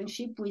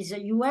relationship with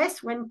the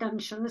US when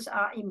tensions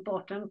are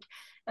important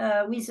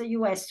with the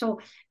US. So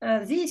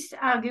this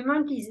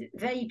argument is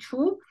very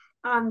true,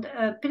 and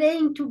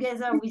playing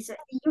together with the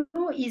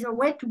EU is a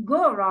way to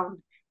go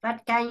around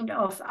that kind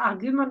of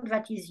argument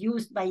that is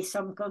used by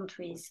some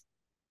countries.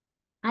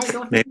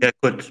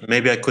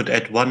 Maybe I could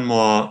add one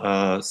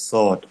more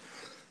thought.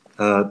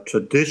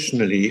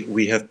 Traditionally,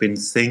 we have been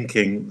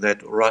thinking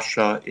that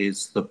Russia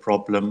is the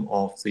problem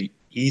of the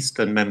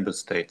eastern member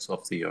states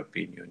of the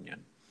European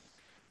Union.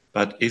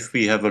 But if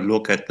we have a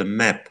look at the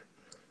map,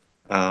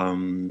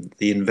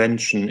 the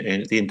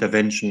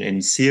intervention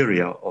in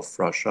Syria of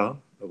Russia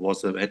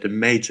had a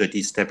major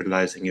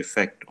destabilizing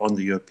effect on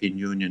the European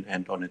Union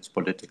and on its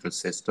political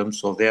system.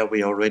 So there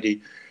we are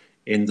already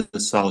in the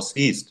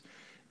southeast.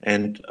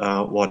 And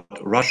what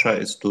Russia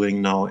is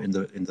doing now in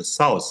the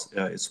south,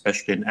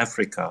 especially in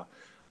Africa,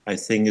 I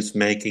think is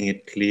making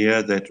it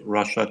clear that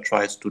Russia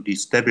tries to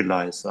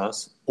destabilize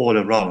us all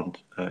around,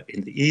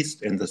 in the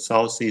east, in the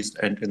southeast,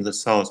 and in the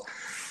south.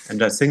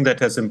 And I think that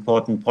has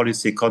important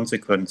policy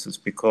consequences,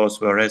 because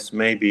whereas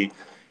maybe,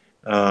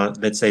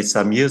 let's say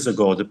some years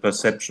ago, the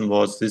perception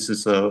was this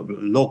is a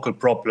local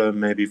problem,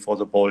 maybe for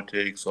the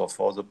Baltics or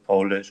for the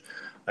Polish,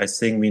 I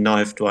think we now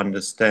have to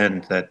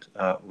understand that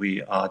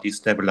we are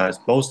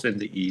destabilized both in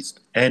the east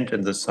and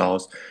in the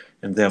south,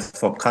 and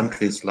therefore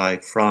countries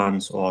like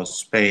France or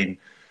Spain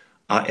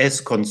are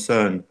as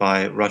concerned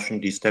by Russian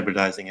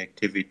destabilizing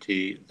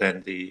activity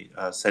than the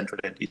Central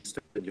and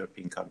Eastern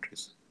European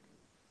countries.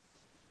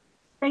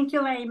 Thank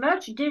you very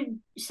much.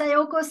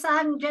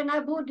 Sayoko-san,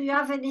 Jenabu, do you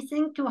have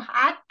anything to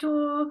add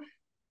to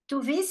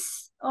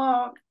this,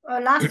 or a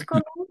last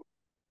comment?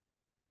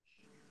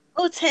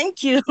 Oh,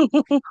 thank you.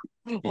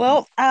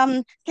 Well,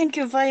 thank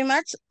you very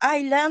much.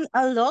 I learned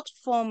a lot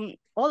from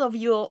all of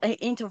your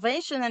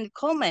intervention and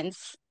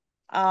comments.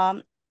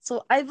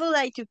 So I would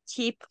like to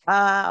keep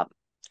our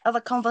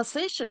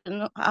conversation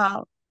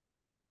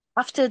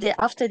after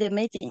the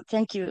meeting.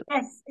 Thank you.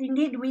 Yes,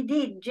 indeed, we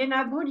did.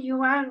 Jenabu, do you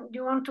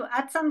want to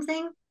add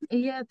something?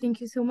 Yeah,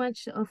 thank you so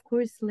much. Of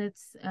course,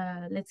 let's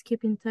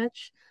keep in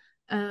touch.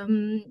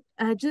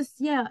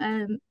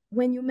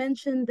 When you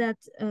mentioned that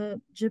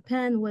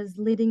Japan was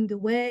leading the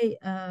way,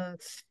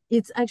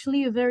 it's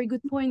actually a very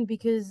good point,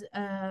 because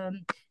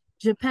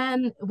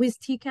Japan, with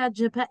TICAD,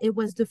 Japan, it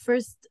was the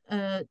first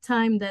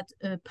time that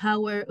a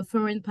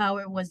foreign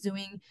power was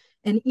doing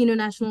an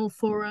international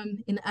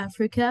forum in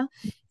Africa,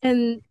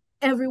 and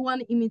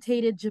everyone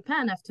imitated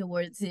Japan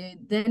afterwards.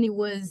 Then it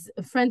was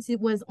France,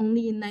 it was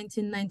only in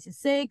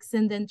 1996,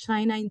 and then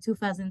China in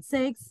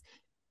 2006,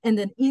 and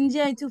then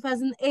India in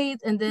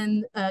 2008, and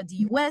then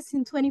the US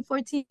in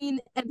 2014,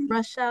 and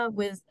Russia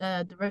with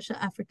the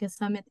Russia-Africa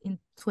Summit in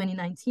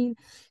 2019.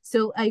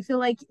 So I feel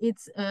like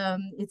it's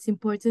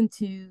important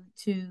to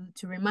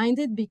remind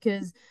it,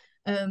 because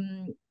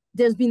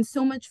there's been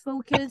so much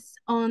focus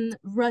on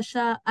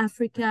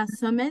Russia-Africa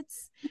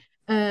summits,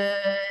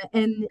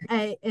 and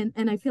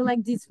I feel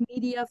like this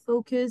media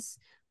focus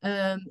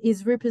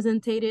is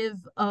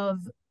representative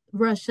of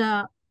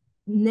Russia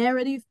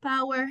narrative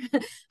power,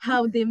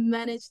 how they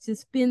manage to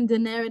spin the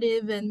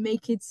narrative and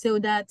make it so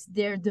that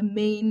they're the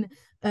main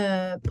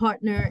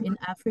partner in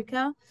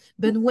Africa.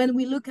 But when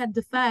we look at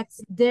the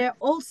facts, they're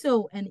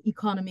also an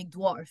economic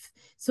dwarf.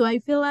 So I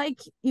feel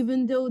like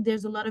even though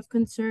there's a lot of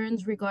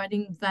concerns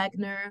regarding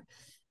Wagner,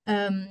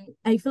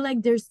 I feel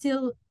like there's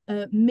still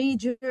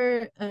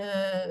major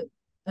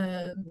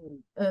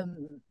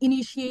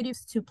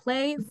initiatives to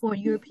play for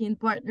European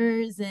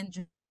partners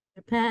and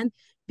Japan,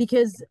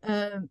 because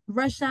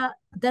Russia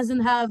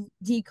doesn't have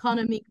the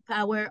economic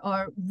power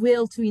or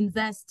will to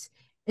invest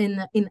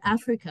in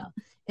Africa.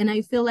 And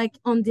I feel like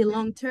on the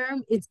long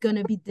term, it's going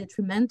to be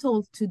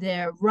detrimental to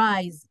their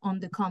rise on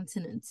the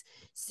continent.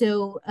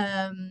 So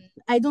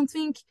I don't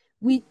think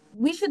we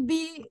should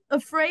be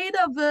afraid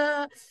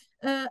of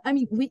I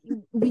mean,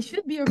 we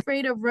should be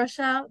afraid of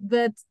Russia,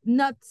 but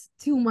not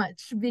too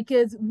much,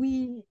 because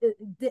we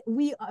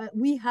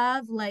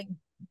have like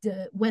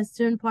the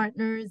Western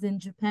partners in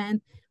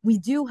Japan. We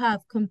do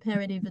have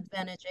comparative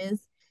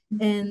advantages,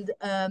 and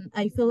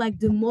I feel like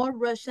the more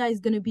Russia is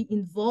going to be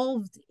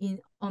involved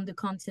on the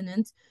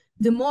continent,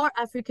 the more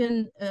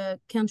African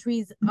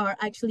countries are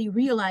actually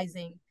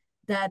realizing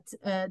that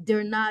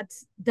they're not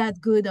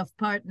that good of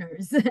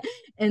partners,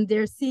 and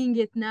they're seeing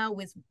it now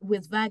with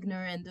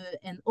Wagner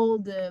and all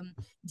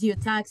the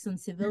attacks on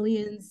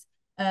civilians.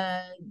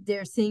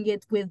 They're seeing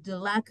it with the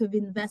lack of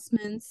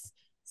investments.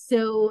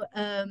 So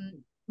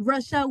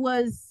Russia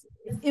was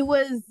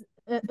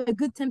a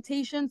good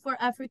temptation for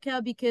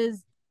Africa,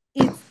 because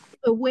it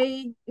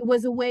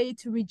was a way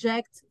to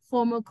reject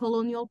former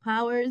colonial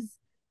powers,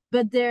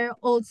 but they're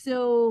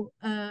also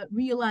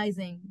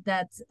realizing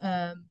that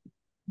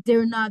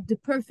they're not the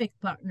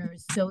perfect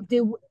partners. So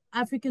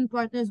African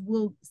partners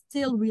will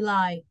still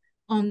rely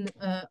on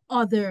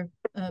other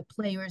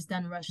players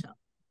than Russia.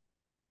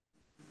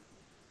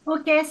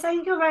 Okay,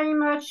 thank you very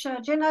much,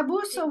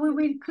 Jenabu. So we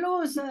will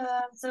close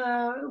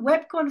the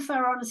web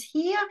conference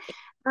here.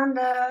 And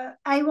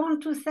I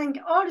want to thank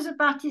all the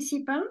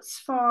participants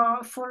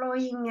for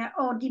following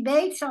our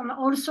debates, and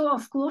also,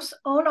 of course,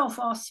 all of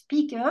our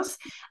speakers.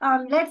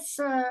 Let's,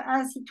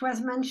 as it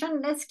was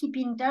mentioned, let's keep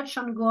in touch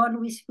and go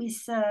on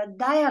with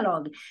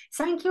dialogue.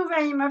 Thank you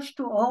very much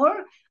to all,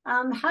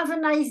 and have a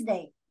nice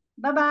day.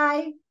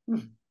 Bye-bye.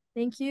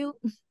 Thank you.